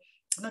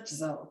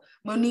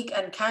Monique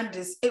and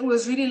Candiace, it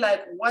was really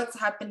like, what's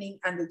happening?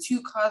 And the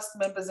two cast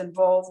members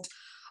involved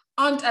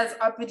aren't as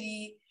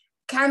uppity.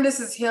 Candiace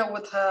is here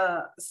with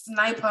her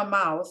sniper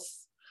mouth.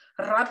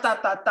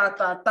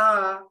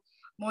 Ra-ta-ta-ta-ta-ta.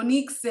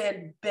 Monique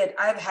said, bet,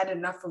 I've had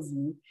enough of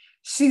you.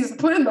 She's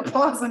putting the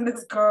pause on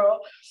this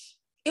girl.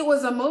 It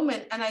was a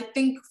moment. And I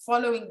think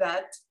following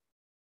that,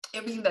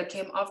 everything that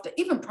came after,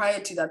 even prior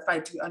to that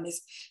fight, to be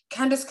honest,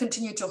 Candiace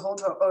continued to hold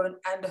her own,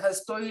 and her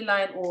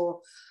storyline or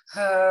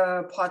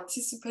her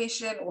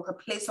participation or her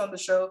place on the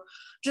show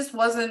just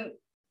wasn't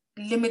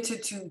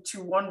limited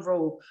to one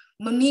role.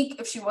 Monique,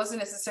 if she wasn't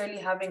necessarily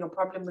having a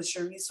problem with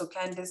Charisse or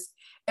Candiace,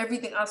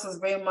 everything else was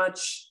very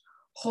much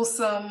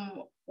wholesome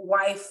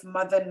wife,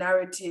 mother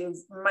narrative.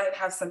 Might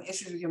have some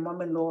issues with your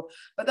mom-in-law,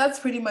 but that's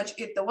pretty much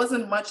it. There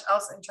wasn't much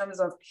else in terms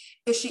of,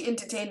 is she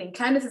entertaining?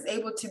 Candiace is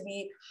able to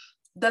be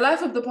the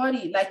life of the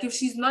party. Like, if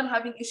she's not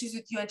having issues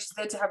with you and she's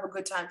there to have a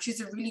good time,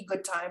 she's a really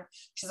good time.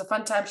 She's a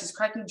fun time. She's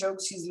cracking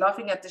jokes. She's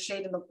laughing at the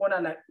shade in the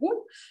corner, like,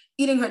 whoop,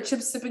 eating her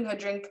chips, sipping her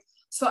drink.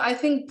 So I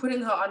think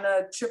putting her on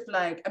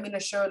a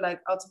show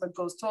like Ultimate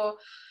Ghost Tour,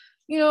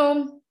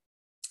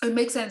 it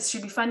makes sense.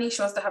 She'd be funny.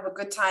 She wants to have a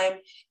good time.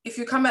 If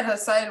you come at her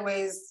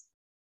sideways,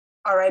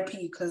 RIP,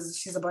 because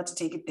she's about to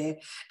take it there.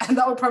 And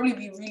that would probably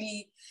be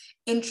really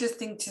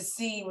interesting to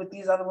see with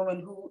these other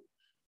women who,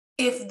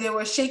 if they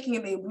were shaking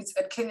in their boots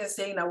at Kenya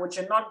saying that what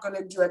you're not going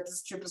to do at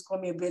this trip is call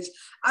me a bitch,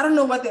 I don't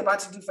know what they're about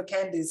to do for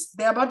Candiace.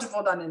 They're about to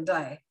fall down and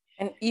die.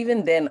 And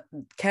even then,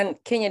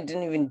 Kenya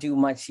didn't even do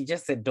much. She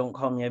just said, don't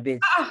call me a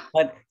bitch.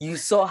 But you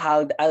saw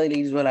how the other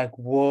ladies were like,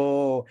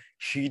 whoa,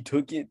 she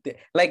took it there.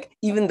 Like,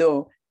 even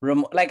though,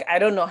 I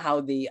don't know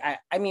how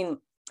I mean,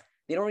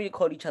 they don't really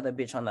call each other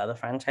bitch on the other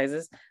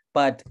franchises,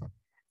 but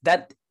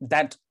that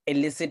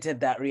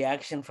elicited that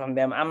reaction from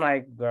them. I'm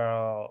like,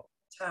 girl,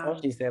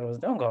 all she said was,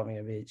 don't call me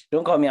a bitch.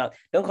 Don't call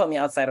me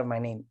outside of my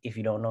name if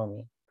you don't know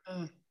me.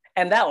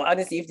 And that,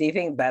 honestly, if they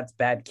think that's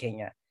bad,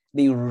 Kenya,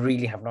 they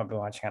really have not been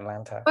watching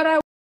Atlanta.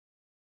 But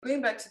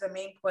going back to the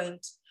main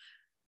point,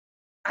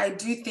 I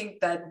do think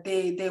that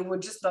they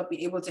would just not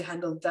be able to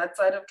handle that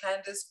side of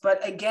Candiace.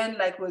 But again,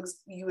 like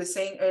you were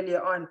saying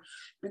earlier on,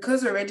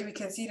 because already we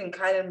can see it in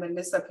Kyle and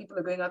Melissa, people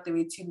are going out their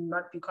way to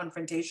not be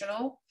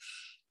confrontational.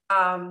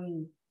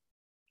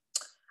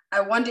 I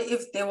wonder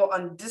if they were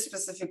on this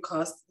specific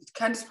cast,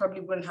 Candiace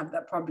probably wouldn't have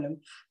that problem.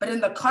 But in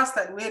the cast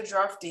that we're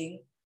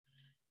drafting,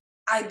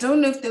 I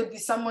don't know if there would be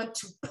someone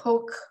to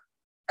poke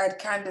at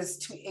Candiace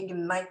to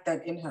ignite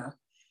that in her.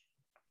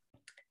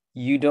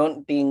 You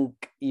don't think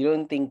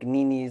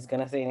Nini is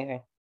gonna say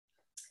anything?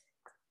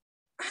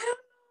 I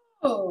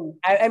don't know.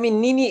 I mean,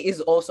 Nini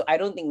is also, I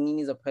don't think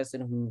Nini is a person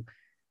who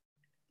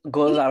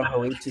goes out of her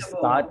way to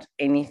start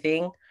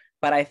anything.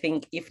 But I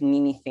think if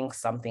Nini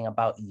thinks something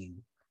about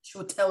you,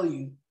 she'll tell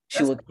you.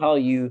 She will tell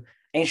you,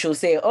 and she'll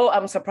say, oh,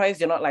 I'm surprised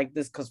you're not like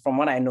this, because from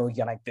what I know,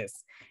 you're like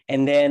this.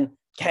 And then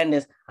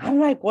Candiace, I'm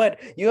like, what?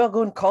 You are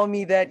going to call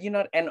me that? You're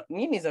not. And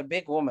Nini's a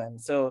big woman,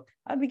 so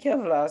I'd be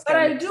careful. But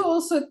I do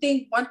also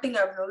think one thing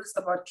I've noticed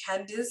about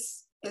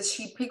Candiace is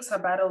she picks her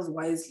battles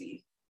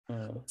wisely.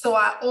 So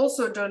I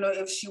also don't know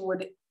if she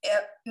would,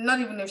 not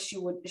even if she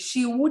would,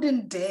 she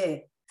wouldn't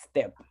dare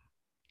step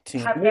to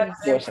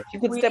Portia. She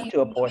could step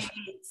to a Portia.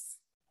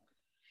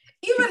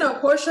 Even a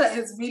Portia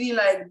is really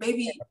like,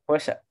 baby.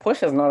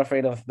 Portia's not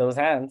afraid of those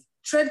hands.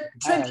 Tread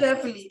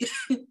carefully.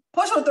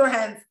 Portia will throw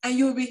hands, and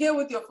you'll be here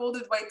with your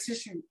folded white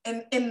tissue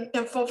in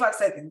 4-5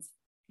 seconds.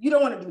 You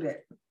don't want to do that.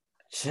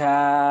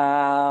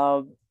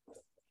 Child.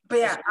 But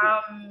yeah,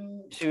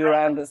 should we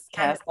round this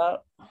cast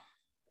out?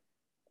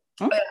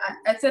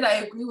 I said I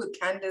agree with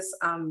Candace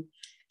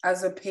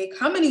as a pick.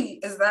 How many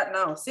is that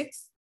now?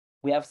 6?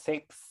 We have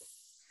 6.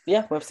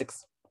 Yeah, we have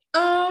 6.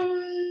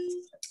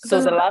 So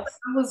the last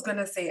I was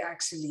gonna say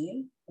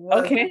actually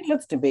was, okay,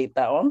 let's debate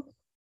that one.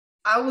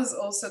 I was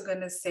also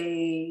gonna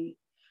say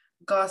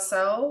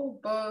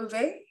Garcelle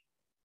Beauvais.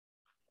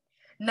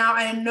 Now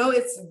I know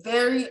it's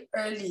very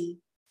early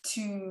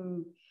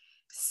to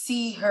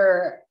see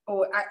her,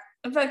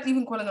 in fact,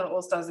 even calling her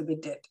All Stars a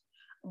bit dead.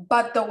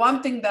 But the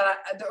one thing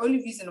the only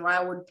reason why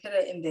I would put her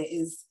in there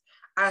is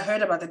I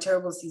heard about the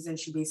terrible season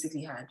she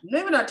basically had.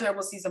 Not even a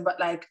terrible season, but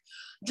like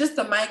just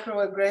the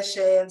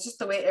microaggressions, just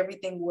the way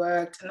everything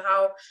worked and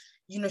how,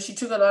 she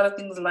took a lot of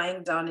things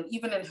lying down. And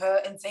even in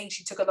saying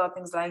she took a lot of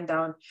things lying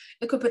down,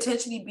 it could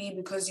potentially be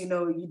because, you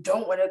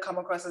don't want to come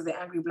across as the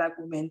angry Black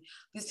woman.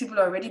 These people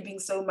are already being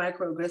so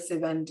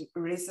microaggressive and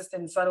racist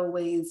in subtle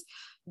ways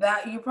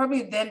that you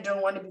probably then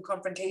don't want to be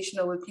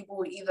confrontational with people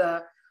who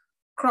either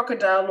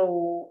crocodile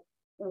or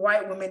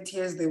white women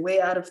tears their way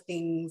out of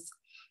things,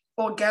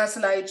 or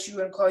gaslight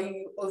you and call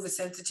you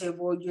oversensitive,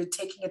 or you're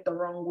taking it the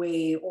wrong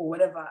way, or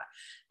whatever.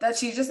 That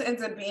she just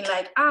ends up being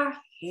like,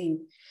 hey.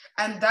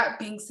 And that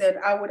being said,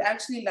 I would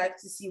actually like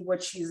to see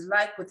what she's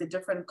like with a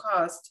different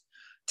cast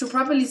to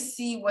probably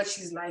see what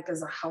she's like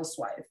as a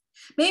housewife.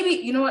 Maybe,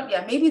 you know what?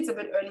 Yeah, maybe it's a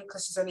bit early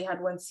because she's only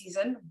had 1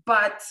 season,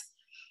 but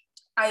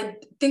I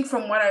think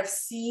from what I've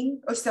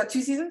seen, she's had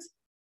 2 seasons?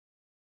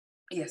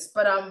 Yes,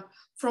 but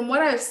from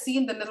what I've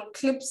seen, the little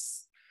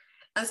clips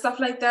and stuff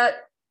like that,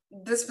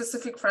 this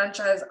specific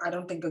franchise, I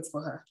don't think it's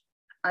for her.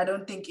 I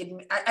don't think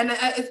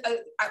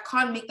I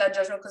can't make that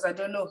judgment because I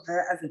don't know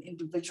her as an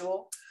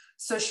individual.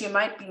 So she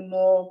might be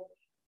more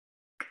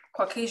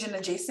Caucasian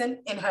adjacent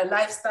in her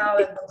lifestyle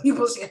and the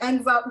people she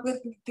hangs out with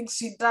and things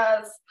she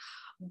does.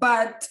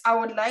 But I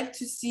would like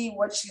to see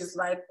what she's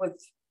like with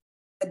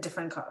a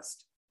different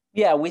cast.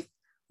 Yeah, with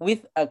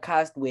a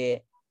cast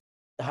where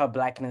her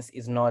Blackness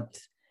is not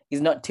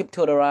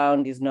tiptoed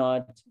around, is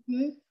not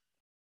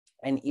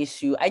an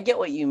issue. I get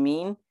what you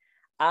mean.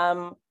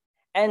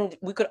 And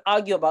we could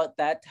argue about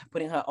that,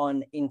 putting her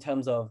on in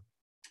terms of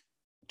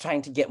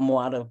trying to get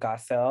more out of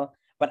Garcelle.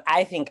 But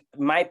I think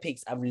my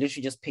picks, I've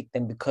literally just picked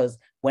them because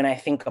when I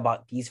think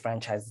about these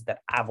franchises that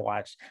I've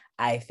watched,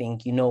 I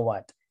think, you know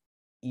what?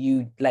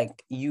 You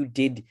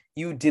did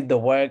the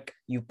work.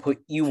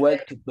 You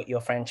worked to put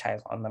your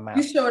franchise on the map.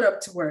 You showed up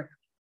to work.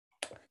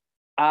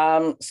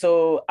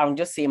 So I'm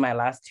just saying my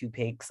last 2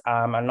 picks.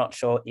 I'm not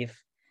sure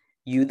if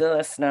you, the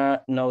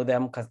listener, know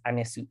them because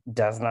Anisu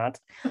does not.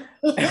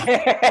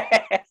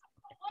 I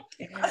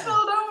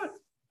still don't.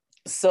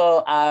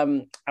 So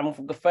I'm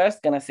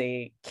first gonna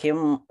say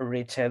Kim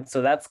Richards.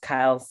 So that's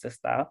Kyle's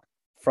sister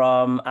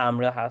from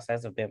Real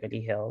Housewives of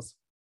Beverly Hills.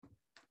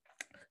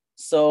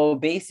 So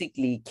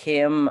basically,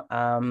 Kim,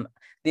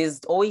 there's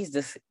always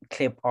this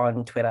clip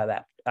on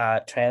Twitter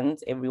that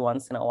trends every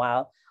once in a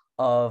while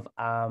of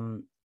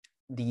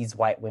these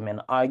white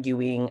women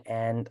arguing,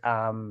 and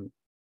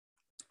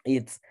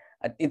it's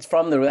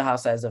from the Real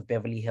Housewives of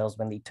Beverly Hills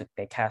when they took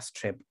their cast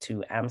trip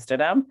to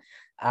Amsterdam.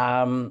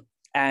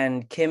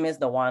 And Kim is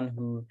the one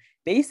who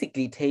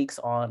basically takes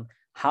on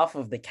half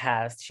of the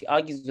cast. She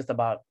argues with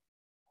about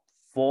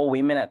 4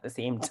 women at the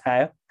same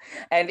time.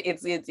 And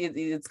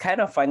it's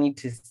kind of funny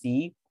to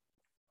see.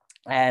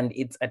 And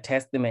it's a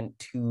testament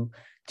to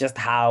just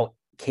how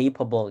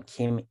capable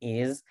Kim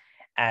is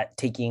at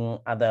taking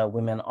other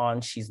women on.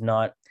 She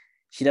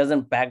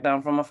doesn't back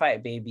down from a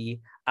fight,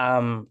 baby.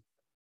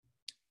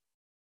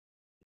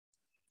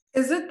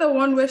 Is it the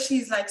one where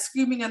she's like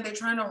screaming and they're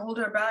trying to hold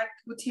her back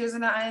with tears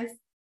in her eyes?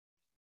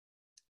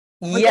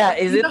 Yeah,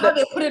 is it how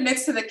they put it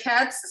next to the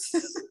cats?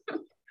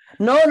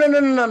 No,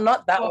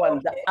 not that one.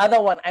 Okay. The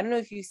other one. I don't know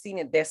if you've seen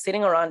it. They're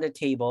sitting around a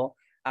table,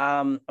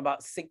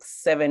 about 6,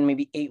 7,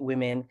 maybe 8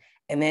 women,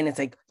 and then it's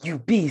like, "You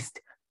beast."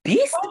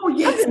 Oh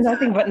yes, that's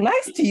nothing but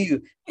nice to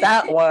you.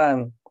 That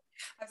one.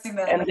 I've seen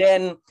that.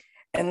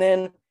 And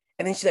then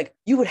she's like,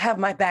 "You would have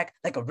my back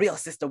like a real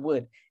sister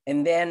would."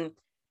 And then,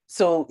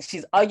 so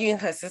she's arguing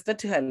her sister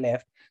to her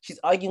left. She's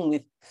arguing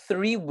with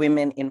 3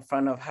 women in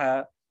front of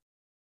her.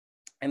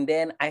 And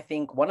then I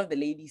think one of the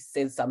ladies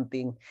says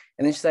something,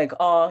 and then she's like,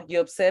 "Oh,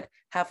 you're upset?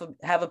 Have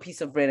a piece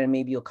of bread and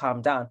maybe you'll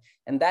calm down."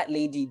 And that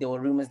lady, there were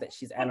rumors that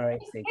she's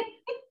anorexic.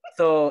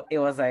 So it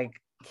was like,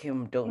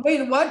 Kim, don't.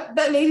 Wait, what?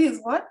 That lady is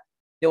what?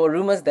 There were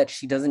rumors that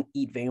she doesn't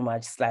eat very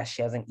much, /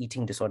 she has an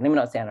eating disorder. Let me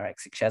not say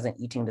anorexic. She has an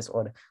eating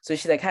disorder. So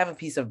she's like, "Have a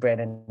piece of bread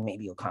and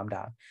maybe you'll calm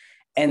down."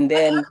 And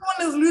then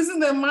everyone is losing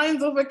their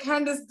minds over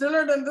Candiace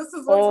Dillard, and this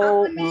is what's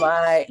happening. Oh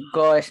my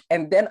gosh.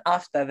 And then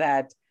after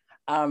that,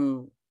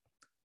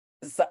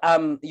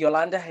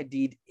 Yolanda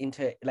Hadid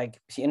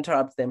she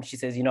interrupts them. She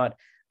says, "You know what?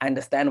 I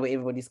understand where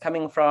everybody's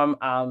coming from."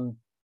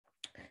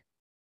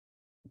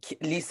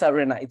 Lisa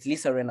Rinna.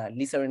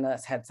 Lisa Rinna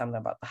has had something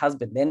about the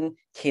husband. Then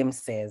Kim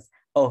says,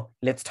 "Oh,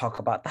 let's talk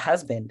about the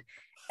husband."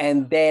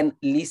 And then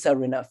Lisa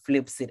Rinna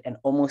flips it and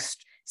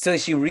so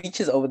she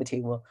reaches over the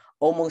table,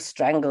 almost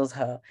strangles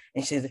her,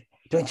 and she says,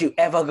 "Don't you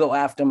ever go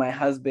after my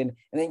husband."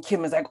 And then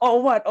Kim is like, "Oh,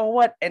 what? Oh,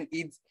 what?" And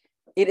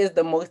It is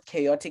the most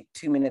chaotic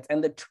 2 minutes,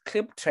 and the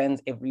clip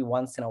trends every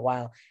once in a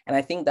while. And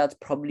I think that's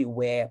probably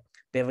where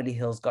Beverly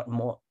Hills got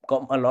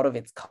a lot of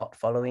its cult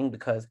following,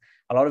 because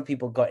a lot of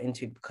people got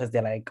into it because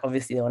they're like,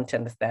 obviously they want to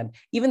understand.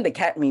 Even the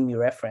cat meme you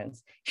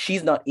reference,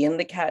 she's not in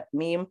the cat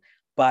meme,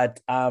 but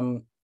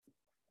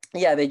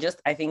yeah, they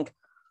just, I think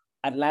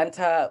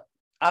after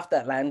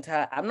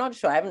Atlanta, I'm not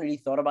sure, I haven't really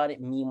thought about it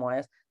meme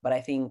wise, but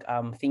I think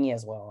thingy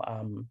as well,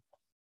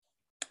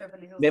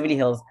 Beverly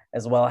Hills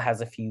as well has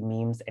a few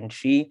memes, and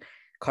she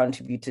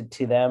contributed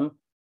to them.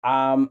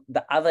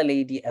 The other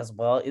lady as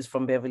well is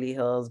from Beverly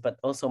Hills, but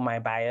also my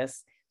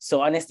bias.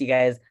 So honestly,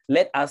 guys,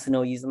 let us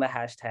know using the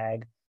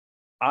hashtag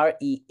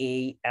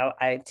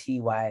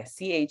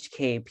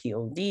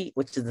REALITYCHKPOD,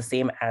 which is the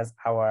same as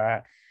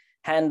our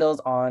handles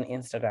on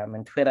Instagram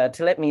and Twitter,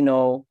 to let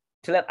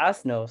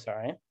us know,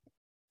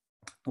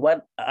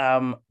 what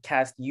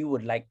cast you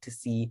would like to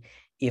see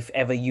if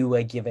ever you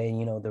were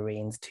given, the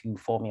reins to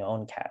form your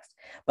own cast.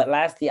 But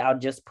lastly, I'll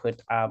just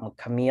put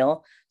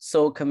Camille.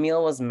 So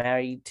Camille was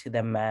married to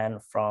the man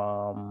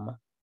from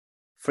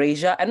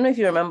Frasier. I don't know if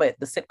you remember it,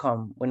 the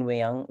sitcom when we were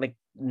young, like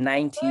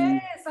 90s.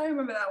 Yes, I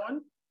remember that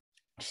one.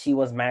 She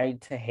was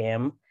married to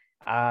him.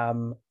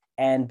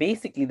 And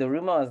basically the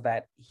rumor was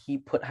that he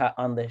put her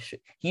on the show.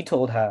 He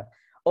told her,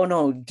 oh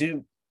no,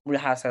 do Real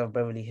Housewives of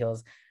Beverly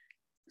Hills,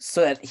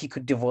 so that he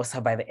could divorce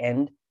her by the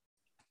end.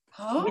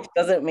 Which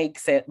doesn't make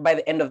sense by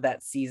the end of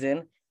that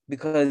season,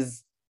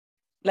 because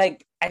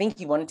like I think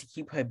he wanted to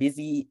keep her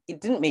busy. It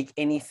didn't make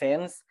any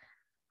sense,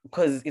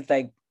 because it's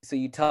like, so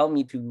you tell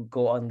me to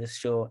go on this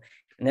show,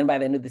 and then by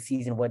the end of the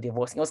season we're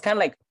divorcing. It was kind of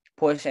like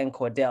Portia and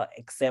Cordell,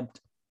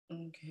 except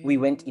we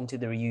went into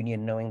the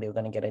reunion knowing they were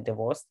going to get a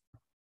divorce.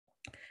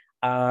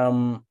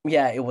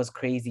 Yeah, it was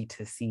crazy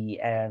to see,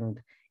 and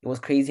it was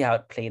crazy how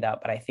it played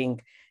out. But I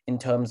think in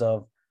terms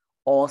of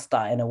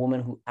all-star and a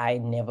woman who I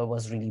never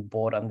was really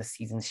bored on the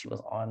seasons she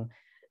was on,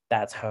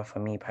 that's her for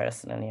me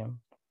personally.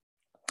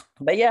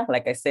 But yeah,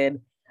 like I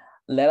said,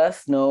 let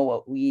us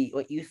know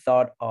what you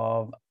thought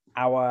of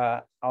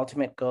our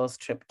Ultimate Girls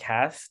Trip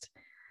cast,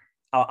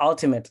 our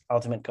ultimate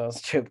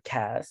Girls Trip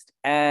cast.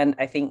 And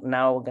I think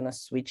now we're gonna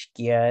switch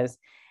gears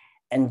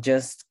and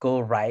just go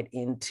right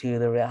into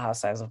the Real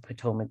Housewives of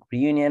Potomac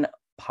reunion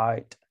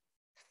part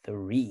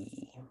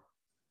 3.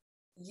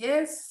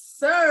 Yes,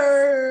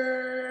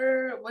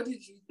 sir. What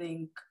did you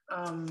think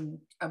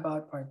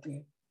about part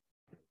 3?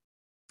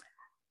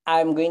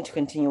 I'm going to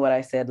continue what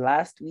I said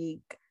last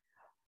week.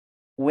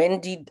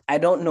 Wendy, I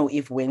don't know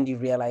if Wendy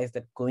realized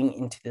that going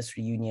into this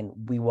reunion,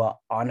 we were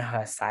on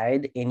her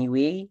side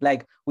anyway.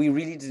 Like, we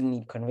really didn't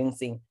need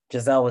convincing.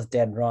 Gizelle was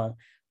dead wrong.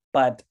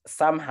 But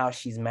somehow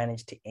she's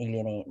managed to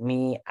alienate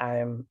me.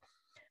 I'm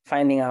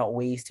finding out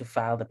ways to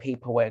file the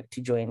paperwork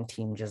to join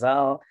Team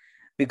Gizelle,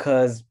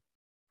 because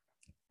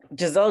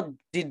Gizelle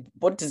did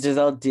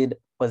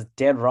was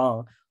dead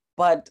wrong.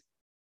 But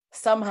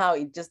somehow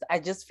I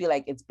just feel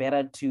like it's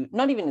better to,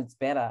 not even it's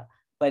better,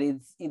 but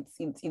it's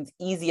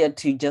easier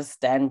to just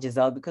stand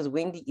Gizelle, because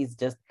Wendy is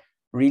just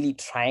really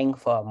trying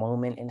for a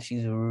moment, and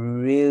she's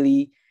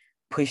really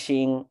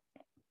pushing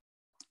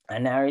a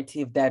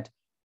narrative that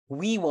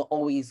we were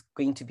always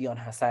going to be on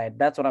her side.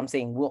 That's what I'm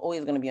saying. We're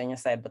always going to be on your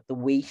side, but the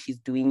way she's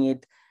doing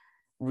it,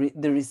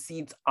 the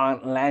receipts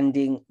aren't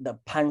landing, the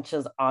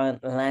punches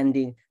aren't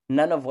landing,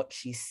 none of what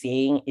she's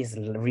saying is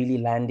really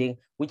landing,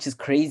 which is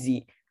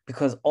crazy,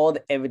 because all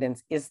the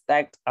evidence is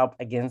stacked up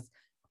against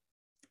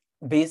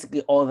basically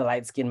all the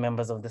light-skinned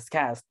members of this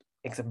cast,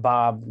 except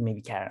Bob,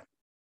 maybe Karen.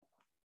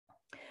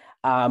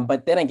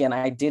 But then again,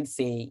 I did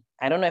say,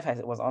 I don't know if I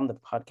was on the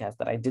podcast,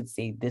 that I did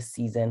say this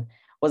season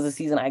was the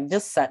season I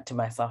just sat to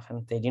myself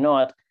and said, you know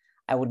what?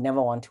 I would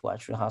never want to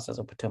watch Real Housewives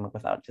of Potomac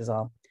without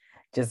Gizelle.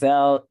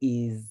 Gizelle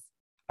is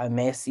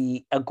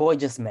a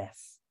gorgeous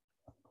mess.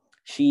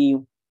 She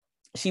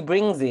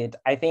brings it.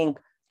 I think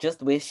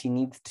just where she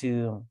needs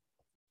to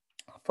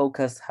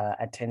focus her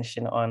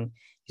attention on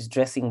is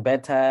dressing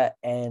better,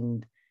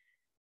 and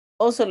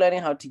also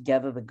learning how to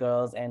gather the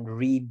girls and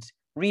read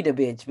a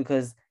bit,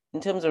 because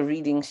in terms of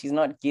reading, she's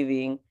not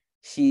giving.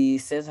 She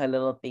says her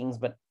little things,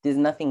 but there's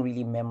nothing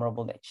really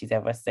memorable that she's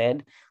ever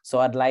said. So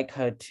I'd like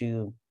her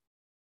to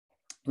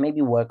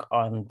maybe work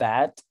on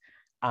that,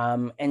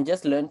 and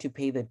just learn to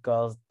pay the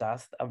girls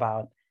dust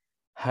about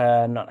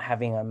her not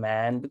having a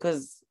man,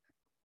 because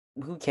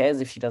who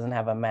cares if she doesn't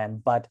have a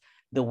man? But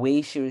the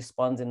way she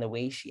responds and the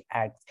way she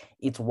acts,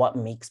 it's what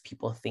makes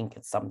people think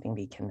it's something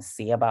they can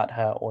say about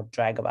her or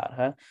drag about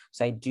her.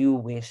 So I do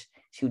wish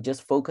she would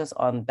just focus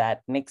on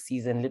that next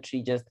season,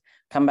 literally just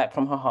come back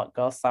from her hot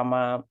girl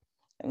summer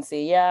and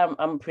say, yeah,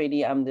 I'm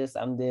pretty, I'm this,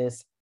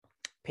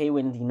 pay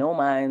Wendy no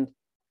mind.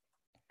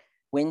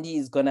 Wendy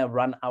is gonna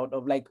run out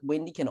of, like,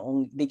 Wendy and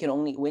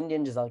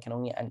Gizelle can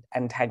only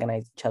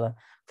antagonize each other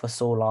for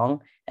so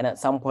long. And at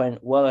some point,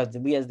 well,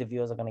 we as the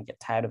viewers are gonna get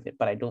tired of it,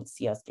 but I don't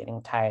see us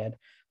getting tired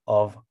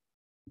of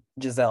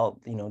Gizelle,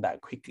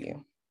 that quickly.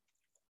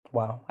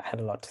 Wow, I had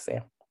a lot to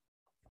say.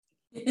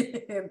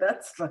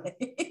 That's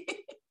funny.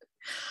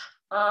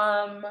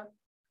 I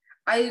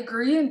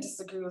agree and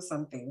disagree with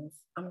some things.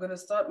 I'm gonna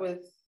start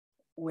with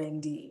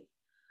Wendy.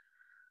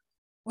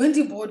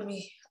 Wendy bored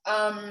me.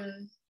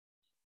 I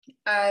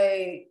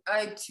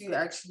too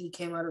actually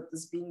came out of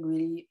this being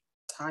really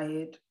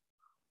tired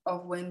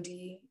of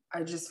Wendy.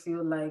 I just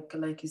feel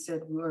like you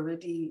said, we're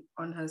already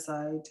on her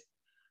side.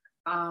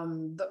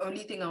 The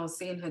only thing I'll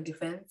say in her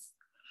defense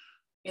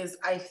is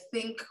I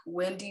think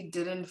Wendy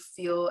didn't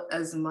feel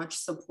as much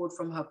support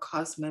from her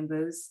cast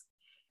members,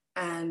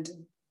 and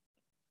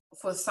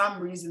for some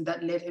reason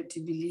that led her to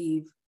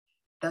believe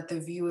that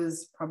the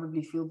viewers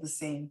probably feel the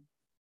same.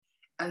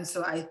 And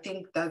so I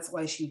think that's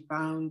why she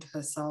found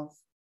herself,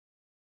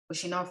 or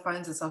she now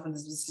finds herself in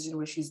this position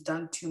where she's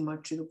done too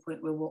much to the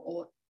point where we're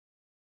all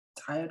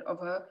tired of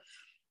her.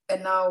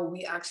 And now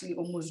we actually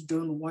almost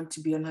don't want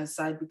to be on her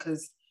side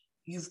because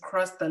you've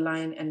crossed the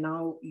line and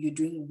now you're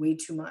doing way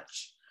too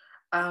much.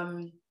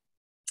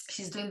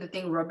 She's doing the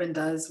thing Robin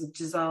does with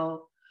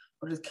Giselle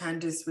or with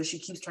Candiace, where she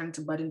keeps trying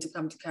to butt in to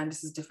come to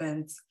Candiace's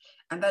defense.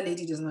 And that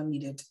lady does not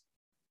need it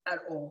at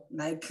all.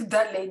 Like,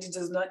 that lady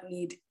does not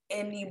need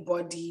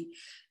anybody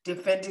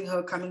defending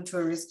her, coming to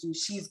her rescue.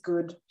 She's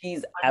good.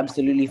 She's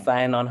absolutely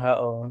fine on her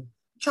own.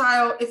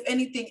 Child, if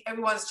anything,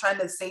 everyone's trying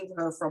to save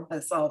her from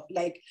herself.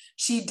 Like,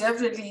 she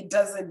definitely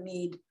doesn't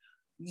need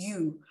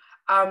you.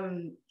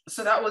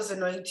 So that was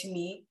annoying to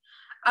me.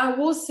 I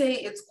will say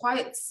it's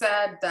quite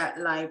sad that,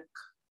 like,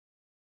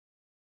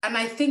 and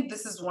I think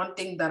this is one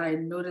thing that I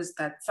noticed,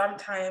 that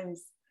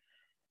sometimes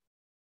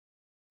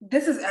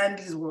this is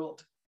Andy's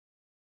world.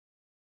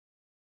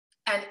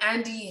 And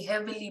Andy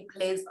heavily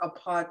plays a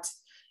part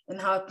in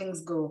how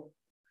things go.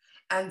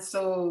 And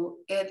so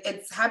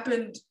it's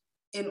happened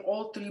in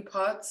all three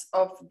parts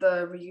of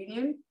the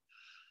reunion,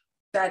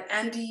 that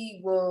Andy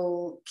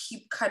will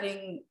keep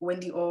cutting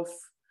Wendy off.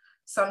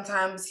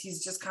 Sometimes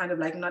he's just kind of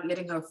like not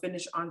letting her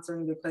finish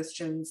answering the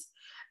questions.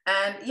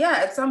 And yeah,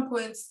 at some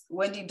points,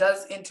 Wendy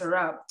does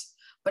interrupt,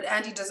 but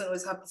Andy doesn't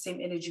always have the same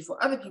energy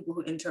for other people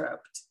who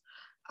interrupt.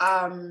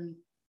 And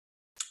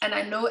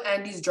I know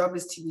Andy's job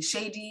is to be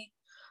shady,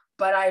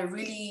 but I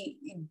really,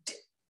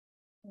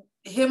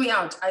 hear me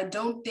out. I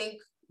don't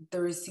think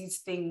the receipts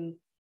thing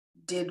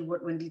did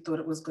what Wendy thought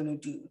it was going to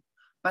do.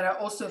 But I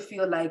also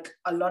feel like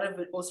a lot of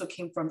it also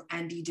came from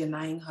Andy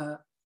denying her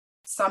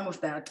some of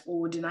that,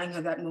 or denying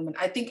her that moment.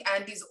 I think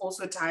Andy's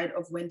also tired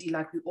of Wendy,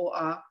 like we all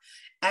are.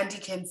 Andy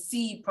can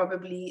see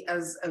probably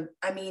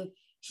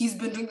he's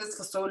been doing this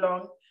for so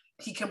long,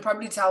 he can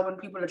probably tell when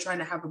people are trying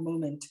to have a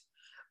moment.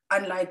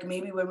 Unlike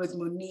maybe when with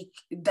Monique,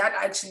 that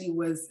actually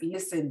was,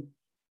 listen,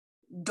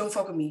 don't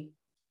fuck with me.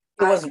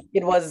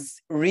 It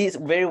was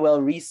very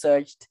well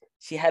researched.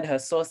 She had her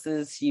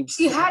sources.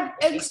 She had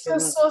extra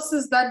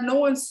sources that no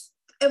one's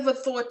ever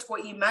thought or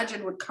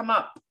imagined would come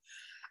up.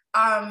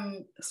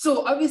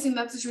 So obviously in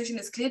that situation,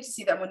 it's clear to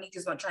see that Monique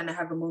is not trying to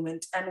have a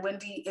moment, and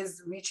Wendy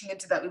is reaching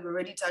into that. We've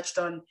already touched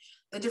on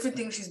the different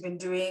things she's been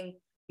doing.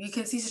 You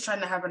can see she's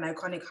trying to have an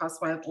iconic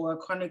housewife or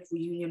iconic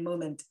reunion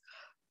moment.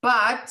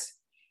 But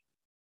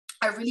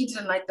I really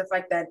didn't like the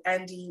fact that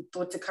Andy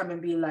thought to come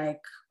and be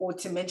like, or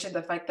to mention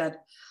the fact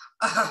that,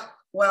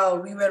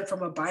 well, we went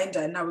from a binder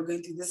and now we're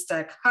going through this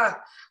stack.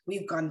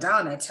 We've gone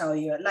down, I tell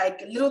you.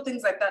 Like, little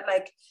things like that.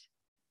 Like,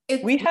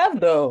 we have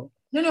though.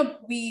 No,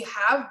 we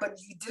have, but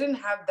you didn't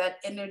have that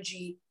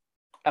energy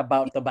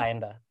about the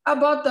binder.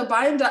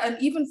 And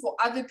even for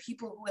other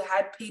people who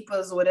had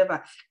papers or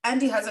whatever,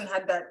 Andy hasn't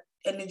had that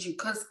energy,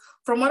 because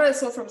from what I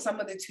saw from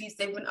some of the tweets,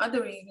 there have been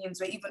other reunions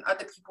where even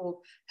other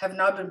people have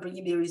now been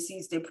bringing their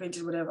receipts, they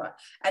printed, whatever.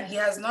 And he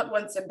has not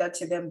once said that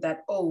to them,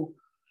 that, oh,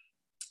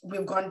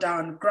 we've gone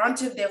down.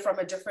 Granted, they're from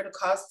a different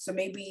cast, so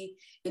maybe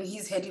in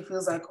his head he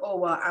feels like, oh,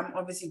 well, I'm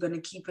obviously going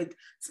to keep it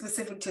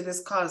specific to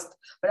this cast.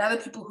 But other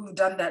people who've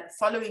done that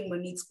following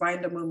Monique's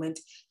binder moment,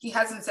 he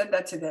hasn't said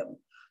that to them.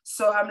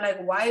 So I'm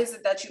like, why is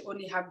it that you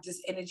only have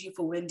this energy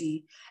for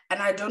Wendy? And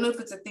I don't know if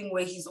it's a thing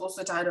where he's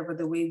also tired of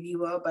the way we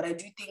were, but I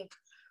do think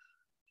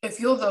if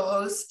you're the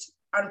host,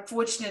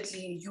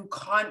 unfortunately, you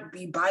can't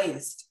be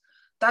biased.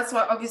 That's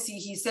why obviously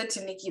he said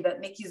to Nikki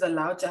that Nikki's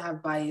allowed to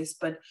have bias,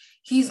 but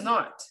he's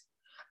not.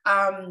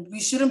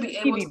 We shouldn't be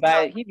able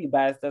to. He'd be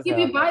biased as hell.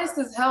 He'd be biased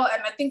as hell.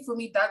 And I think for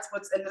me, that's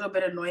what's a little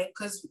bit annoying,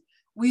 because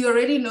we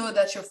already know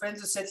that you're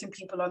friends with certain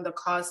people on the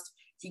cast.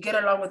 You get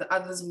along with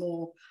others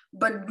more.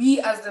 But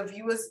we as the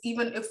viewers,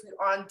 even if we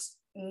aren't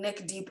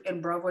neck deep in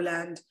Bravo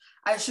land,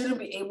 I shouldn't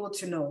be able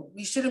to know.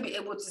 We shouldn't be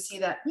able to see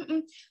that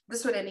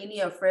this one and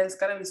Nini are friends.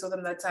 Kind of, we saw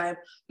them that time.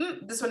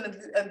 This one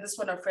and this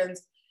one are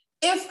friends.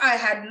 If I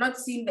had not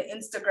seen the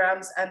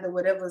Instagrams and the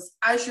whatevers,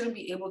 I shouldn't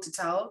be able to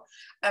tell.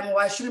 Or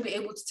I shouldn't be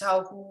able to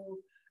tell who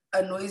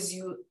annoys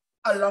you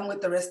along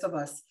with the rest of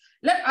us.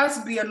 Let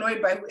us be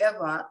annoyed by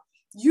whoever.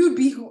 You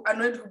be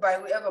annoyed by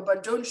whoever,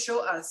 but don't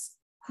show us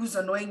who's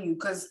annoying you,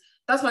 because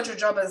that's not your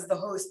job as the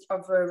host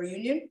of a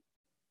reunion.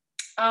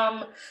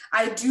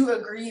 I do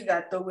agree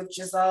that though with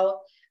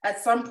Giselle,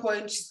 at some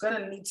point she's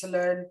gonna need to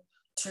learn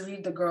to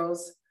read the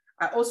girls.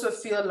 I also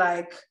feel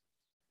like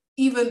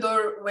even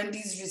though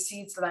Wendy's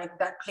receipts, like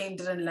that plane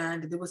didn't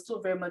land, they were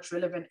still very much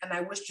relevant, and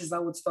I wish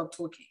Giselle would stop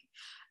talking.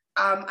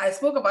 I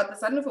spoke about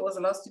this, I don't know if it was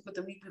the last week or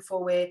the week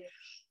before, where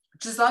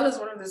Giselle is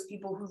one of those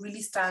people who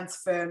really stands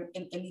firm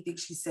in anything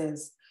she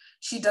says.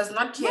 She does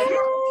not care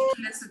how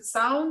ridiculous it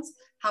sounds,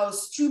 how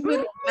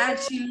stupid or mad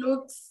she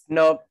looks.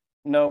 Nope.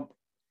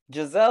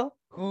 Giselle,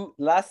 who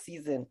last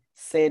season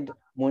said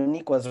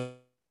Monique was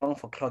wrong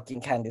for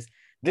clocking Candice,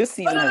 this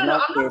season has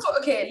not said.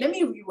 Okay, let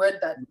me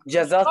reword that.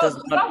 Giselle does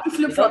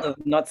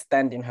not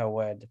stand in her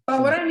word.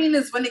 But what I mean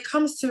is, when it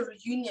comes to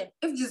reunion,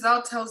 if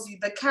Giselle tells you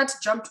the cat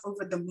jumped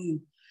over the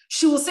moon,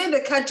 she will say the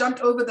cat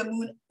jumped over the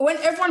moon when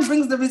everyone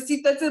brings the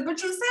receipt that says,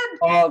 but you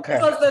said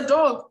it was the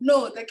dog.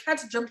 No, the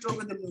cat jumped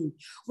over the moon.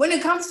 When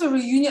it comes to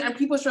reunion and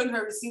people showing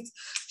her receipts,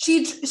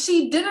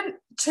 she didn't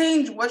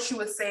change what she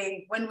was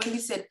saying when we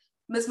said,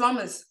 Miss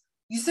Mamas,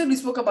 you said we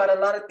spoke about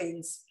a lot of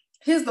things.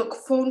 Here's the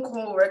phone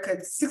call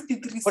record,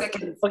 63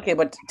 seconds. Okay,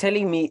 but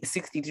telling me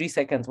 63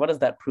 seconds, what does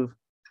that prove?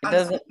 I'm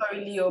so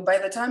sorry, Leo. By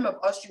the time I've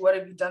asked you what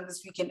have you done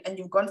this weekend and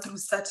you've gone through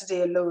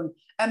Saturday alone,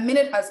 a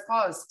minute has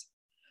passed.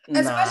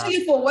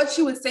 Especially for what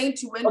she was saying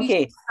to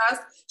Wendy.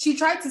 She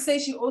tried to say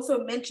she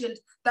also mentioned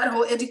that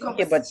whole Eddie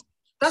conversation. But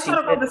that's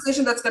not a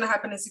conversation that's going to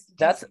happen in 60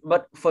 days.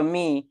 But for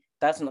me,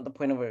 that's not the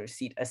point of a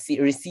receipt.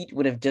 A receipt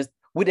would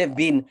have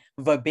been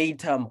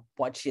verbatim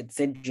what she had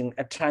said during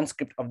a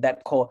transcript of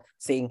that call,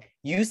 saying,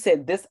 you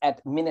said this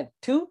at minute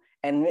 2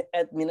 and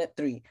at minute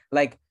 3.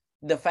 Like,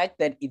 the fact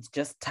that it's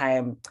just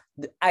time,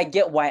 I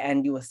get why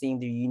Andy was saying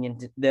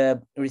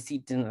the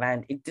receipt didn't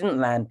land. It didn't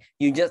land.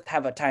 You just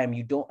have a time.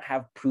 You don't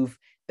have proof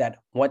that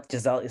what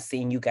Giselle is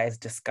saying you guys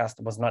discussed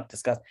was not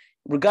discussed.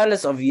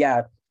 Regardless of,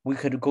 we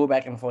could go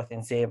back and forth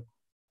and say,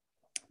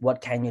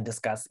 what can you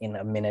discuss in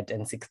a minute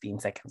and 16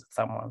 seconds with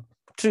someone?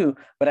 True,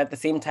 but at the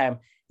same time,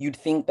 you'd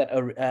think that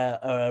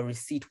a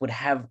receipt would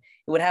have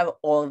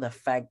all the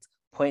facts,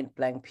 point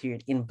blank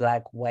period, in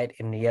black, white,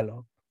 and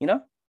yellow, you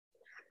know?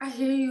 I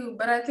hear you,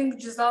 but I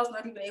think Giselle's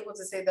not even able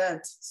to say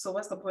that. So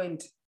what's the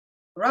point?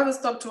 Rather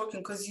stop talking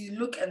because you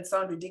look and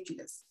sound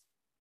ridiculous.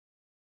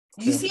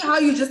 You see how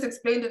you just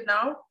explained it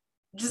now?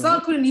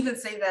 Giselle couldn't even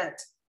say that.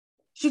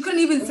 She couldn't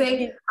even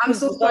say, I'm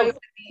so sorry.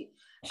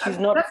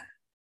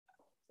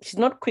 She's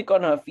not quick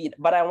on her feet,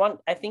 but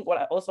I think what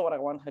I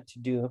want her to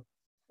do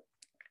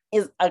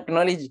is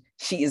acknowledge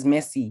she is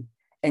messy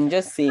and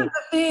just say,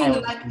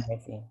 I'm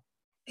messy.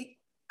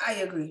 I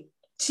agree.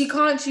 She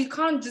can't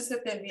just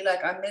sit there and be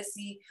like, I'm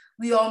messy,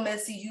 we all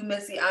messy, you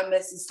messy, I'm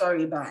messy,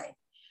 sorry, bye.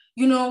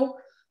 You know,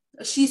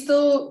 she's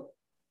still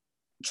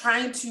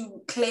trying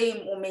to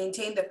claim or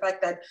maintain the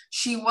fact that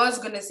she was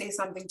going to say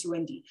something to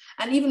Wendy.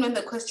 And even when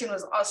the question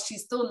was asked, she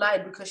still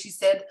lied because she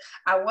said,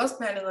 I was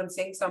planning on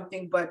saying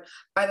something, but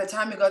by the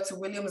time we got to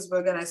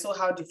Williamsburg and I saw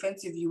how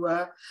defensive you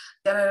were,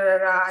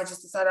 I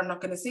just decided I'm not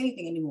going to say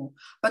anything anymore.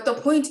 But the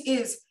point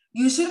is,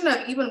 you shouldn't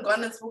have even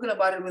gone and spoken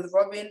about it with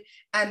Robin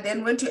and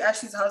then went to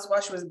Ashley's house while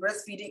she was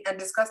breastfeeding and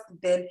discussed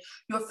it then.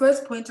 Your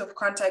first point of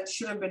contact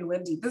should have been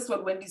Wendy. This is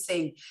what Wendy's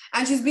saying.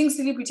 And she's being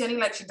silly, pretending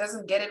like she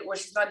doesn't get it or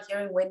she's not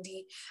hearing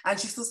Wendy. And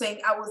she's still saying,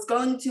 I was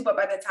going to, but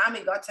by the time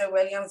we got to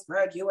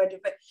Williamsburg, you were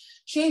different.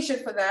 She ain't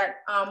shit for that.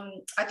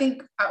 I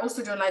think I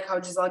also don't like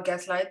how Giselle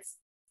gaslights.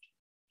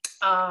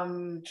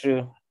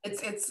 True.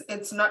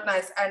 It's not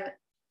nice. And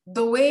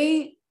the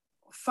way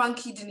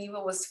Funky Geneva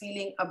was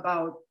feeling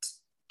about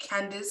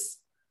Candice,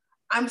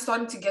 I'm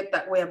starting to get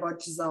that way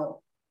about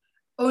Giselle.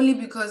 Only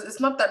because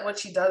it's not that what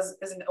she does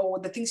isn't, or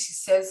the things she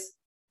says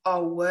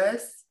are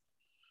worse.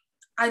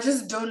 I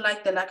just don't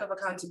like the lack of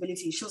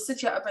accountability. She'll sit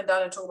here up and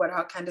down and talk about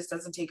how Candice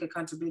doesn't take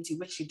accountability,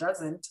 which she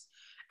doesn't.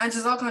 And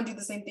Giselle can't do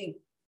the same thing.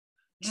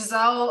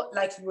 Giselle,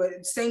 like you were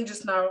saying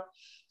just now,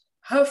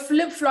 her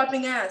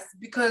flip-flopping ass,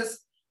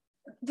 because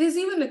there's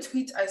even a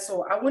tweet I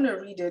saw. I want to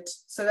read it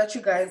so that you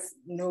guys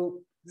know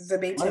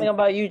verbatim. One thing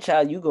about you,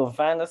 child, you go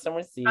find us some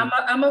receipts.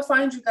 I'm gonna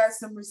find you guys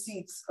some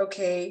receipts,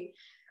 okay?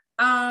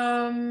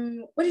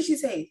 What did she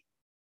say?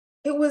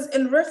 It was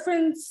in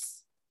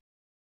reference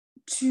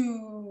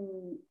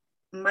to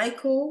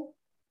Michael.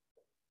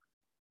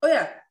 Oh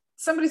yeah,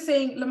 somebody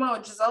saying,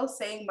 Lamar, Giselle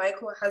saying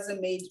Michael hasn't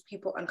made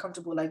people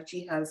uncomfortable like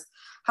G has.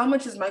 How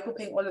much is Michael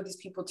paying all of these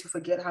people to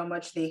forget how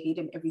much they hate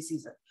him every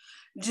season?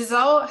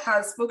 Giselle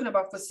has spoken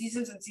about for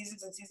seasons and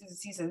seasons and seasons and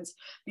seasons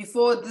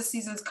before this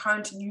season's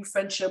current new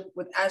friendship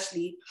with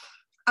Ashley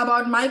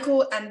about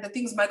Michael and the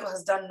things Michael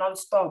has done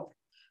nonstop,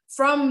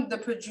 from the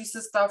producer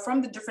stuff,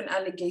 from the different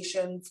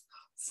allegations,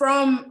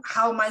 from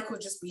how Michael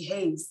just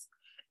behaves.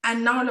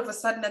 And now all of a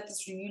sudden at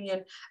this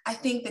reunion, I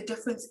think the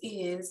difference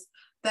is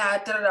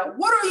that,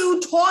 what are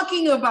you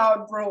talking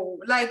about, bro?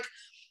 Like,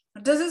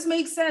 does this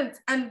make sense?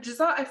 And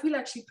Giselle, I feel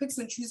like she picks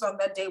and chooses on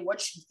that day what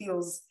she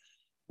feels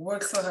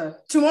works for her.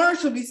 Tomorrow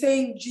she'll be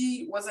saying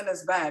G wasn't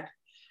as bad.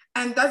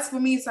 And that's, for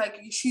me, it's like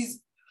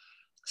she's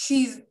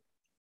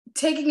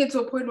taking it to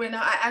a point where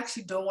now I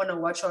actually don't want to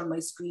watch her on my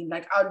screen.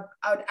 Like, I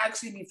would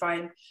actually be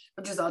fine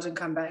if Giselle didn't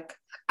come back.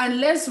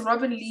 Unless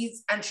Robin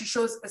leaves and she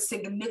shows a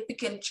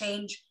significant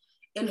change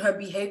in her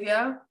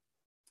behavior,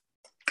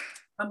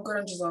 I'm good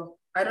on Giselle.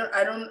 I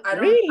don't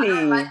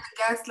like the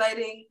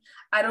gaslighting.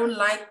 I don't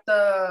like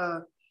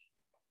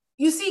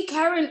you see,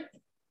 Karen,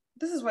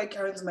 this is why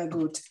Karen's my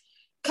goat.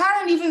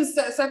 Karen even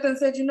sat there and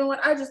said, you know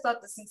what? I just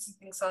thought the Cincy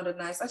thing sounded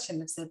nice. I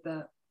shouldn't have said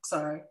that.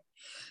 Sorry.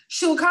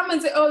 She'll come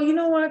and say, oh, you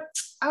know what?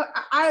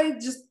 I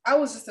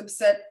was just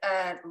upset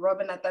at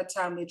Robin at that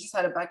time. They just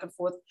had a back and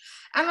forth.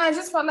 And I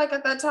just felt like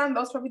at that time, that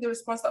was probably the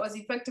response that was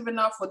effective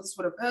enough, or this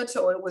would have hurt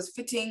her, or it was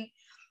fitting.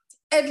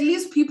 At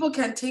least people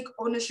can take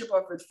ownership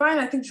of it. Fine,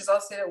 I think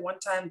Giselle said at one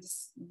time,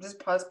 this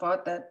past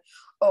part that,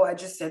 oh, I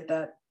just said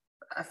that.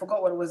 I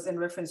forgot what it was in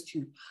reference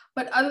to.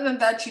 But other than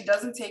that, she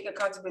doesn't take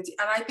accountability.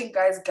 And I think,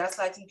 guys,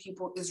 gaslighting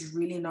people is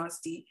really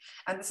nasty.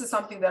 And this is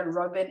something that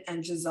Robin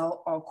and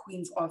Giselle are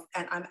queens of.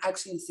 And I'm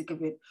actually sick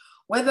of it.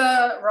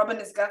 Whether Robin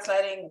is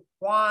gaslighting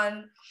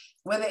Juan,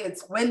 whether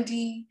it's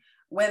Wendy,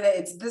 whether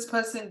it's this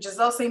person,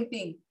 Giselle, same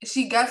thing.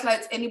 She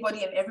gaslights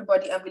anybody and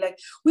everybody and be like,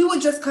 we were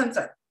just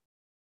concerned.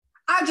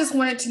 I just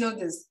wanted to know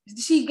this.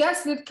 She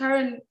gaslit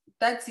Karen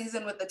that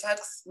season with the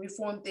tax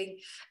reform thing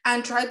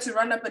and tried to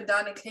run up and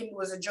down and claim it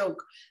was a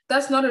joke.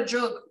 That's not a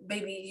joke,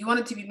 baby. You want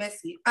it to be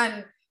messy.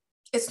 And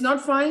it's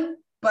not fine,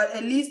 but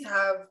at least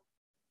have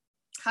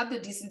the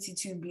decency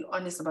to be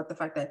honest about the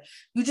fact that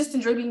you just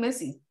enjoy being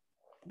messy.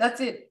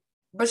 That's it.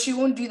 But she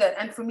won't do that.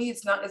 And for me,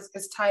 it's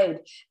tired.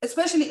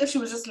 Especially if she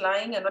was just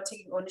lying and not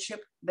taking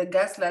ownership. The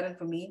gaslighting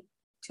for me,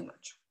 too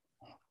much.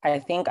 I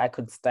think I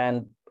could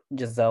stand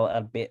Giselle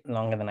a bit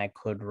longer than I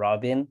could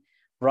Robin.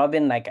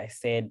 Robin, like I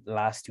said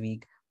last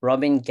week,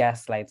 Robin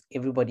gaslights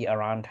everybody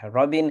around her.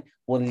 Robin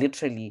will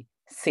literally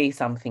say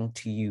something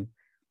to you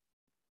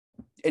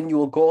and you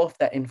will go off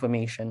that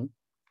information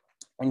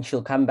and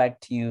she'll come back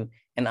to you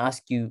and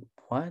ask you,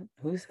 what?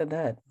 Who said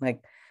that?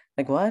 Like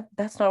what?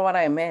 That's not what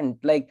I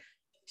meant. Like,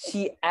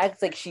 she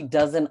acts like she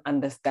doesn't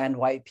understand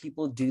why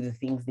people do the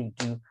things they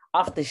do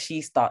after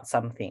she starts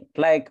something.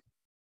 Like,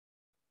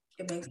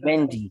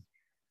 Wendy,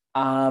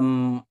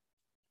 Monique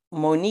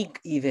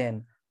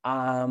even,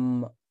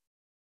 Juan,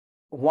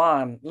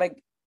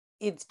 like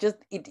it's just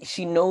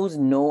she knows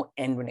no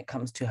end when it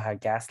comes to her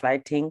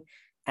gaslighting,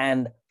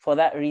 and for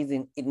that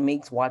reason it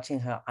makes watching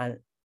her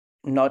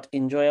not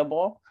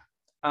enjoyable.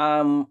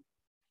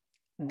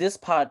 This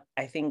part,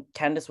 I think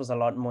Candiace was a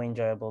lot more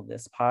enjoyable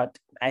this part.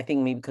 I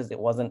think maybe because it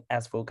wasn't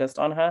as focused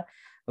on her.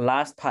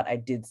 Last part, I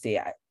did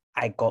say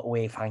I got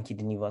where Funky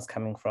Denise was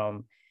coming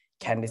from.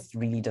 Candiace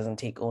really doesn't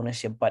take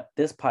ownership, but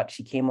this part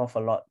she came off a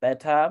lot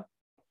better.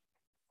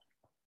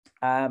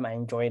 I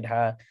enjoyed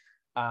her.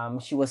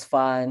 She was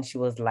fun. She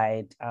was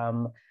light.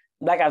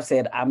 Like I've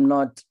said, I'm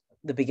not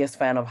the biggest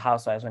fan of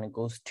Housewives when it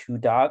goes too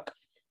dark.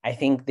 I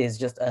think there's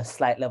just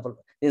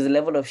there's a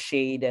level of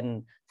shade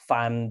and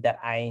fun that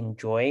I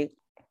enjoy.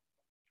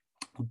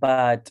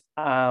 But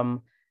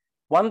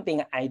one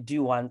thing I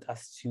do want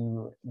us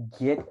to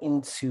get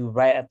into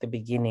right at the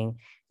beginning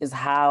is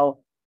how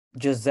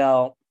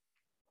Giselle,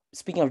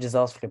 speaking of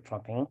Giselle's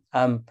flip-flopping,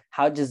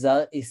 how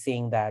Giselle is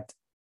saying that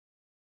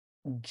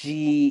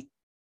G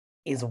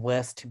is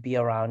worse to be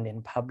around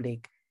in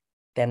public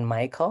than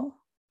Michael.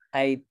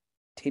 I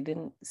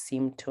didn't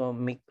seem to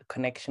make the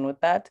connection with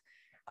that.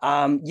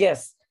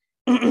 Yes,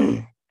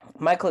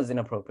 Michael is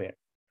inappropriate.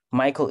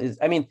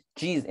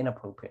 G is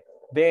inappropriate.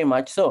 Very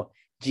much so.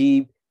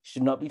 G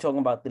should not be talking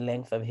about the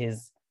length of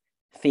his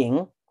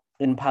thing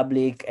in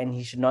public, and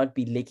he should not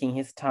be licking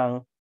his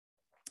tongue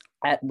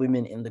at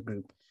women in the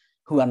group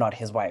who are not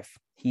his wife.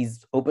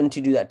 He's open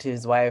to do that to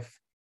his wife.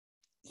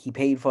 He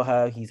paid for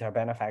her. He's her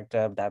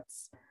benefactor.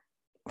 That's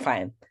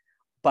fine.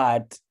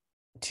 But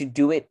to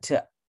do it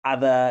to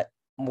other,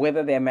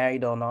 whether they're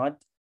married or not,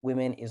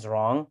 women is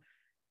wrong.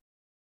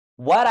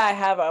 What I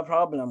have a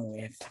problem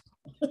with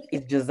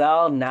is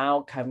Giselle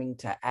now coming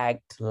to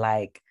act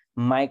like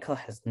Michael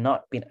has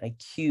not been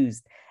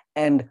accused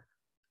and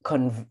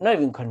not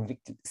even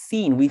convicted,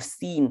 we've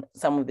seen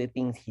some of the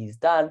things he's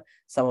done,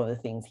 some of the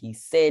things he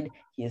said.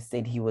 He has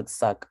said he would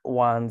suck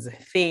Juan's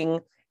thing.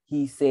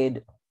 He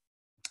said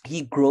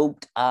he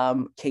groped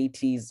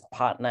Katie's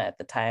partner at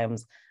the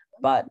times,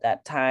 but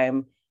that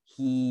time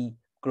he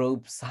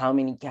gropes how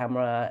many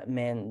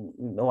cameramen,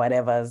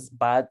 whatever's,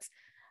 but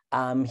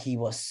he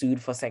was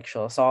sued for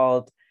sexual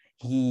assault.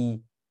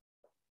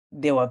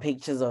 There were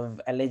pictures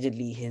of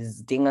allegedly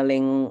his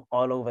ding-a-ling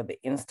all over the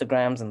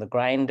Instagrams and the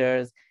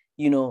grinders.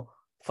 You know,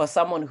 for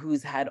someone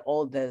who's had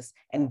all this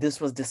and this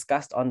was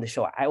discussed on the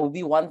show, it would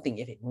be one thing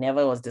if it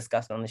never was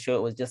discussed on the show.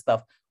 It was just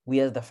stuff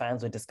we as the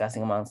fans were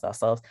discussing amongst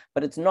ourselves,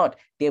 but it's not.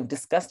 They've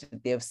discussed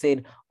it. They've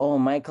said, oh,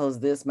 Michael's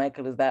this,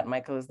 Michael is that,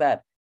 Michael is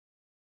that.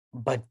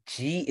 But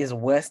G is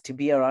worse to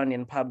be around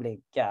in public.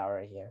 Get out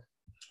of here.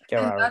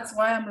 That's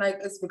why I'm like,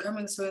 it's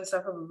becoming so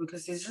insufferable,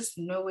 because there's just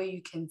no way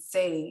you can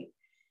say.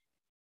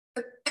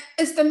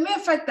 It's the mere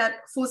fact that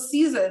for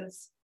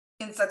seasons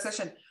in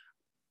succession,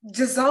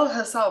 Giselle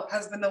herself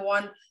has been the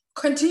one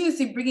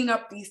continuously bringing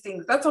up these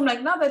things. That's why I'm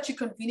like, now that she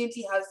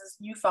conveniently has this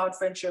newfound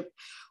friendship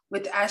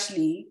with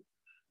Ashley,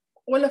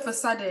 all of a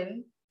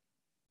sudden,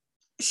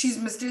 she's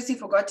mysteriously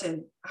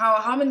forgotten.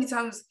 How many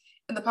times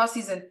in the past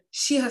season,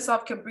 she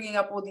herself kept bringing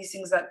up all these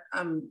things that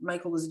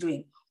Michael was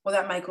doing or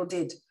that Michael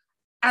did.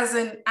 As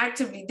in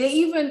actively, they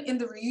even in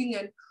the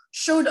reunion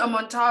showed a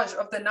montage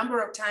of the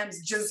number of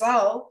times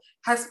Giselle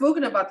has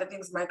spoken about the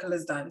things Michael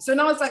has done. So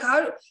now it's like,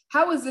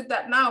 how is it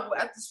that now we're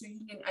at this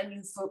reunion and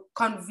you've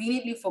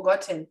conveniently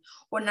forgotten,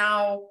 or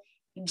now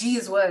G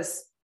is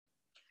worse?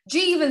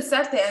 G even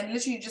sat there and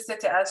literally just said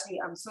to Ashley,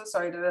 I'm so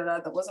sorry,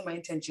 that wasn't my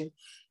intention.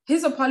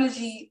 His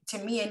apology, to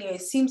me anyway,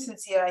 seemed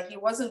sincere. He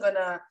wasn't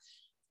gonna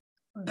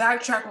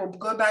backtrack or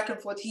go back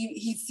and forth.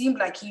 He seemed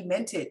like he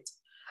meant it.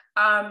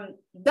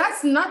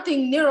 That's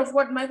nothing near of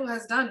what Michael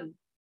has done,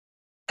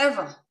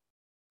 ever.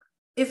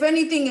 If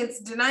anything, it's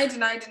deny, I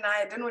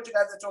don't know what you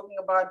guys are talking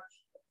about,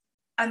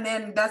 and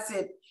then that's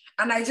it.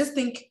 And I just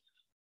think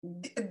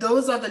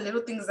those are the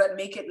little things that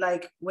make it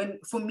like,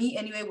 for me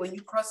anyway, when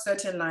you cross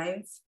certain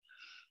lines,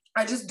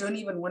 I just don't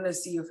even want to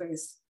see your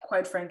face,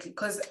 quite frankly,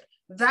 because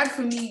that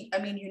for me, I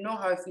mean, you know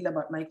how I feel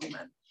about Michael,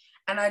 man.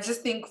 And I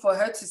just think for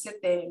her to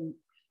sit there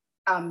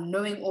and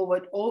knowing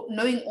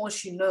all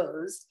she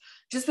knows,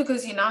 just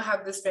because you now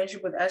have this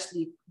friendship with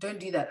Ashley, don't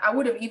do that. I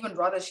would have even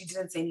rather she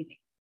didn't say anything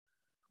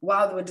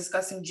while they were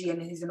discussing G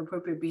and his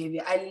inappropriate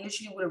behavior. I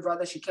literally would have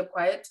rather she kept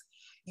quiet.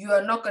 You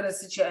are not going to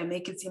sit here and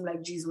make it seem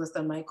like G's worse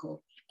than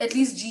Michael. At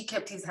least G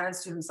kept his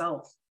hands to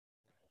himself.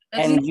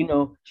 And you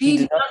know, he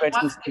did not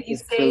threaten to take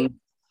his clothes.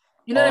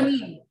 You know what I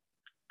mean?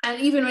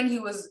 And even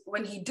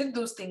when he did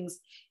those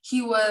things,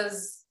 he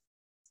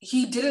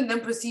didn't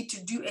then proceed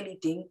to do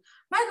anything.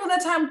 Michael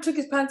that time took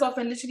his pants off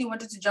and literally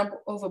wanted to jump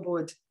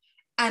overboard.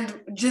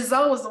 And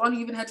Giselle was the one who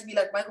even had to be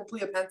like, Michael, pull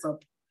your pants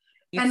up.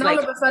 And all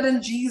of a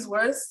sudden, G's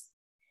worse.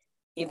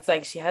 It's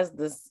like she has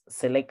this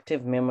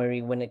selective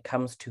memory when it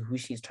comes to who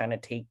she's trying to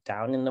take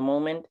down in the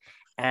moment.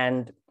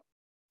 And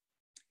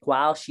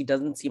while she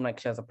doesn't seem like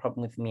she has a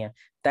problem with Mia,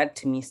 that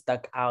to me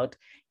stuck out,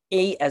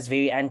 as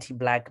very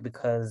anti-Black,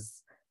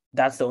 because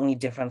that's the only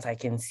difference I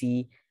can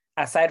see.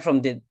 Aside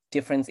from the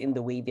difference in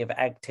the way they've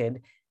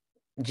acted,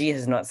 G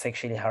has not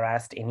sexually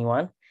harassed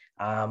anyone.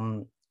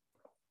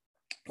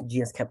 G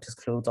has kept his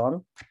clothes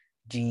on.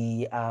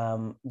 G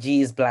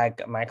is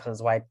Black, Michael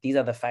is white. These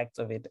are the facts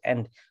of it.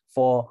 And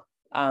for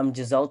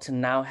Giselle to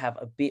now have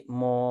a bit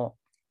more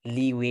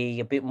leeway,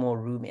 a bit more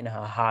room in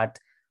her heart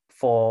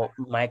for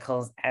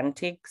Michael's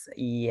antics,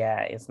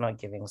 yeah, it's not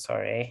giving,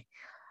 sorry.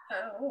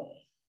 Oh,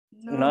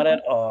 no, not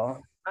at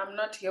all. I'm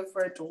not here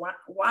for it.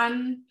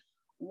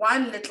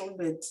 One little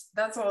bit.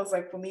 That's all it's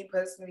like for me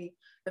personally.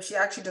 If she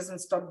actually doesn't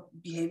stop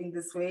behaving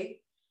this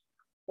way,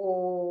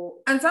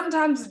 and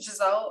sometimes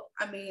Giselle,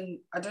 I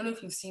mean, I don't know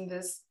if you've seen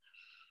this,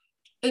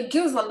 it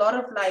gives a lot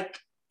of like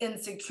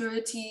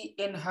insecurity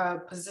in her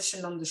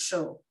position on the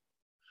show,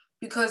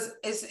 because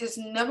it's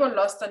never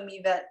lost on me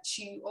that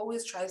she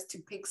always tries to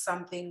pick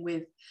something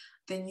with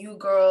the new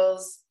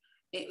girls.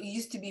 It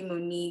used to be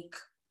Monique.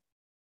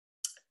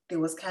 There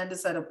was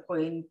Candace at a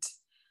point.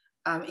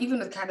 Even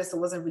with Candace, it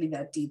wasn't really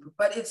that deep,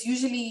 but it's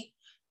usually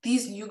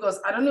these new girls.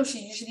 I don't know if she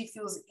usually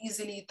feels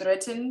easily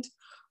threatened,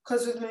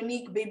 because with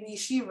Monique, baby,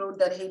 she rode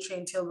that hate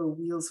train till the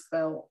wheels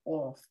fell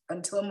off,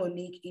 until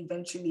Monique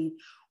eventually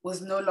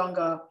was no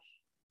longer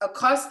a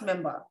cast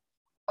member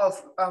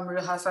of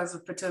Real Housewives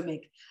of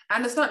Potomac.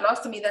 And it's not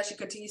lost to me that she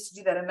continues to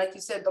do that. And like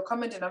you said, the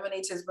common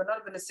denominators, we're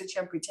not going to sit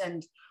here and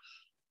pretend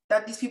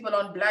that these people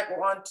aren't Black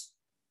or aren't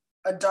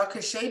a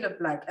darker shade of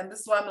Black. And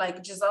this is why I'm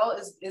like, Giselle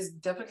is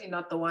definitely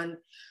not the one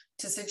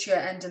to sit here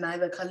and deny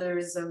the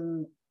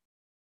colorism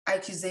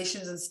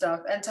accusations and stuff.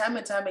 And time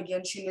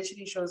again, she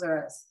literally shows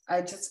her ass.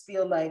 I just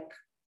feel like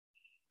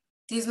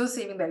there's no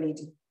saving that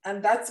lady.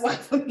 And that's why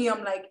for me,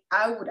 I'm like,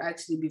 I would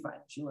actually be fine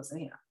if she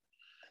wasn't here.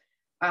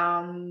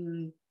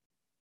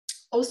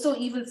 Also,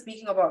 even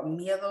speaking about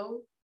Mia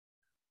though,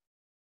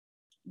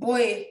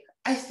 boy,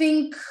 I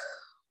think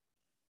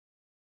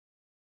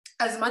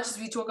as much as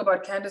we talk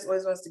about Candace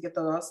always wants to get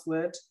the last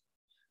word,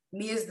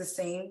 Mia's the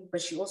same,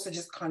 but she also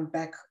just can't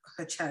back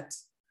her chat.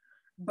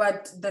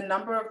 But the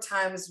number of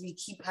times we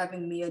keep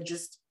having Mia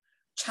just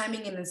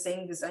chiming in and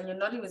saying this, and you're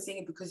not even saying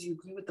it because you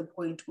agree with the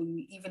point or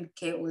you even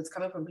care or it's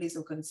coming from a place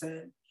of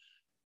concern.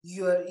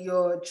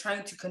 You're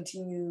trying to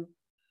continue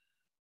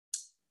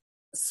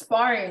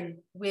sparring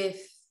with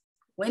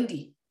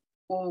Wendy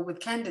or with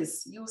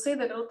Candace. You'll say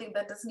that little thing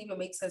that doesn't even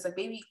make sense. Like,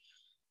 baby,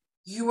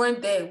 you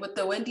weren't there with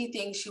the Wendy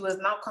thing. She was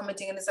now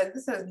commenting, and it's like,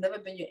 this has never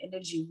been your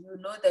energy. You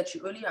know that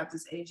you only have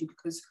this energy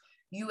because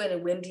you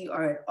and Wendy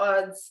are at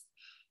odds,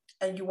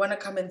 and you want to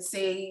come and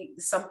say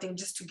something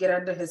just to get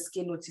under her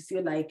skin or to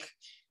feel like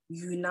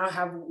you now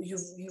have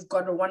you've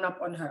got a one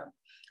up on her.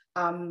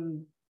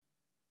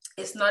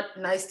 It's not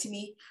nice to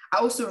me. I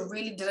also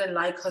really didn't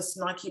like her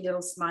snarky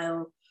little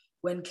smile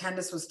when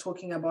Candace was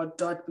talking about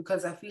Dot,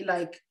 because I feel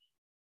like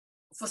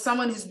for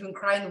someone who's been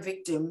crying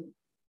victim,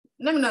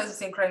 let me not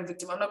saying crying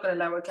victim, I'm not going to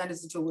lie, what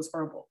Candace did was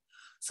horrible.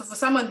 So for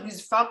someone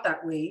who's felt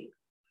that way,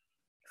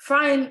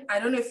 fine. I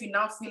don't know if you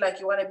now feel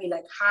like you want to be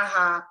like,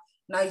 haha,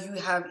 now you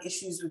have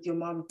issues with your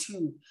mom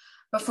too.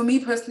 But for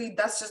me personally,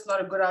 that's just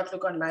not a good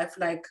outlook on life.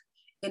 Like,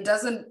 it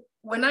doesn't,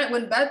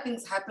 when bad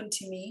things happen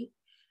to me,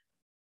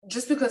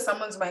 just because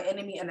someone's my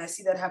enemy and I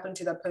see that happen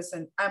to that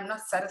person, I'm not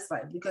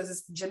satisfied, because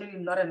it's generally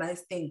not a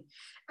nice thing.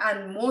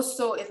 And more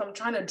so if I'm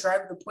trying to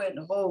drive the point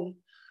home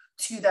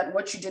to you that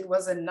what you did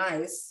wasn't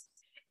nice,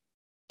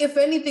 if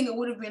anything, it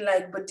would have been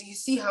like, but do you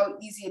see how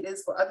easy it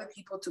is for other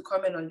people to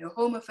comment on your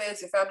home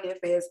affairs, your family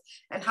affairs,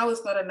 and how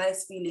it's not a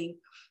nice feeling?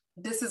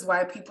 This is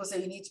why people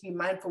say you need to be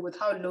mindful with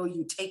how low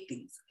you take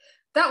things.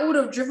 That would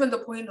have driven the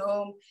point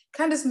home.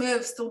 Candace may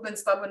have still been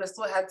stubborn or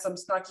still had some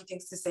snarky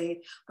things to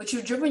say, but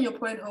you've driven your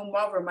point home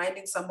while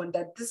reminding someone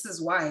that this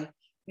is why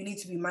you need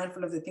to be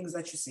mindful of the things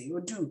that you say or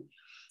do.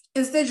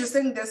 Instead, you're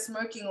sitting there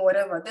smirking or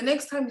whatever. The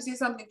next time you say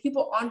something,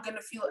 people aren't going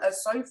to feel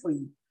as sorry for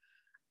you.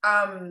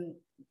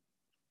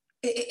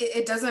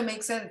 It doesn't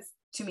make sense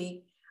to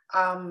me.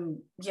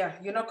 Yeah,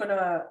 you're not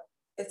gonna,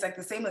 it's like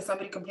the same as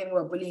somebody complaining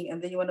about bullying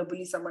and then you want to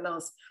bully someone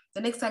else.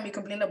 The next time you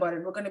complain about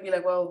it, we're gonna be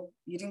like, well,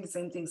 you're doing the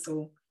same thing,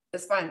 so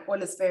it's fine.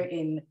 All is fair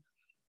in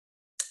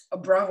a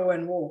Bravo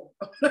and war.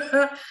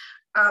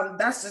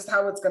 That's just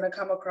how it's gonna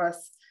come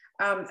across.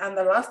 And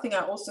the last thing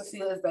I also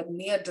feel is that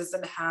Mia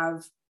doesn't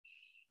have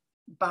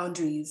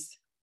boundaries.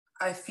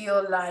 I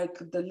feel like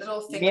the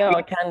little thing. Mia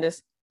or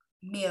Candace?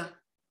 Mia.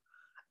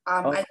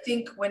 I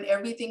think when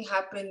everything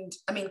happened,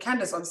 I mean,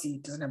 Candace obviously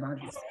doesn't have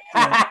boundaries.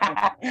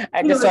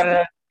 I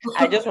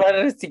just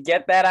wanted us to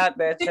get that out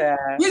there.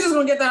 You're just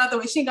gonna get that out the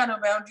way. She ain't got no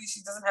boundaries.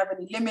 She doesn't have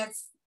any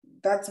limits.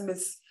 That's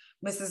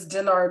Mrs.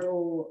 Dillard,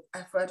 or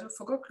I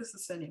forgot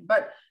Chris's surname,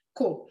 but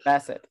cool.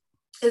 Bassett.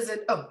 Is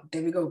it? Oh,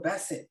 there we go,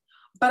 Bassett.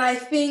 But I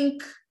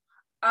think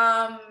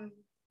the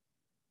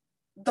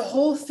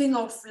whole thing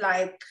of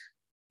like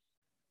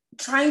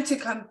trying to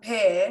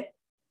compare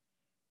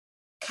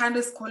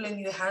Candace calling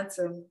you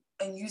handsome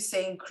and you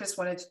saying Chris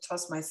wanted to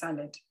toss my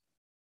salad.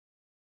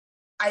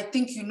 I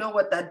think you know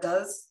what that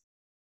does.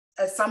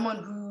 As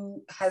someone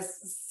who has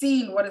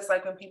seen what it's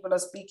like when people are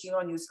speaking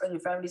on your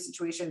family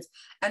situations,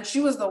 and she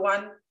was the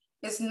one,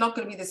 it's not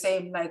going to be the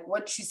same. Like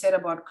what she said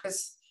about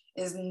Chris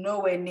is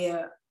nowhere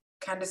near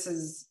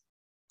Candace's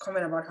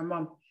comment about her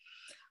mom.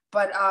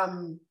 But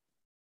on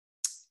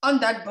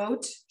that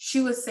boat,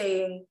 she was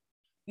saying,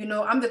 you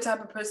know, I'm the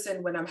type of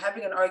person when I'm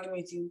having an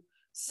argument with you,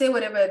 say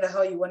whatever the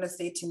hell you want to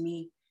say to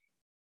me.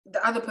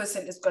 The other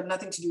person has got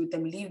nothing to do with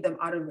them. Leave them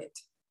out of it.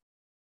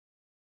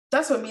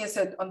 That's what Mia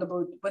said on the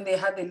boat when they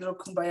had their little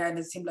kumbaya and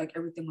it seemed like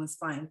everything was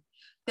fine.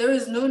 There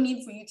is no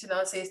need for you to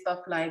now say stuff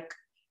like,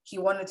 he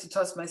wanted to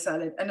toss my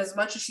salad. And as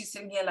much as she's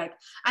sitting here like,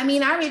 I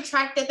mean, I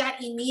retracted that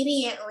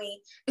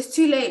immediately. It's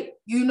too late.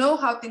 You know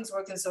how things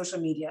work in social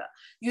media.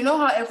 You know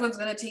how everyone's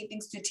going to take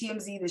things to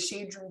TMZ, the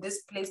shade room,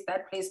 this place,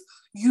 that place.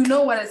 You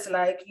know what it's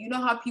like. You know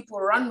how people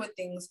run with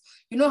things.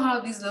 You know how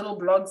these little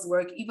blogs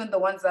work, even the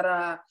ones that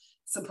are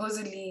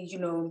supposedly, you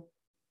know,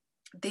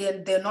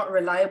 they're not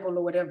reliable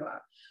or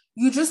whatever.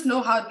 You just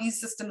know how these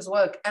systems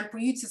work. And for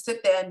you to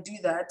sit there and do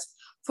that,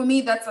 for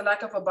me, that's a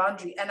lack of a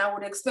boundary. And I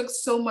would expect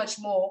so much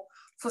more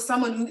for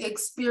someone who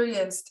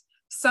experienced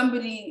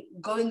somebody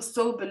going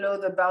so below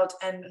the belt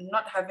and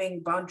not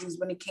having boundaries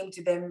when it came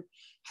to them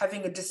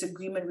having a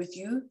disagreement with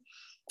you.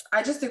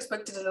 I just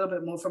expected a little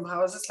bit more from her.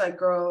 I was just like,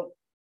 girl,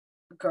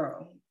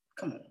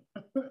 come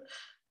on.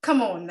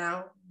 Come on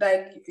now.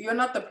 Like, you're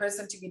not the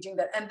person to be doing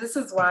that. And this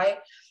is why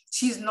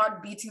she's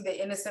not beating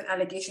the innocent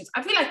allegations.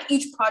 I feel like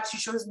each part she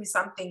shows me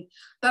something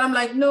that I'm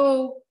like,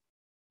 no,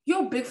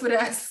 your Bigfoot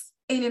ass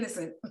ain't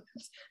innocent.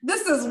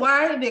 This is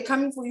why they're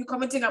coming for you,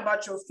 commenting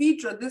about your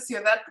feature, this,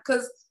 or that,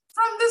 because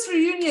from this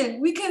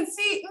reunion, we can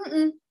see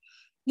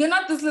you're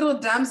not this little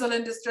damsel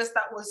in distress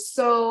that was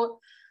so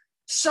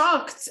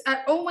shocked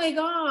at, oh my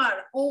God.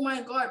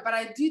 But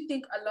I do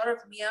think a lot of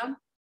Mia,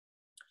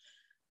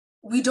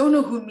 we don't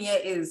know who Mia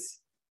is.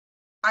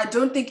 I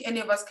don't think any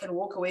of us can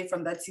walk away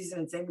from that season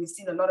and say we've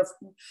seen a lot of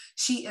who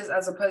she is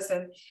as a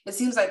person. It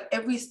seems like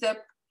every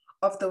step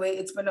of the way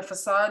it's been a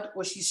facade,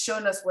 or she's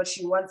shown us what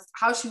she wants,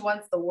 how she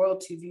wants the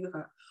world to view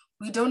her.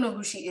 We don't know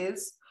who she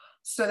is.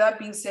 So that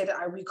being said,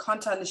 we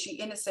can't tell, is she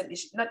innocent?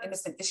 Is she not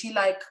innocent? Is she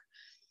like,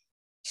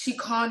 she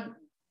can't,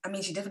 I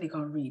mean, she definitely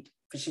can't read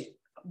for shit.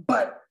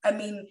 But I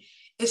mean,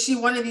 is she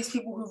one of these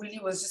people who really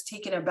was just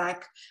taken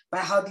aback by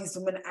how these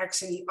women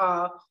actually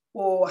are,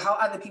 or how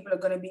other people are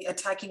going to be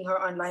attacking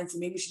her online, so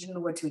maybe she didn't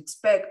know what to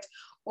expect?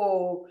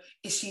 Or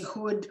is she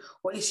hood,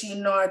 or is she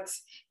not?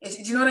 Do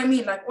you know what I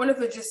mean? Like, all of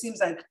it just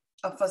seems like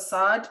a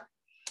facade.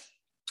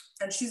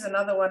 And she's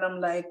another one, I'm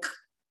like,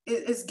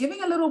 it's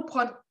giving a little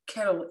pot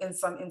kettle in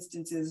some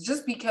instances.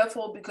 Just be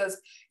careful,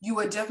 because you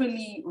were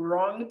definitely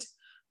wronged,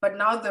 but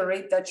now the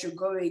rate that you're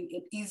going,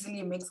 it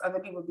easily makes other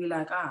people be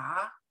like,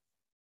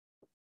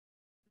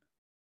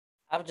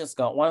 I've just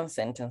got one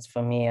sentence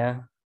for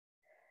Mia.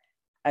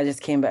 I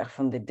just came back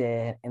from the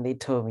dead and they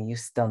told me you're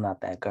still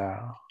not that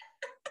girl.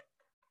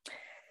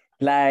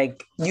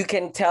 Like, you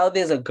can tell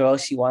there's a girl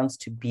she wants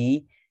to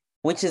be,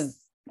 which is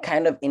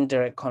kind of in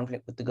direct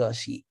conflict with the girl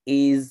she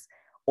is,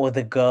 or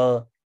the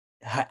girl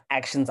her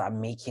actions are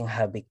making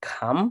her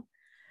become.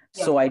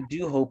 Yeah. So I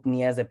do hope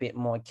Mia's a bit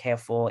more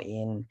careful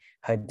in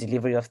her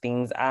delivery of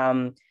things.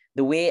 The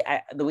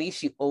way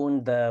she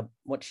owned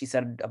what she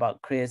said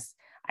about Chris,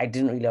 I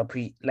didn't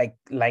really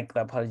like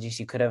the apology.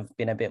 She could have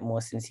been a bit more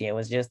sincere. It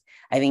was just,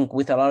 I think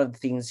with a lot of the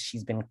things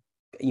she's been,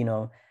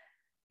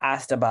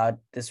 asked about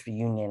this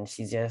reunion,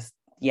 she's just,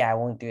 yeah, I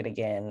won't do it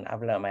again.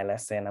 I've learned my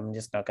lesson. I'm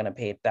just not gonna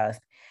pay it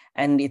dust.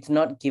 And it's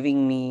not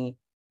giving me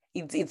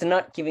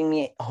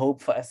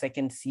hope for a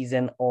second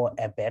season or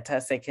a better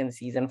second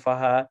season for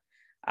her.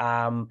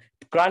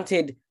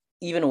 Granted,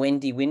 even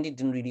Wendy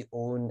didn't really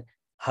own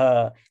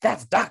her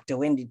 "that's Dr.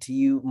 Wendy to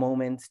you"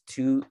 moments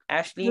to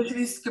Ashley.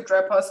 Literally skipped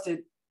right past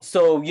it.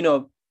 So,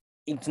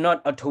 it's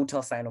not a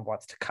total sign of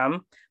what's to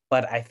come,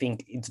 but I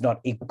think it's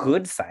not a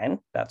good sign.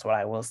 That's what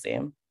I will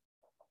say.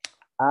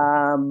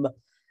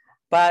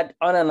 But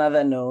on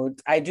another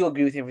note, I do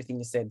agree with everything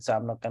you said, so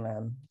I'm not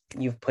gonna,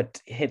 you've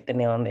hit the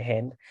nail on the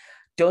head.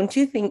 Don't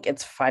you think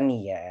it's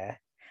funny, yeah,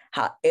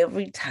 how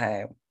every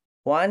time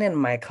Juan and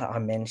Michael are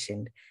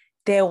mentioned,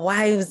 their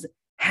wives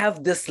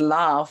have this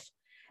laugh.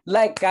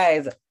 Like,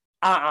 guys,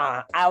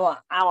 I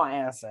want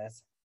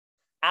answers.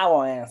 I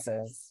want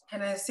answers.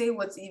 Can I say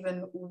what's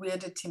even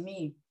weirder to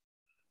me?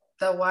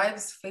 The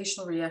wives'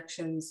 facial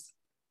reactions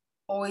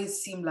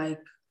always seem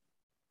like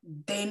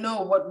they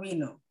know what we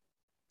know.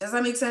 Does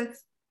that make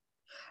sense?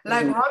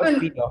 Like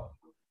Robin,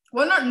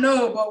 well, not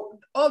know, but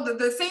all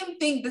the same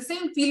thing, the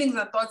same feelings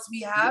and thoughts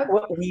we have.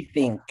 What we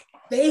think.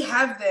 They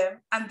have them,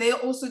 and they're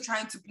also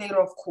trying to play it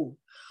off cool.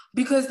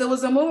 Because there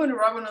was a moment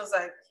where Robin was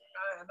like,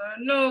 I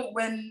don't know,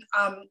 when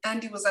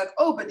Andy was like,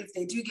 oh, but if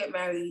they do get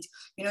married,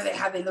 they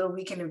have a little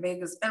weekend in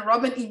Vegas. And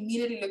Robin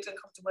immediately looked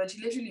uncomfortable, and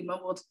she literally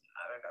mumbled,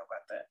 I don't know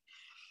about that.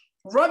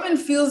 Robin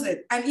feels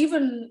it. And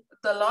even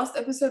the last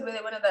episode where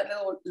they went on that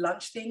little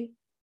lunch thing,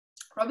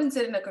 Robin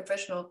said in a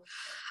confessional,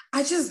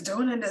 I just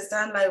don't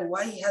understand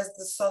why he has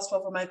this soft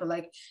spot for Michael.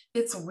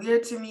 It's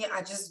weird to me.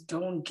 I just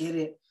don't get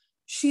it.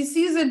 She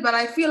sees it, but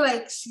I feel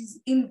like she's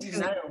in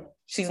denial.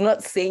 She's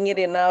not saying it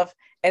enough.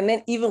 And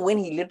then even when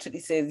he literally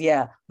says,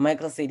 yeah,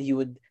 Michael said he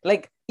would,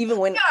 even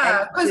when...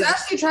 Yeah, because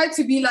Ashley tried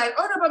to be like,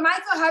 oh, no, but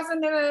Michael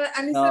hasn't,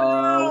 and he said,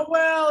 oh,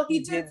 well, he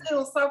did say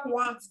he'll suck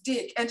Juan's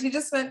dick. And she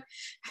just went...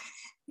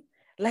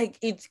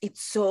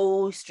 it's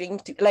so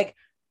strange to...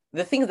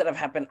 the things that have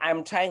happened,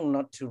 I'm trying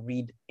not to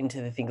read into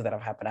the things that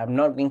have happened. I'm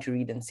not going to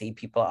read and say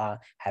people are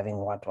having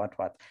what.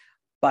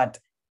 But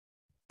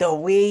the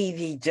way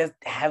they just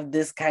have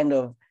this kind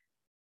of,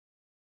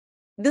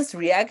 this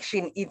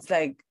reaction, it's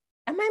like,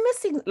 am I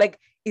missing?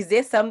 Is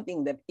there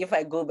something that if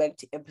I go back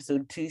to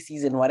episode 2,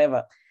 season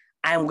whatever,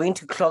 I'm going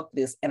to clock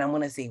this and I'm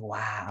going to say,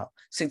 wow,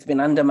 so it's been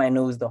under my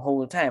nose the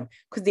whole time?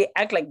 Because they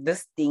act like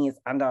this thing is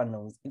under our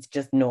nose. It's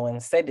just no one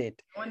said it.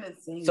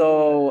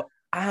 So...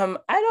 I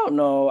don't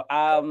know.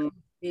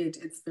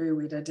 It's very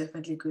weird. I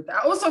definitely agree with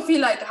that. I also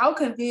feel like how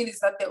convenient is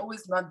that they're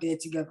always not there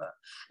together?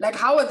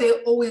 How are they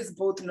always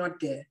both not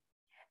there?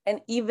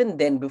 And even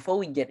then, before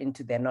we get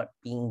into their not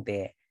being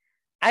there,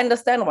 I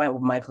understand why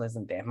Michael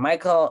isn't there.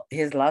 Michael,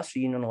 his last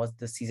reunion was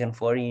the season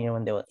 4 reunion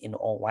when they were in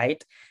all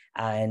white.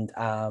 And,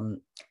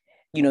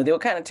 they were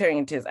kind of tearing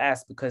into his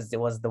ass because there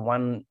was the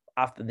one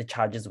after the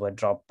charges were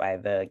dropped by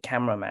the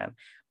cameraman.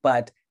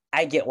 But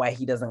I get why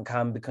he doesn't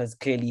come, because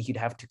clearly he'd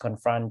have to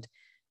confront,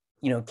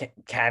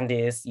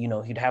 Candiace,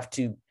 he'd have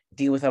to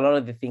deal with a lot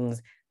of the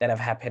things that have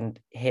happened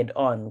head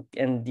on.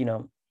 And,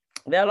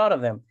 there are a lot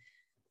of them.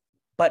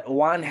 But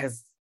Juan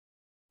has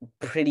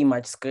pretty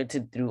much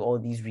skirted through all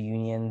these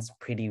reunions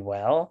pretty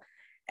well.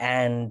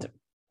 And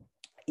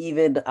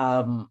even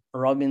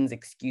Robin's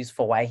excuse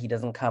for why he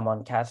doesn't come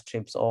on cast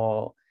trips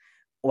or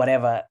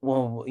whatever,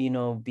 well,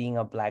 being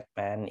a Black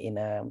man in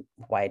a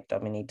white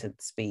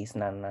dominated space,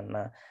 nah.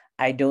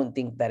 I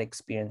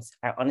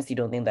honestly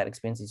don't think that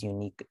experience is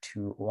unique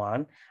to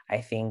Juan. I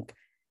think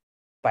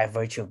by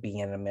virtue of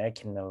being an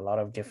American in a lot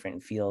of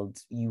different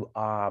fields, you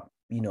are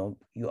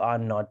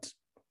not,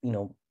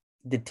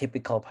 the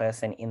typical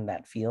person in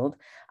that field.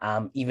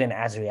 Even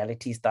as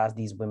reality stars,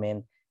 these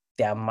women,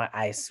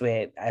 I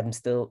swear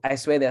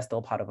they're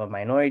still part of a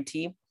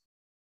minority.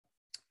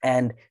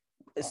 And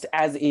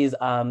as is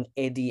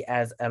Eddie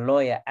as a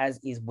lawyer, as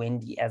is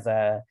Wendy as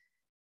a,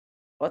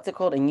 what's it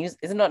called? Is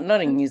it not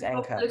a news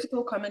anchor?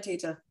 Political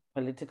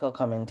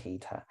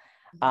commentator.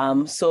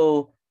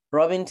 So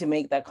Robin to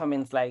make that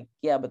comment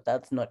yeah, but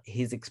that's not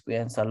his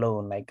experience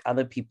alone.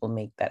 Other people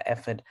make that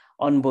effort.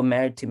 On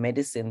Married to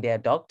Medicine, they're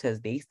doctors.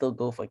 They still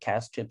go for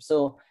cast trips.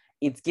 So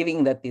it's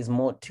giving that there's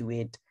more to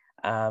it,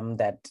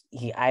 that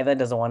he either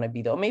doesn't want to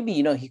be there, or maybe,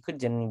 he could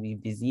genuinely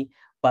be busy.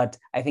 But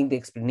I think the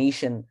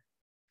explanation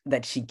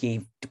that she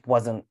gave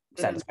wasn't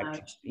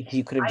satisfactory.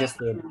 He could have just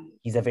said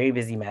he's a very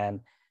busy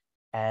man.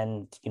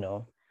 And,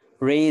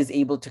 Ray is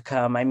able to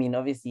come. I mean,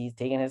 obviously he's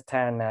taking his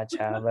time now,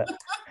 child. But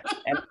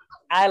and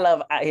I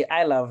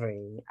love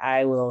Ray.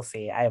 I will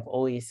say, I've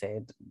always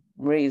said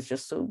Ray is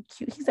just so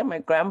cute. He's like my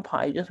grandpa.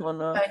 I just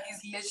wanna.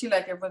 He's literally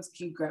like everyone's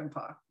cute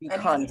grandpa.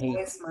 Can't hate.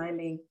 Always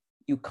smiling.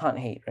 You can't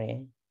hate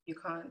Ray. You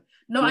can't.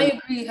 No, I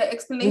agree. Her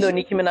explanation. Even though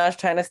Nicki Minaj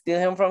trying to steal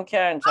him from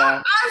Karen,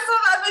 child. I saw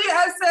that video.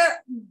 I said,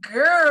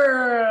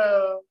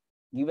 girl.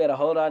 You better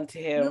hold on to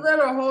him. You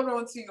better hold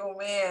on to your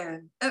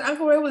man. And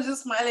Uncle Ray was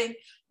just smiling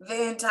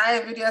the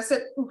entire video. I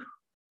said, ooh.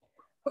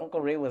 Uncle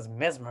Ray was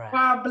mesmerized.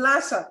 Wow,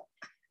 blasher.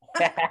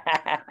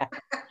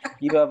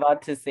 You were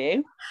about to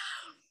say?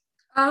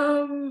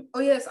 Oh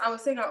yes, I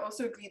was saying I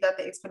also agree that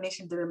the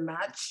explanation didn't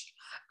match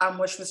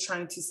what she was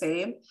trying to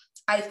say.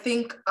 I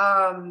think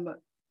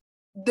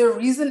the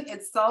reason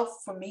itself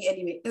for me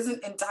anyway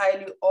isn't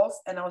entirely off,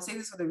 and I'll say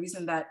this for the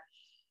reason that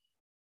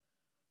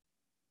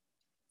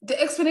the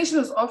explanation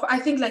was off. I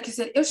think, like you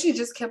said, if she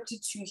just kept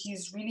it to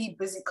he's really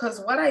busy, because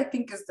what I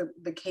think is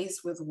the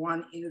case with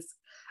Juan is,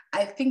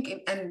 I think,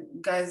 and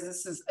guys,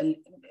 this is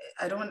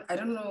I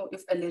don't know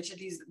if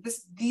allegedly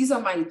these are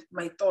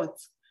my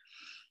thoughts.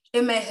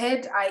 In my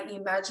head, I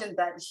imagine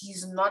that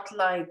he's not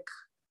like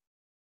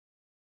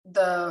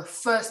the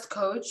first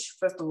coach,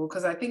 first of all,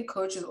 because I think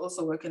coach is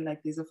also working like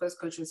there's a first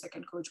coach or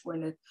second coach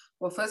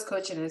or first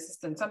coach and an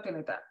assistant, something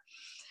like that.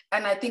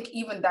 And I think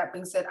even that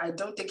being said, I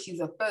don't think he's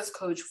a first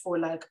coach for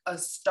like a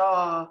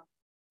star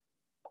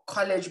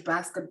college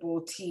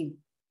basketball team.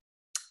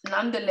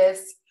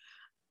 Nonetheless,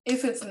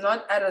 if it's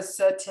not at a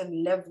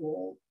certain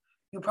level,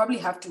 you probably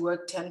have to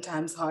work 10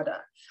 times harder.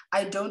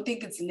 I don't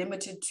think it's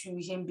limited to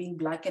him being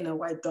black in a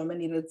white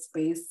dominated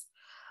space.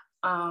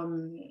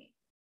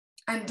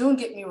 And don't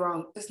get me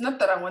wrong, it's not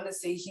that I want to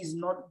say he's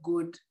not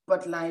good,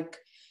 but like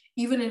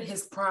even in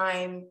his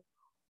prime,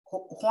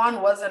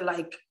 Juan wasn't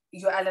like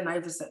your Allen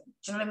Iverson.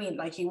 Do you know what I mean?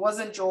 Like he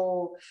wasn't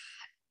your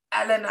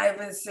Allen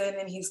Iverson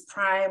in his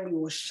prime. You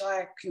were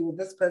Shaq, you were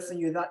this person,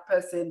 you're that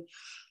person.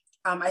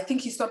 I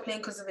think he stopped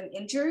playing because of an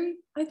injury,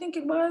 I think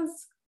it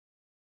was.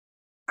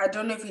 I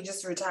don't know if he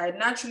just retired.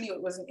 Naturally,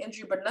 it was an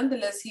injury, but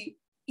nonetheless, he,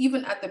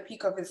 even at the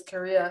peak of his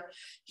career,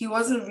 he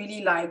wasn't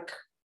really like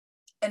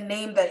a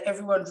name that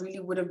everyone really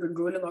would have been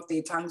rolling off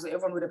their tongues or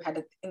everyone would have had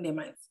it in their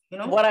minds, you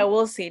know? What I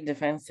will say in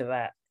defense to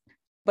that,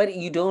 but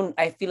you don't,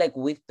 I feel like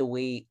with the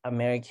way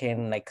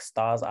American like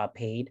stars are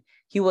paid,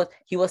 he was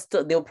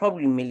still, they were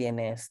probably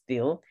millionaires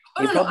still.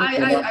 Oh, no,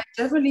 I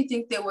definitely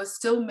think they were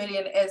still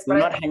millionaires. But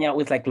not hang out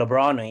with like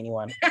LeBron or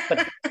anyone.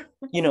 But,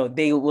 you know,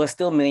 they were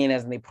still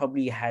millionaires and they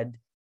probably had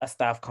a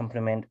staff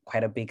complement,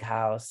 quite a big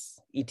house,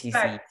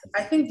 etc. Right.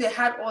 I think they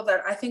had all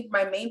that. I think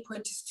my main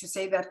point is to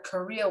say that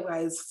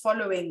career-wise,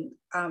 following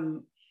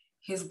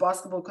his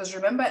basketball, because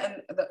remember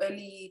in the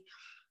early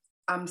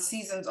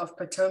seasons of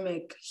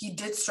Potomac, he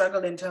did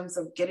struggle in terms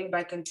of getting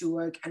back into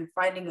work and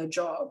finding a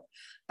job.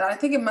 That I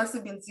think it must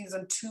have been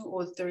season 2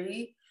 or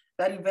 3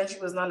 that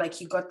eventually was not like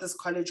he got this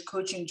college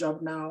coaching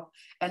job now,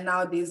 and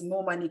now there's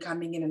more money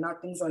coming in and now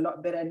things are a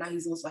lot better, and now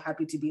he's also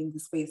happy to be in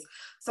this space.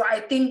 So I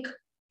think,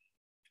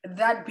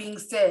 that being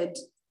said,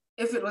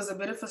 if it was a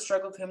bit of a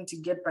struggle for him to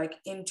get back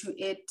into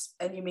it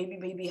and you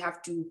maybe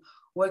have to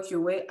work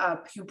your way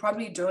up, you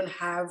probably don't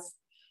have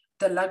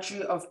the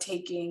luxury of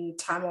taking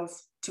time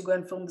off to go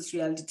and film this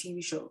reality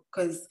TV show,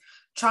 because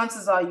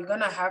chances are you're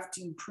gonna have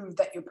to prove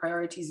that your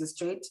priorities are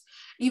straight.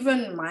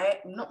 Even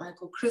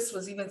Chris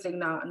was even saying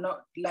now,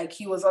 not like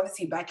he was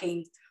obviously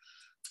backing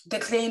the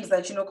claims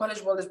that, you know,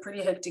 college world is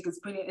pretty hectic,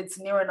 it's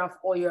near enough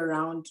all year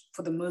round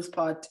for the most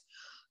part.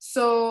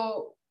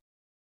 So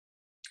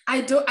I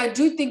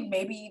do think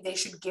maybe they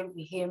should give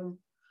him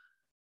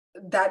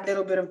that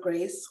little bit of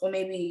grace, or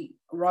maybe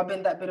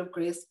Robin that bit of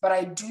grace. But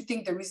I do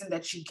think the reason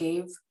that she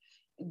gave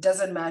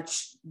doesn't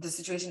match the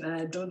situation, and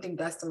I don't think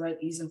that's the right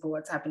reason for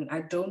what's happening.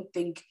 I don't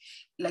think,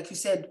 like you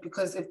said,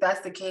 because if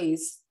that's the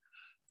case,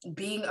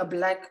 being a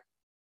Black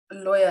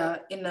lawyer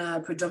in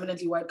a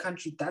predominantly white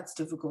country, that's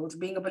difficult.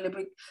 Being a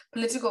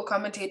political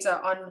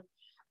commentator on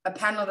a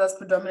panel that's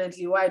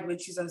predominantly white,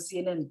 which is on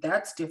CNN,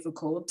 that's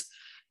difficult.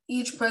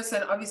 Each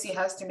person obviously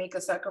has to make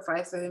a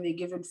sacrifice within a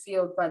given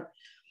field, but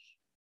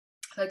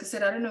like I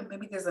said, I don't know,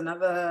 maybe there's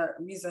another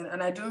reason,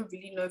 and I don't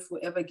really know if we'll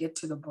ever get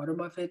to the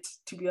bottom of it,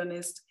 to be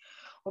honest.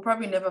 We'll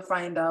probably never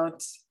find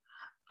out.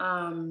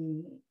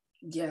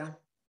 Yeah,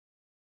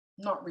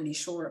 not really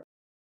sure.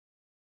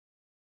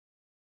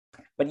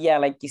 But yeah,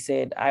 like you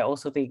said, I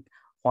also think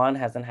Juan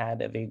hasn't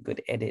had a very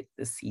good edit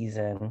this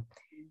season.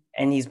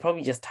 And he's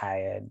probably just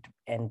tired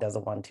and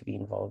doesn't want to be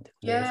involved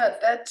in this.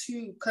 That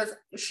too. Because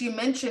she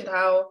mentioned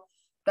how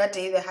that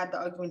day they had the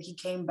argument, he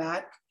came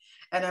back.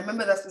 And I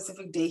remember that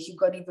specific day, he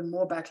got even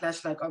more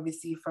backlash, like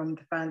obviously from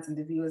the fans and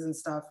the viewers and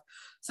stuff.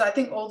 So I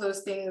think all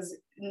those things,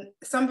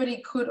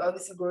 somebody could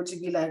obviously grow to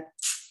be like,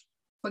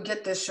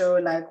 forget this show,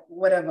 like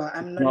whatever.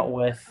 I'm not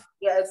worth.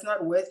 Yeah, it's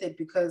not worth it,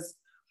 because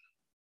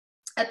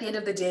at the end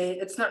of the day,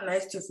 it's not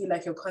nice to feel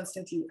like you're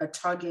constantly a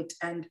target.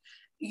 And,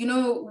 you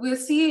know, we're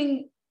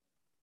seeing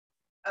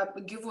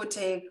give or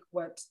take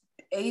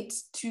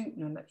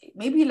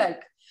maybe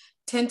like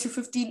 10 to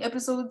 15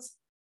 episodes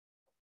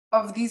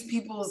of these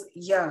people's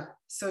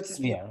so to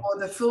speak, or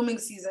the filming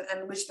season,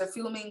 and which the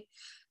filming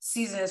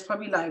season is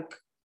probably like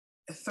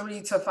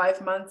 3 to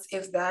 5 months,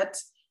 if that.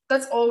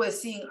 That's all we're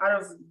seeing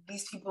out of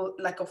these people,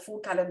 like a full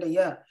calendar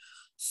year.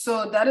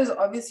 So that is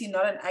obviously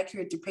not an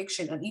accurate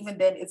depiction, and even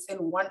then it's in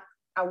a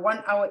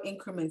 1 hour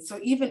increment. So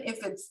even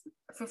if it's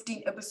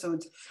 15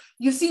 episodes,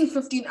 you've seen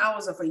 15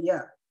 hours of a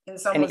year. And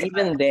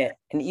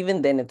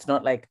even then it's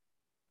not like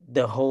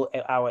the whole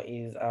hour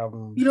is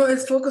you know,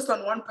 it's focused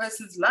on one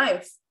person's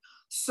life.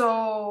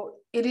 So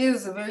it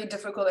is very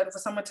difficult, and for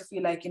someone to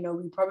feel like,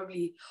 we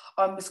probably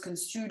are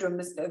misconstrued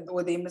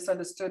or they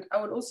misunderstood. I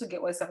would also get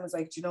why someone's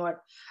like, you know what,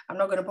 I'm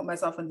not going to put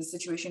myself in this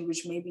situation,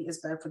 which maybe is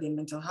bad for their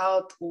mental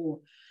health or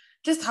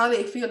just how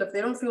they feel. If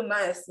they don't feel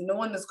nice, no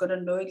one is going to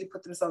knowingly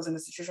put themselves in a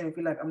situation and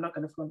feel like, I'm not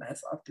going to feel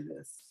nice after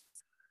this.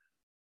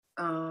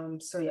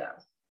 So yeah,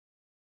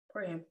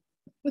 for him.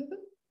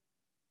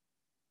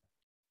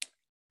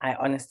 I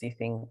honestly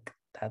think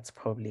that's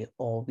probably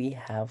all we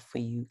have for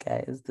you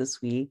guys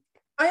this week.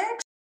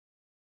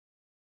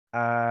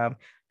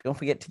 Don't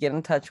forget to get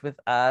in touch with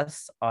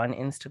us on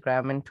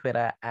Instagram and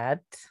Twitter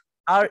at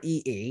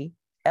REALITYCHKPOD,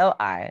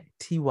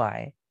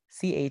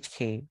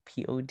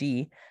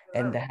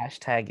 and the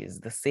hashtag is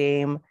the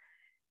same.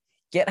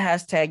 Get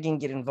hashtagging,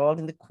 get involved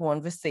in the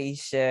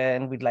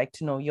conversation. We'd like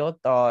to know your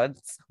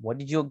thoughts. What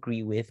did you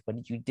agree with? What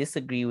did you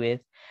disagree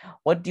with?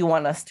 What do you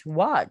want us to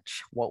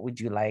watch? What would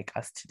you like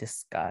us to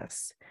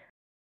discuss?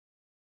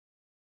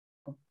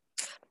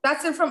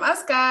 That's it from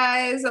us,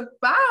 guys.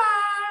 Bye.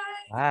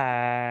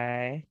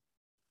 Bye.